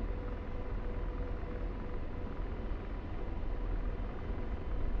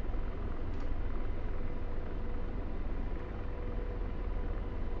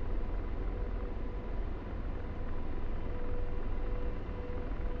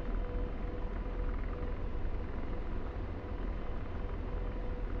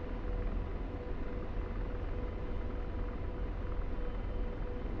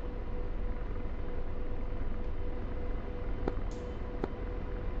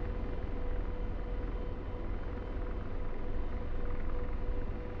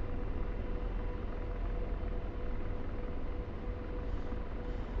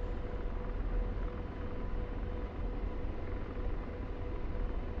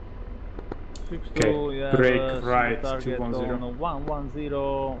 Okay, You have brake a right, target 210. on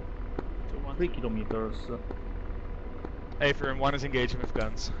 110, 3 kilometers. Aferin 1 is engaging with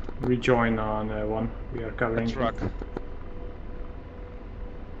guns. Rejoin on 1. We are covering. A truck. Joining.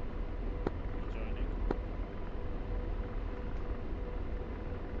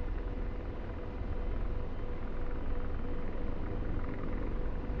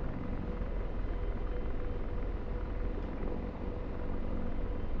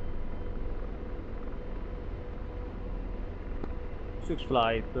 Six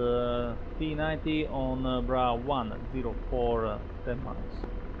flight, T90 on Bra 104, 10 miles.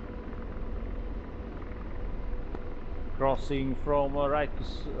 Crossing from right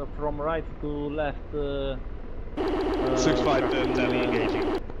to left. Six flight, tracking, tally engaging.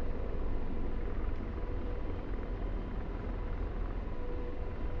 Do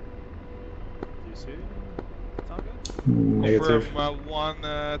you see target? Negative. Confirm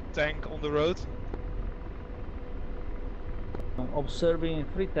one tank on the road. Observing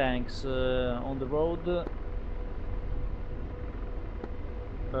 3 tanks on the road.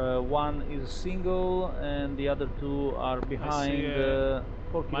 One is single and the other 2 are behind,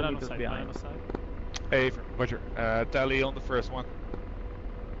 4 kilometers behind. Hey, Roger. Tally on the first one.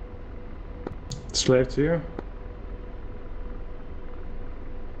 Slave to you.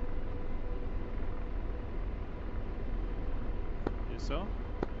 You saw?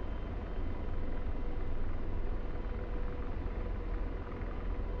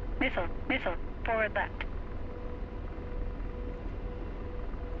 Missile, missile, forward left.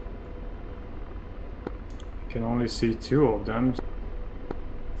 Can only see 2 of them.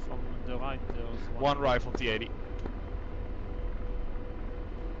 From the right, there was One rifle T-80.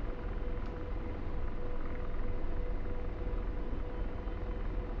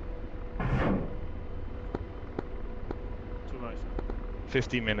 Two rifle.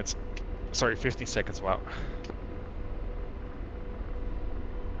 15 minutes. Sorry, 15 seconds, wow.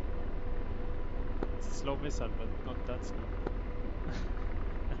 It's a slow missile, but not that slow.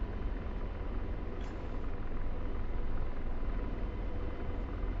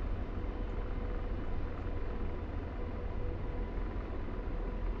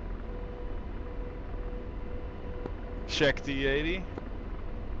 Check T-80.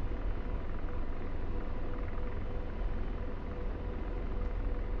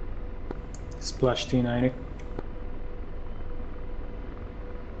 Splash T90.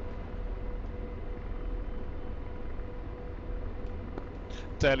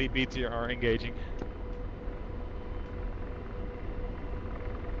 Tally BT are engaging.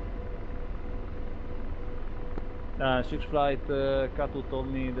 Six flight, Katu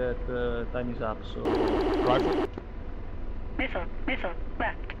told me that time is up, so... Rifle. Missile, missile,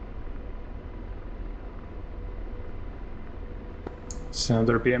 left. It's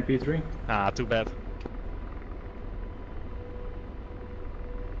another BMP3. Ah, too bad.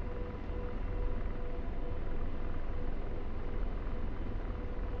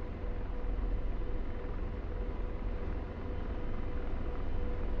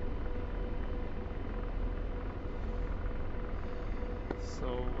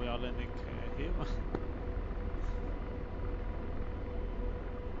 So we are landing here.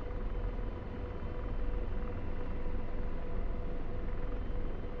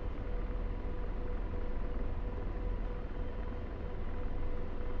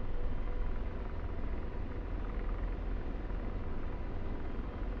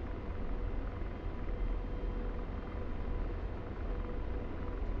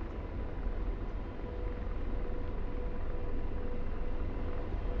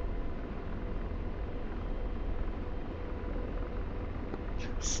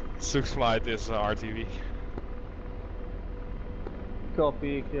 Six flight is RTV.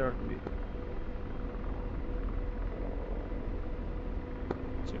 Copy, clear RTV.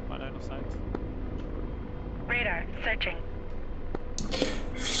 Check my line of sight. Radar, searching.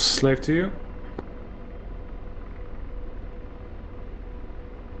 Slave to you.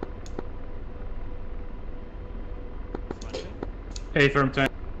 A firm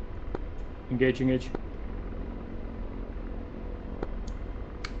tank. Engaging edge.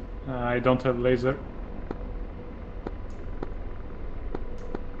 I don't have laser.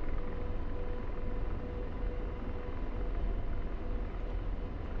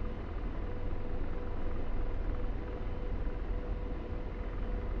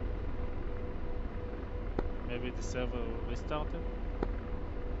 Maybe the server restarted.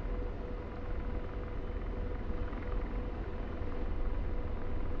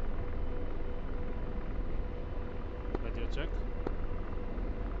 Radio check.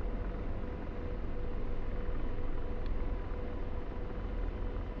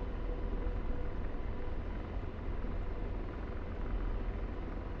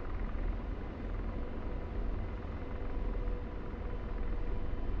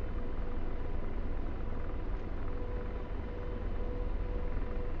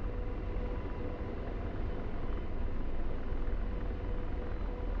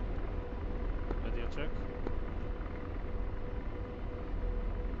 Radio check.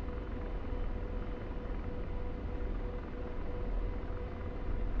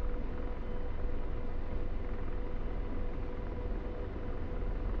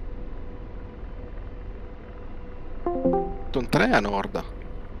 Un 3 a nord.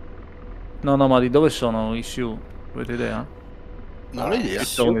 No, no, ma di dove sono i Sioux? Avete idea? Non ho idea.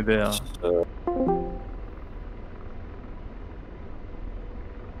 Ho un'idea.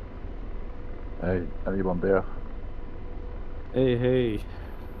 Hey, anyone there? Hey, hey.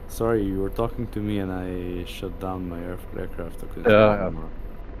 Sorry, you were talking to me and I shut down my aircraft. I couldn't hear Yeah, anymore.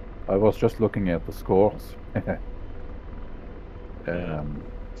 I was just looking at the scores.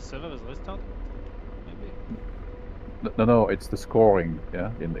 Server is restarted? Maybe? No, it's the scoring,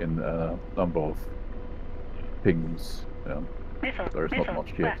 yeah, in number of pings. Yeah. There's not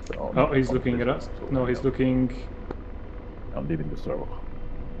much yet. Oh, he's looking at us. No, he's looking. I'm leaving the server.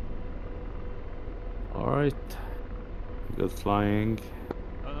 Alright. Good flying.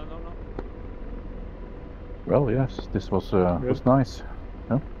 No. Well, yes, this was nice.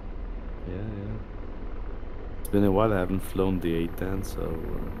 Huh? Yeah. It's been a while I haven't flown the A10, so...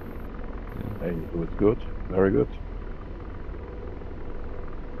 yeah. Hey, it was good. Very good.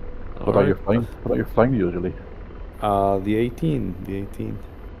 What are you flying? What are you flying usually? The 18. The 18.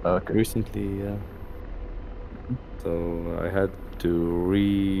 Okay. Recently, yeah. So I had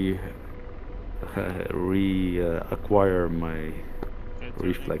to acquire my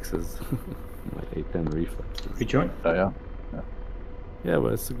reflexes. My A10 reflexes. Rejoin? Yeah. Yeah,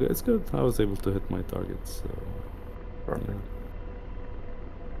 but it's good. It's good. I was able to hit my targets. So. Perfect. Yeah.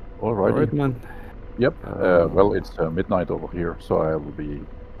 All right, man. Yep. Well, it's midnight over here, so I will be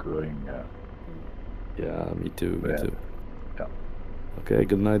going. Yeah, me too. Me too. Yeah. Okay.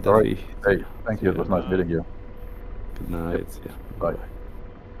 Good night, All Duffy. right. Hey, thank you. It was nice meeting you. Good night. Yep. Yeah. Bye.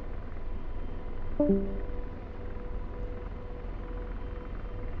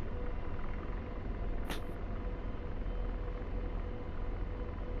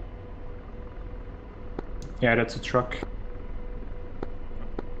 Yeah, that's a truck.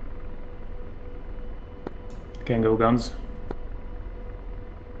 Can go guns.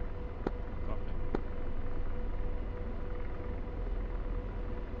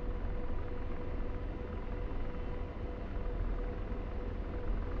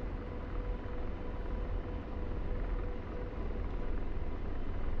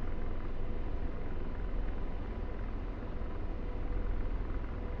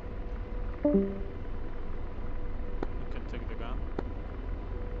 You can take the gun.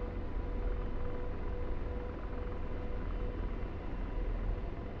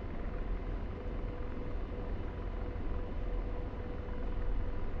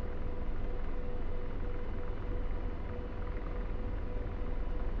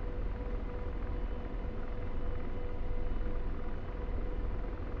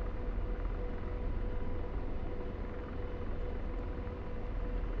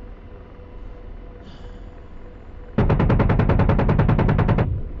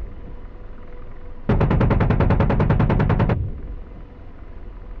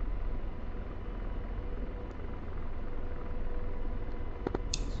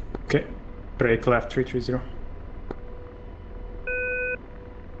 Okay. Brake left 330.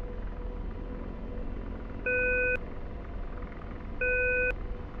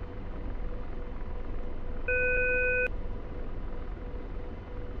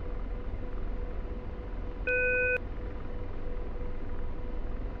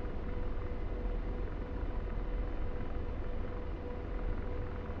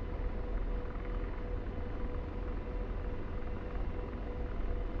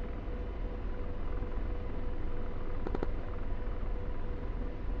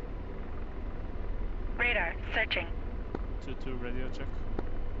 Radar, searching. 2-2 radio check.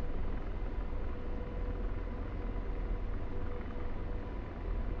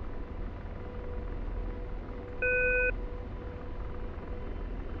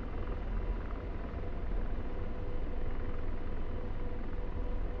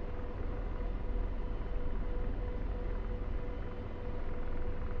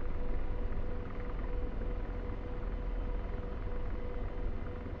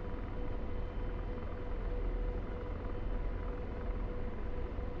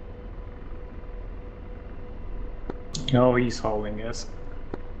 No, he's hauling, yes.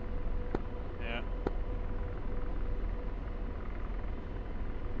 Yeah.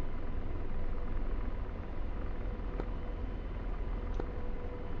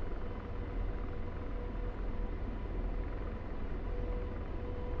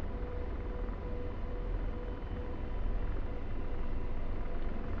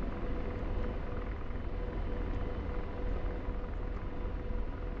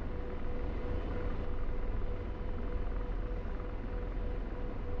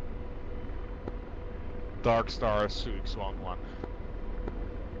 Dark Star Suix11.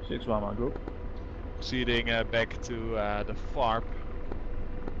 611, go. Proceeding back to the FARP.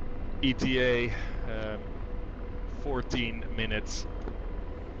 ETA 14 minutes.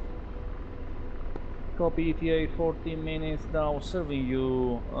 Copy ETA 14 minutes now, serving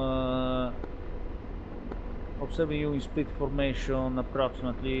you observing you in split formation,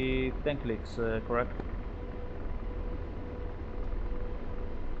 approximately 10 clicks, correct?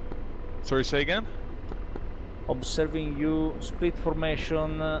 Sorry, say again? Observing you split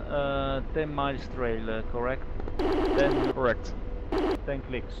formation, 10 miles trail, correct? 10, correct. 10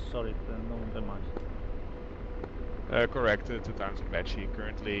 clicks, sorry, no 10 miles. Correct, 2 times a match. He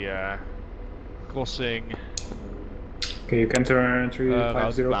currently crossing. Okay, you can turn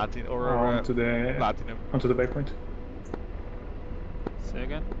 350 onto the platinum. onto the waypoint. Say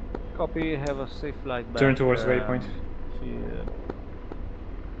again? Copy, have a safe flight back. Turn towards the waypoint.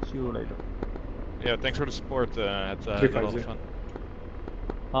 See you later. Yeah, thanks for the support. Had a lot of fun.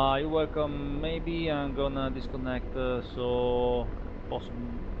 You're welcome. Maybe I'm gonna disconnect, so possible.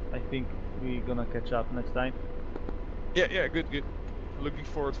 I think we're gonna catch up next time. Yeah, good. Looking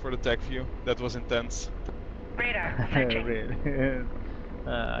forward for the tech view. That was intense. Radar searching. Really.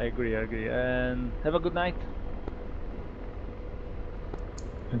 I agree. And have a good night.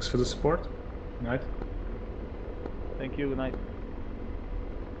 Thanks for the support. Good night. Thank you. Good night.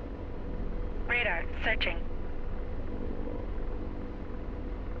 Radar searching.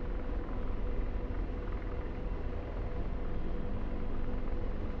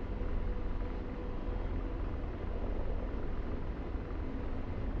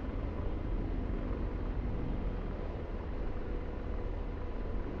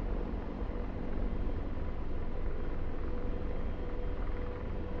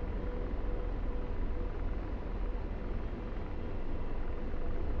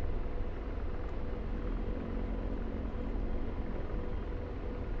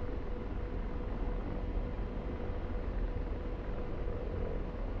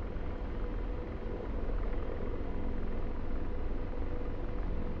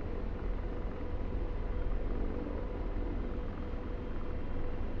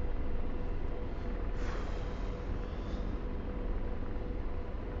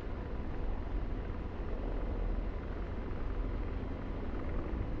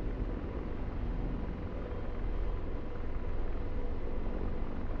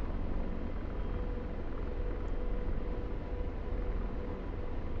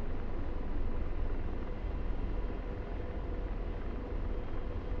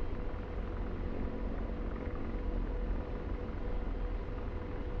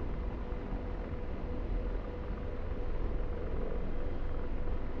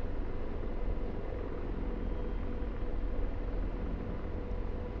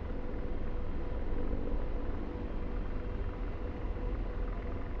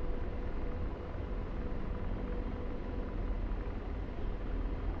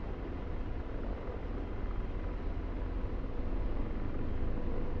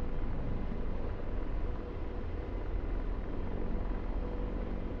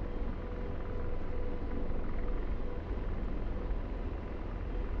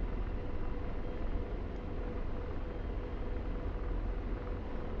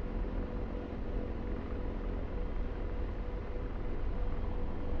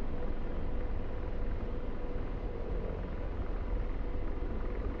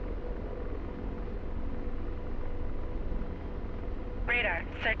 Radar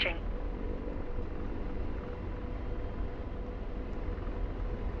searching.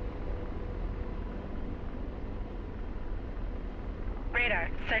 Radar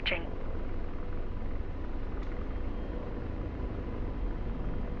searching.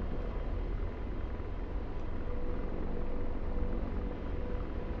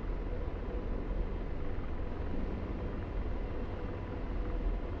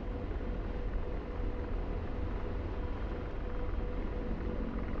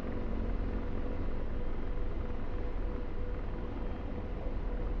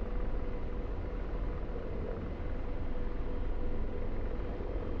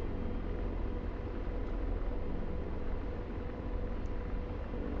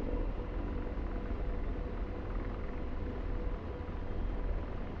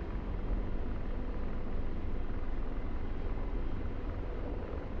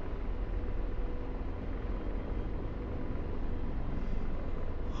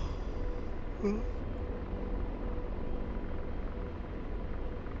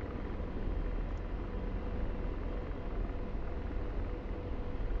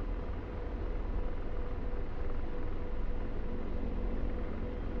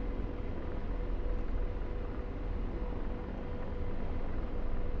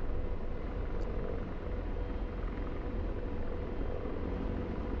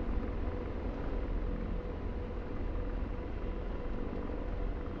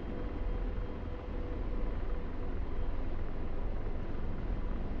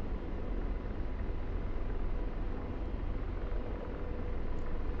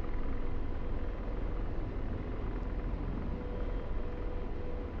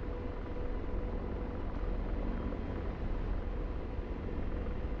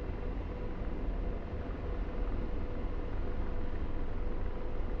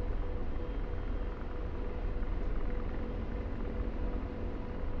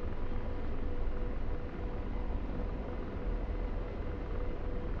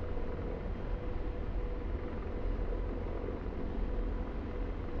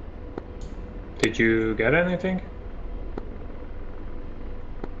 Did you get anything?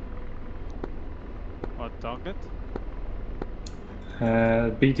 What target?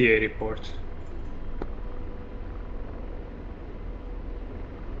 BTA report.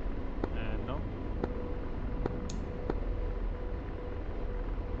 No.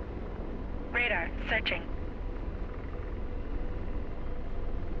 Radar searching.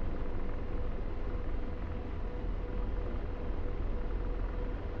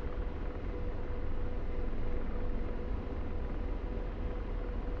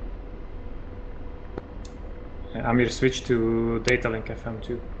 Amir, switch to data link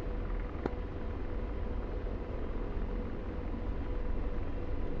FM2.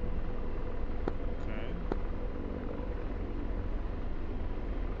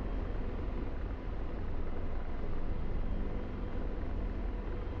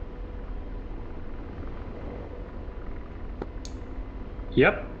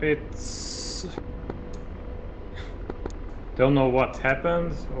 Yep, it's... Don't know what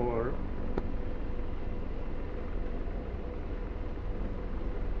happened, or...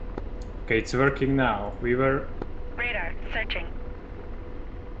 Okay, it's working now. We were... Radar searching.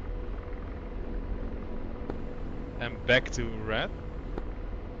 And back to red.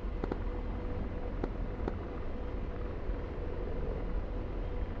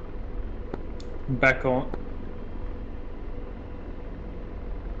 Back on.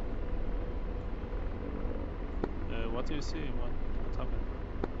 What do you see? What happened?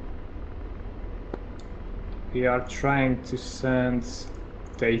 We are trying to send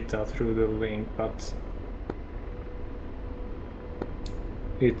data through the link, but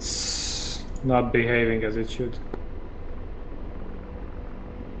it's not behaving as it should.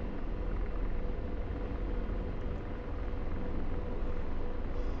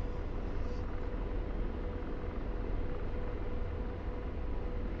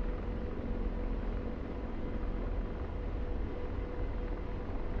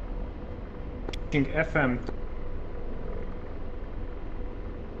 FM.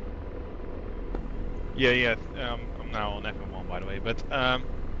 Yeah. I'm now on FM1 by the way, but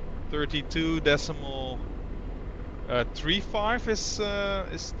 32.35 is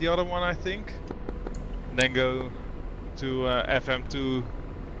the other one I think. And then go to FM2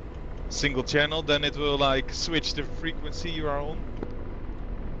 single channel, then it will like switch the frequency you are on.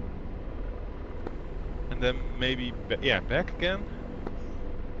 And then maybe back again.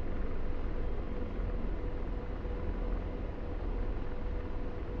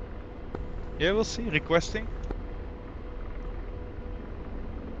 Yeah, we'll see. Requesting.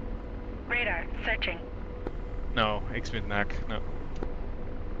 Radar searching. No, ik mit NAC. No.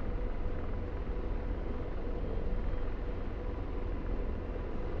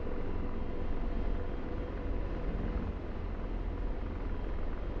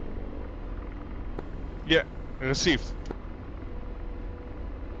 Yeah, received.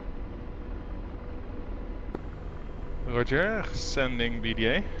 Roger, sending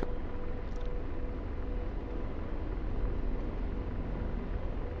BDA.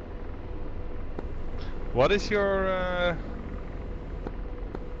 What is your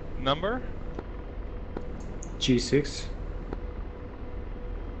number? G6.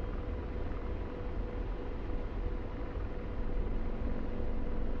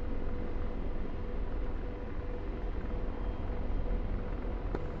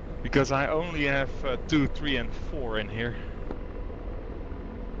 Because I only have 2, 3 and 4 in here.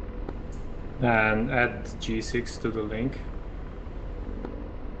 And add G6 to the link.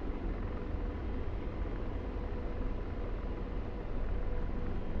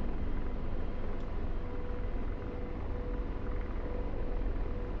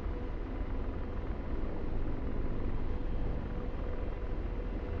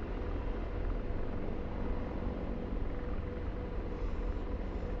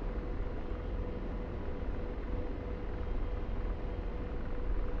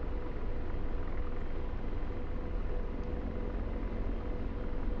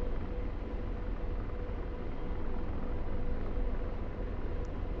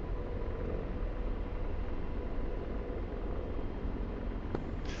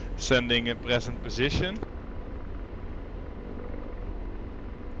 Sending a present position.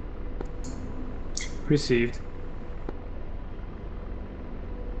 Received.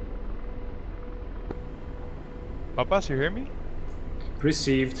 Papas, you hear me?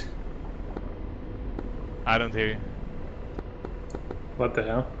 Received. I don't hear you. What the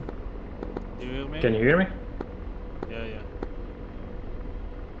hell? Do you hear me? Can you hear me? Yeah.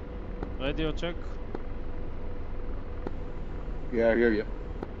 Radio check. Yeah, I hear you.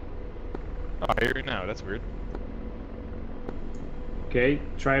 Oh, I hear you now. That's weird. Okay,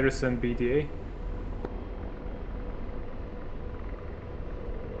 try to send BDA.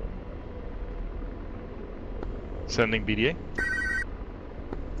 Sending BDA.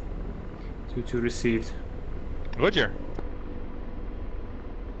 2-2 received. Roger.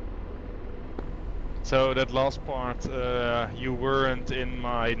 So that last part, you weren't in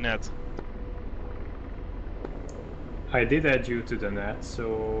my net. I did add you to the net,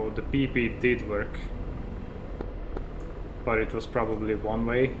 so the PP did work. But it was probably one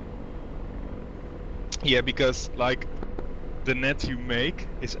way. Yeah, because like the net you make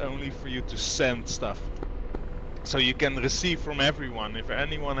is only for you to send stuff. So you can receive from everyone. If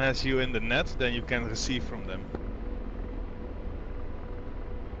anyone has you in the net, then you can receive from them.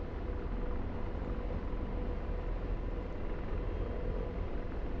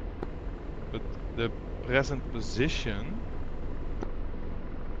 But the present position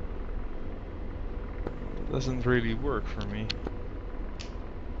doesn't really work for me.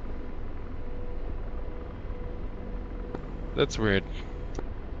 That's weird.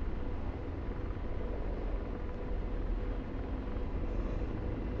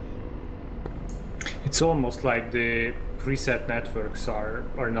 It's almost like the preset networks are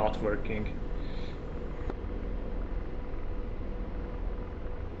not working.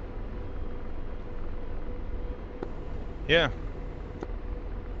 Yeah.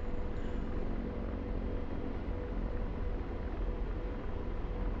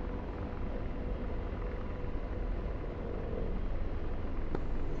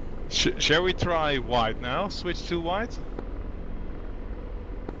 Shall we try white now? Switch to white?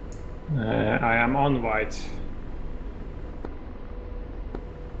 I am on white.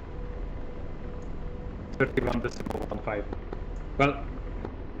 31.15. Well,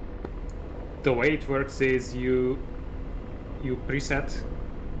 the way it works is you preset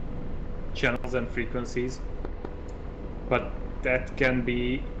channels and frequencies, but that can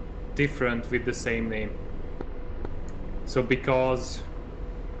be different with the same name. So because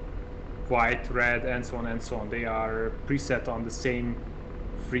white, red, and so on, they are preset on the same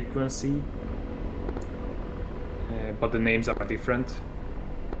frequency, but the names are different.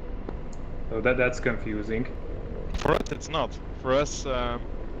 So that's confusing. For us, it's not. For us,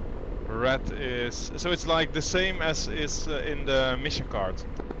 red is so it's like the same as is in the mission card.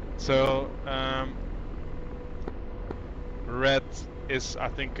 So red is I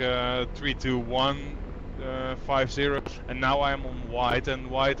think 32150, and now I'm on white, and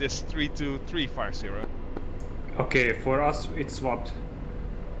white is 32350. Okay, for us it's swapped.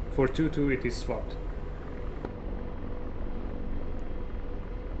 For 2-2 it is swapped.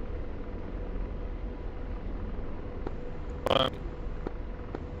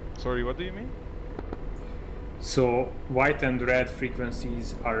 Sorry, what do you mean? So white and red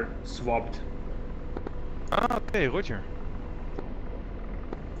frequencies are swapped. Ah, okay, Roger.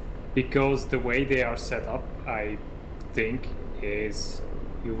 Because the way they are set up, I think, is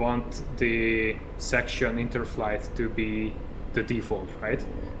you want the section interflight to be the default, right?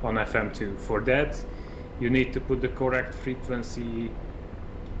 On FM2. For that, you need to put the correct frequency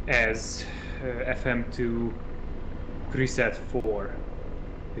as FM2 preset 4,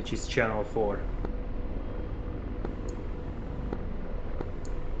 which is channel 4.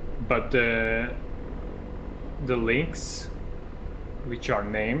 But the links, which are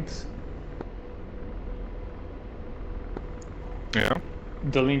named, yeah,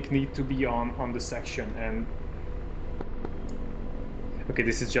 the link need to be on the section. And okay,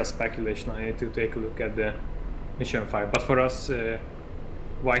 this is just speculation. I need to take a look at the mission file. But for us,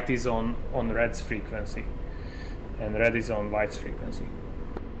 white is on red's frequency, and red is on white's frequency.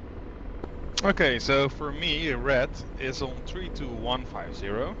 Okay, so for me, red is on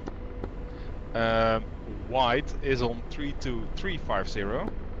 32150. White is on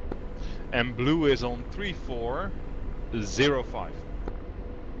 32350, and blue is on 3405.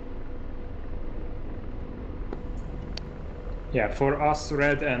 Yeah, for us,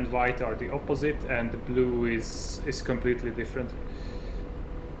 red and white are the opposite, and the blue is completely different.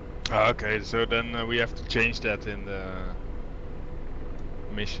 Okay, so then we have to change that in the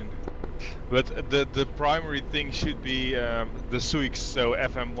mission. But the primary thing should be the SUIX, so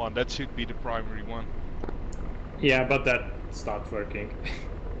FM1. That should be the primary one. Yeah, but that stopped working.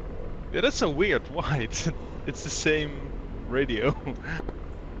 Yeah, that's so weird. Why? It's the same radio.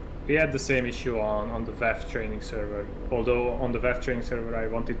 We had the same issue on the VEF training server. Although on the VEF training server I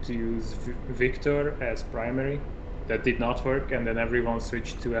wanted to use Victor as primary. That did not work, and then everyone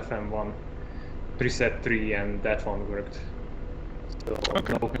switched to FM1 preset 3, and that one worked. So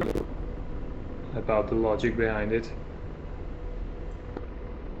okay. No clue about the logic behind it.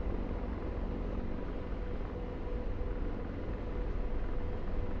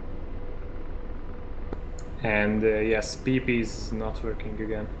 And yes, PP is not working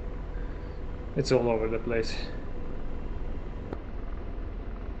again. It's all over the place.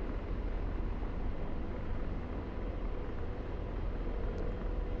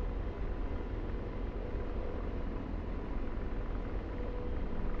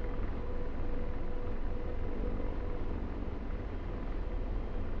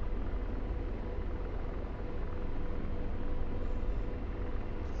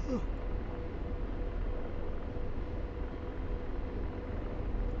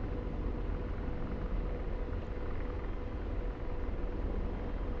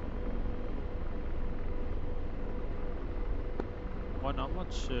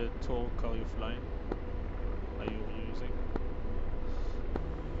 much torque are you flying? Are you using?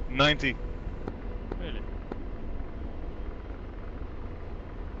 90. Really?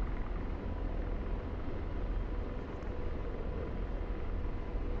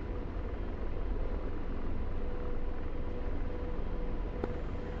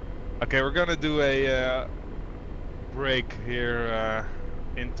 Okay, we're gonna do a break here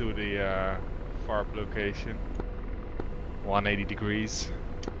into the FARP location. 180 degrees.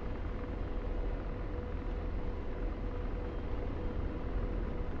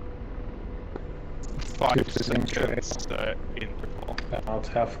 5 seconds interval. About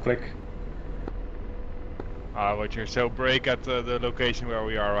half click. Roger. So break at the location where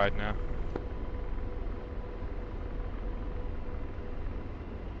we are right now.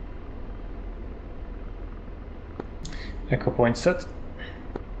 Echo point set.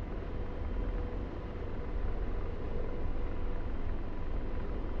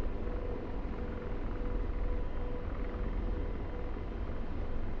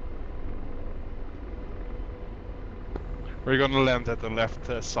 We're gonna land at the left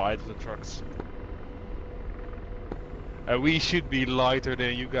side of the trucks. We should be lighter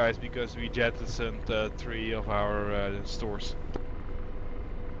than you guys because we jettisoned 3 of our stores.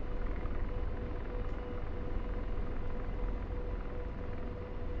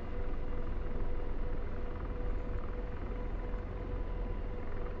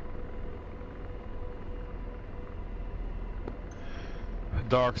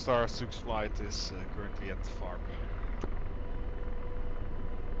 Dark Star 6 flight is currently at FARP.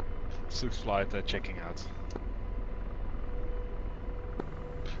 6 flight checking out.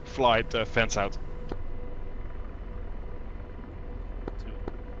 Flight fence out. 2.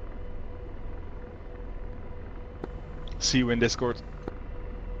 See you in Discord.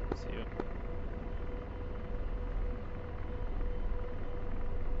 See you.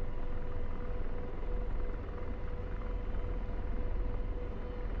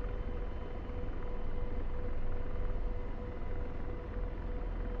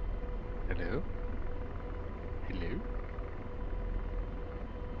 Hello? Hello?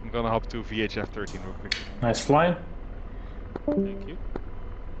 I'm gonna hop to VHF-13 real quick. Nice flying. Thank you.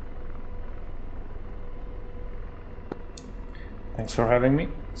 Thanks for having me.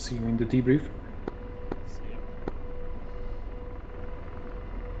 See you in the debrief.